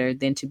feel better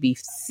than to be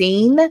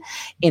seen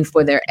and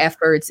for their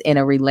efforts in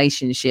a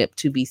relationship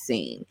to be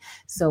seen.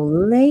 So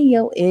lay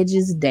your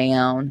edges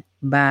down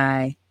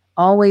by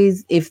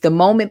always, if the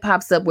moment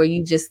pops up where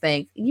you just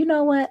think, you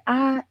know what,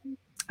 I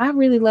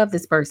really love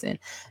this person,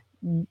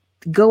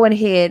 going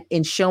ahead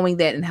and showing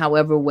that in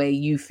however way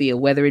you feel,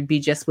 whether it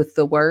be just with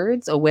the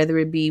words or whether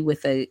it be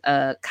with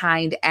a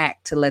kind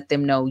act to let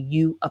them know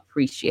you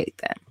appreciate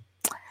them.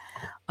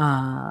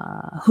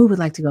 Who would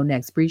like to go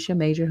next? Brescia,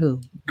 Major,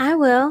 who? I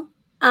will.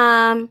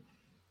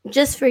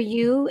 Just for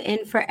you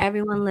and for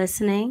everyone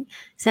listening,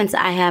 since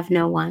I have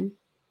no one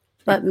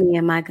but me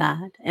and my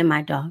God and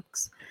my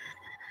dogs.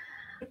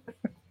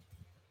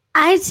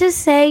 I just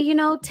say,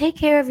 take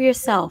care of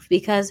yourself,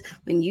 because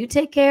when you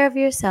take care of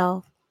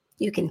yourself,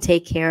 you can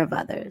take care of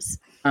others.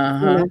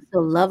 So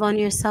love on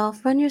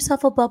yourself, run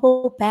yourself a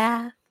bubble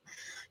bath,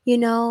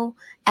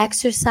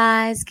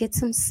 exercise, get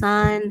some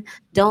sun.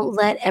 Don't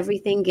let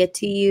everything get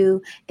to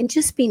you, and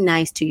just be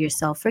nice to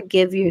yourself.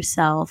 Forgive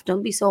yourself.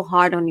 Don't be so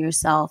hard on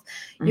yourself.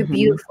 You're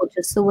beautiful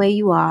just the way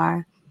you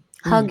are.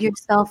 Hug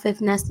yourself if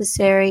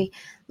necessary.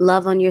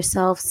 Love on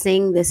yourself.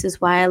 Sing "This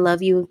Is Why I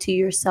Love You" to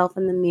yourself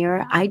in the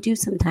mirror. I do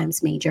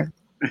sometimes, Major.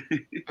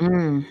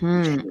 And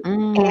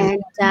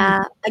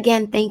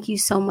again, thank you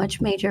so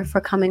much, Major, for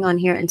coming on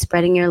here and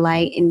spreading your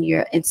light. And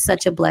it's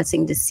such a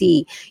blessing to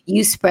see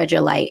you spread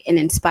your light and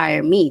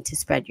inspire me to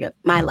spread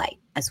my light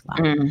as well.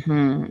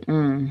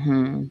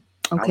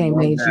 Okay,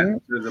 Major.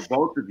 To the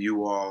both of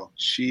you all,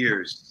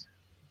 cheers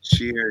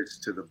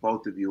to the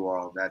both of you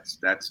all. That's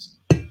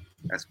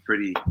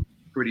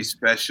pretty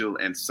special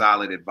and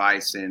solid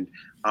advice, and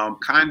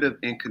kind of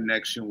in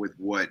connection with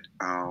what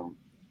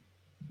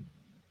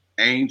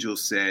Angel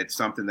said.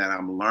 Something that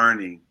I'm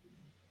learning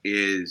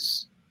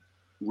is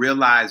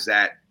realize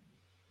that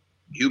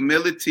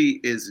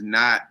humility is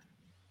not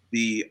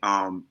the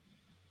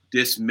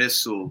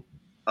dismissal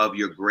of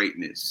your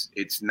greatness.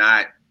 It's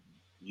not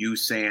you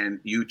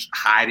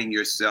hiding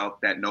yourself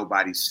that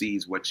nobody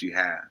sees what you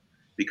have,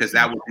 because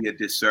that would be a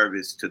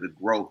disservice to the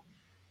growth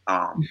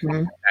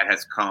that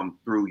has come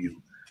through you.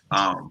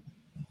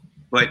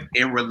 But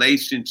in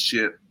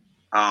relationship,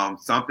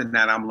 something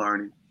that I'm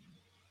learning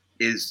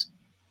is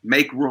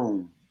make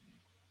room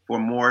for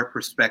more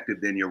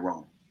perspective than your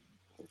own.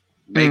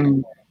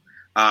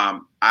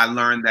 I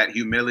learned that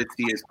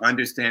humility is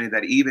understanding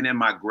that even in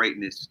my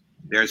greatness,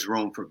 there's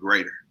room for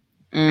greater.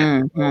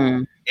 And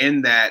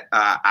in that,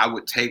 I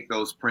would take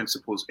those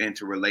principles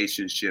into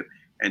relationship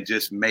and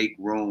just make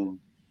room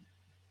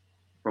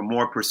for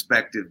more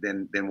perspective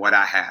than what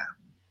I have.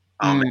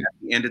 And at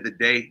the end of the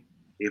day,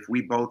 if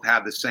we both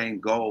have the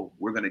same goal,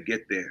 we're going to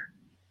get there,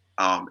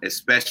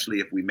 especially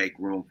if we make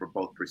room for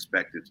both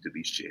perspectives to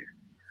be shared.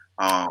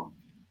 I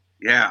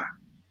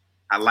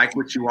like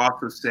what you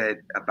also said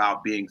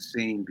about being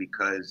seen,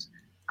 because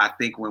I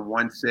think when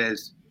one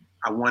says,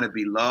 I want to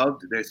be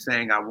loved, they're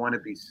saying, I want to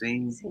be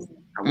seen,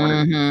 I want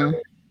to be heard,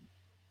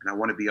 and I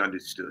want to be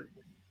understood.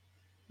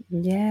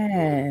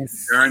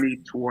 Yes. Journey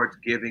towards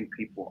giving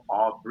people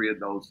all three of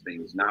those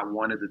things, not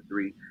one of the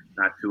three,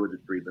 not two of the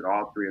three, but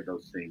all three of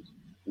those things.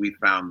 We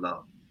found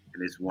love,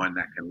 and it's one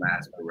that can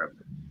last forever.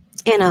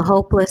 In a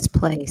hopeless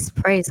place.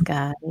 Praise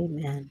God.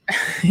 Amen.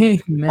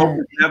 Amen. Hope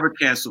is never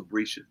canceled,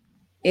 Brescia.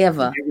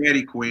 Ever. Stay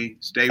ready, Queen.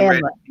 Stay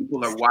ready.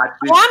 People are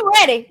watching. Oh, I'm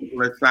ready.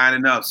 People are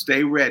signing up.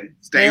 Stay ready.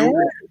 Stay ready.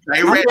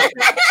 Stay ready.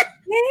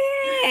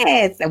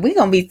 Yes. We're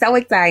going to be so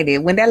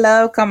excited. When that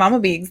love come, I'm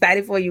going to be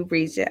excited for you,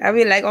 Brescia. I'll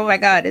be like, oh my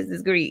God, this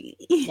is great.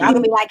 Y'all going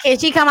to be like, can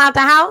she come out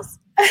the house?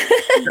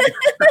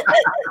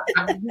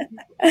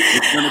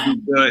 It's going to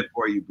be good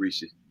for you,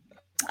 Brescia.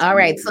 All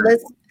right. So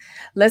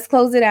let's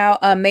close it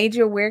out.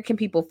 Major, where can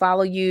people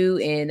follow you?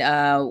 And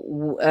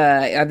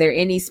are there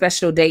any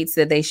special dates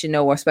that they should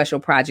know or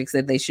special projects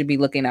that they should be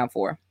looking out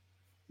for?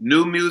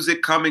 New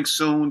music coming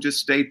soon. Just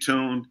stay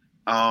tuned.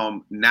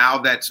 Now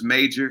That's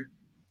Major.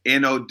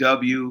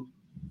 NOWTHATS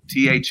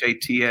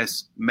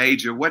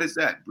Major. What is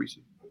that, Brisha?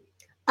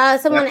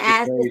 Someone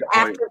asked if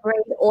After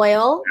Braid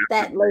Oil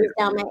that lays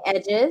down my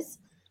edges.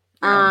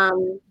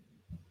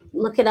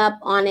 Look it up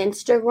on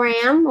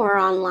Instagram or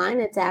online.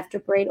 It's After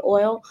Braid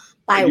Oil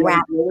by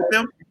Rap.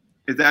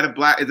 Is that a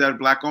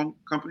black owned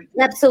company?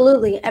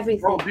 Absolutely,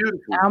 everything. Oh,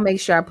 beautiful. I'll make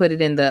sure I put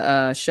it in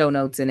the show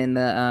notes and in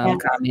the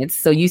comments.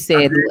 So you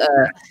said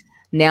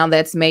Now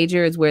That's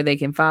Major is where they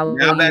can follow.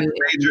 Now That's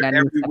Major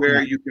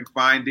everywhere you can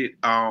find it.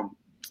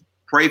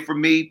 Pray for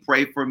me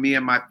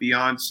and my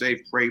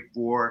fiance. Pray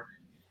for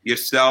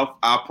yourself.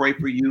 I'll pray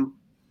for you.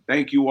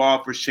 Thank you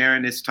all for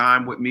sharing this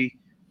time with me.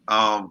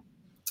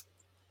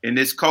 In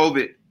this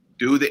COVID,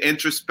 do the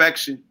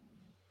introspection,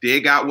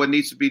 dig out what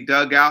needs to be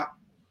dug out,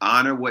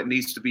 honor what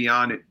needs to be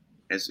honored.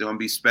 It's going to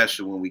be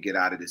special when we get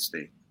out of this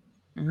thing.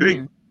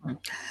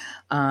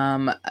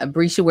 Mm-hmm.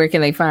 Brisha, where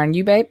can they find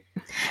you, babe?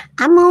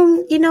 I'm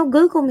on,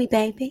 Google me,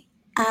 baby.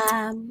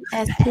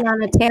 As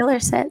Tiana Taylor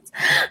says.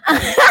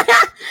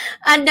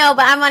 I know,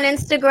 but I'm on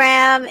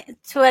Instagram,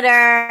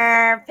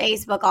 Twitter,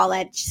 Facebook, all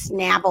that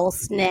snabble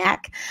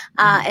snack.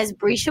 As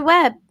Brisha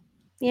Webb.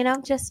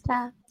 Just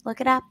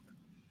look it up.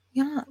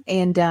 Yeah.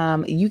 And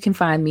you can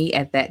find me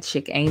at That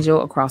Chick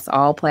Angel across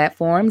all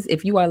platforms.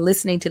 If you are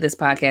listening to this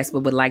podcast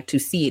but would like to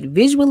see it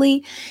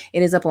visually,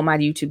 it is up on my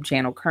YouTube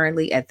channel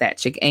currently at That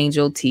Chick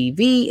Angel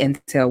TV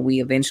until we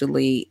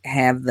eventually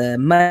have the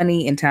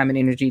money and time and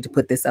energy to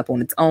put this up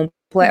on its own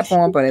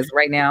platform. But as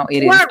right now,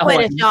 it Work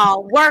with us,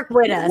 y'all. Work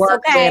with us.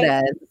 Work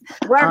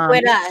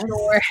with us.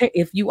 Sure,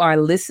 if you are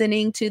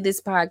listening to this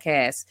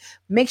podcast,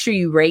 make sure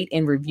you rate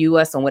and review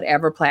us on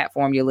whatever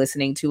platform you're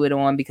listening to it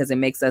on, because it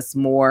makes us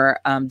more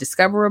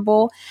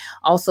discoverable.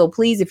 Also,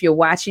 please, if you're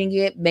watching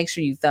it, make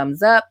sure you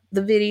thumbs up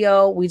the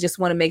video. We just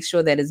want to make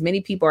sure that as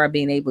many people are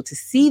being able to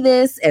see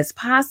this as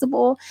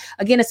possible.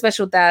 Again, a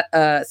special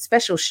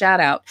shout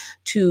out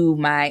to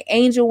my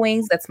Angel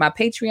Wings. That's my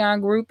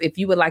Patreon group. If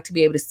you would like to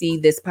be able to see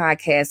this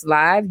podcast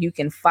live, you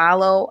can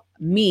follow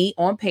me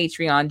on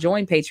Patreon.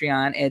 Join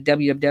Patreon at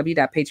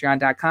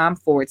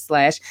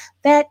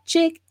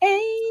www.patreon.com/thatchickangel.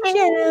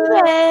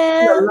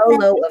 The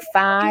low of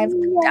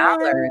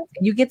 $5.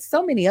 You get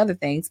so many other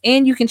things.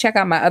 And you can check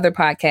out my other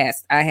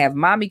podcast. I have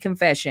Mommy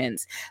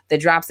Confessions that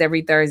drops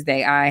every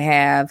Thursday. I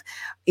have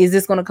Is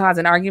This Going to Cause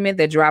an Argument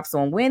that drops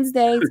on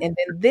Wednesdays. And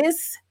then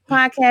this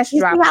podcast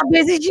drops. How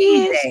busy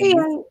she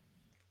is.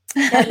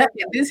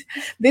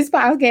 This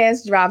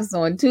podcast drops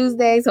on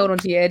Tuesdays. Hold on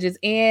to your edges.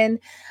 And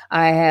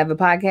I have a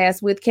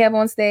podcast with Kev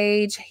on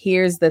Stage.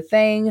 Here's the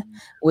Thing,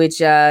 which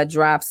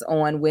drops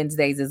on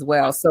Wednesdays as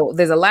well. So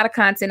there's a lot of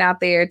content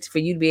out there for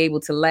you to be able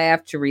to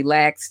laugh, to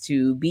relax,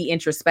 to be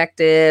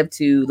introspective,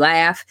 to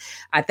laugh.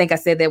 I think I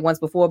said that once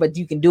before, but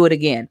you can do it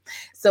again.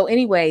 So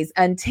anyways,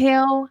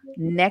 until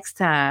next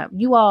time,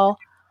 you all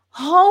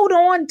hold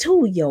on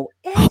to your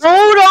edges.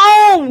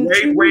 Hold on.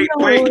 Wait.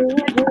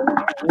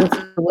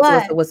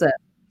 What's up?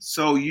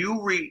 So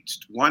you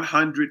reached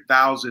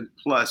 100,000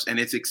 plus, and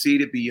it's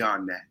exceeded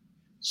beyond that.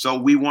 So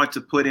we want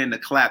to put in the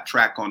clap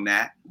track on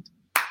that.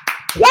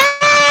 Yes!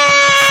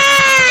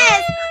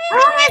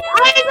 It's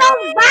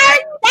Angel's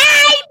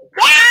birthday!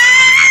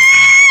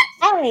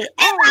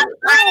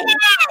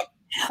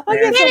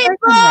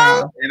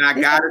 Yes! And I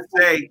gotta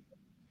say,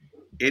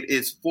 it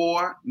is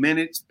 4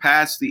 minutes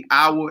past the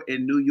hour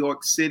in New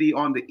York City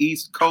on the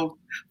East Coast.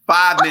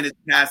 5 minutes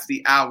past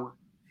the hour.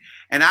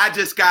 And I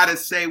just got to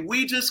say,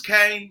 we just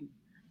came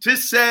to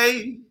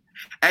say,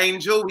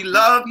 Angel, we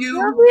love you.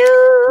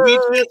 We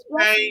just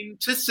came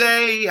to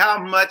say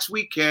how much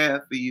we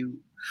care for you.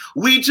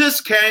 We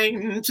just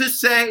came to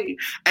say,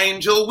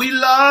 Angel, we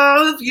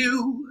love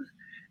you.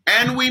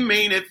 And we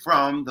mean it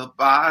from the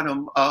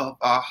bottom of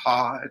our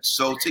hearts.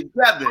 So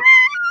together,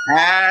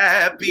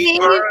 happy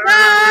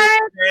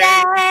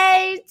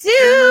birthday to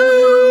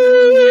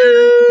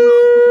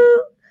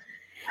you.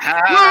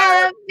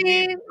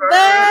 Happy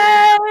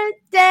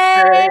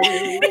birthday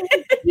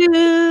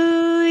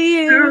to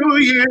you.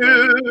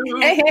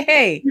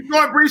 Hey. You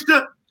going,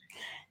 Brisha?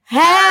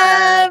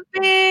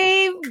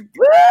 Happy birthday,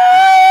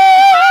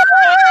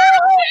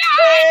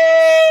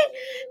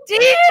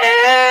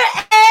 dear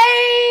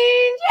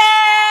Angel.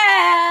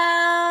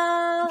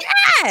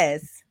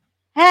 Yes.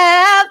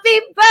 Happy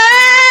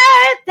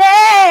birthday.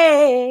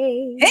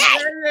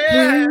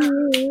 Hey.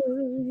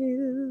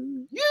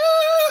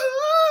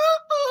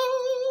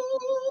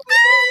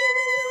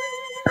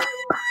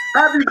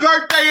 Happy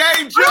birthday,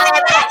 Angel!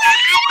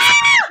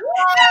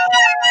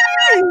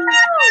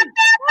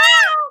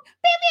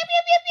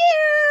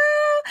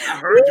 I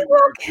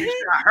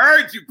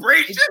heard you,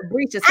 Brisha.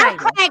 I'm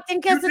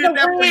cracking because of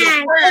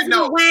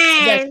the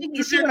wine.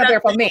 She went up there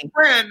for me.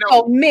 For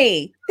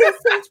me. This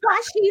is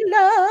why she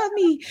loved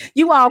me.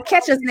 You all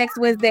catch us next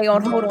Wednesday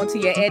on Hold On To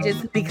Your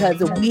Edges,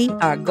 because we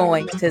are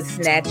going to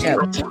snatch up.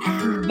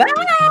 Bye.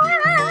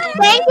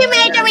 Thank you,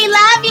 Major. We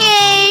love you.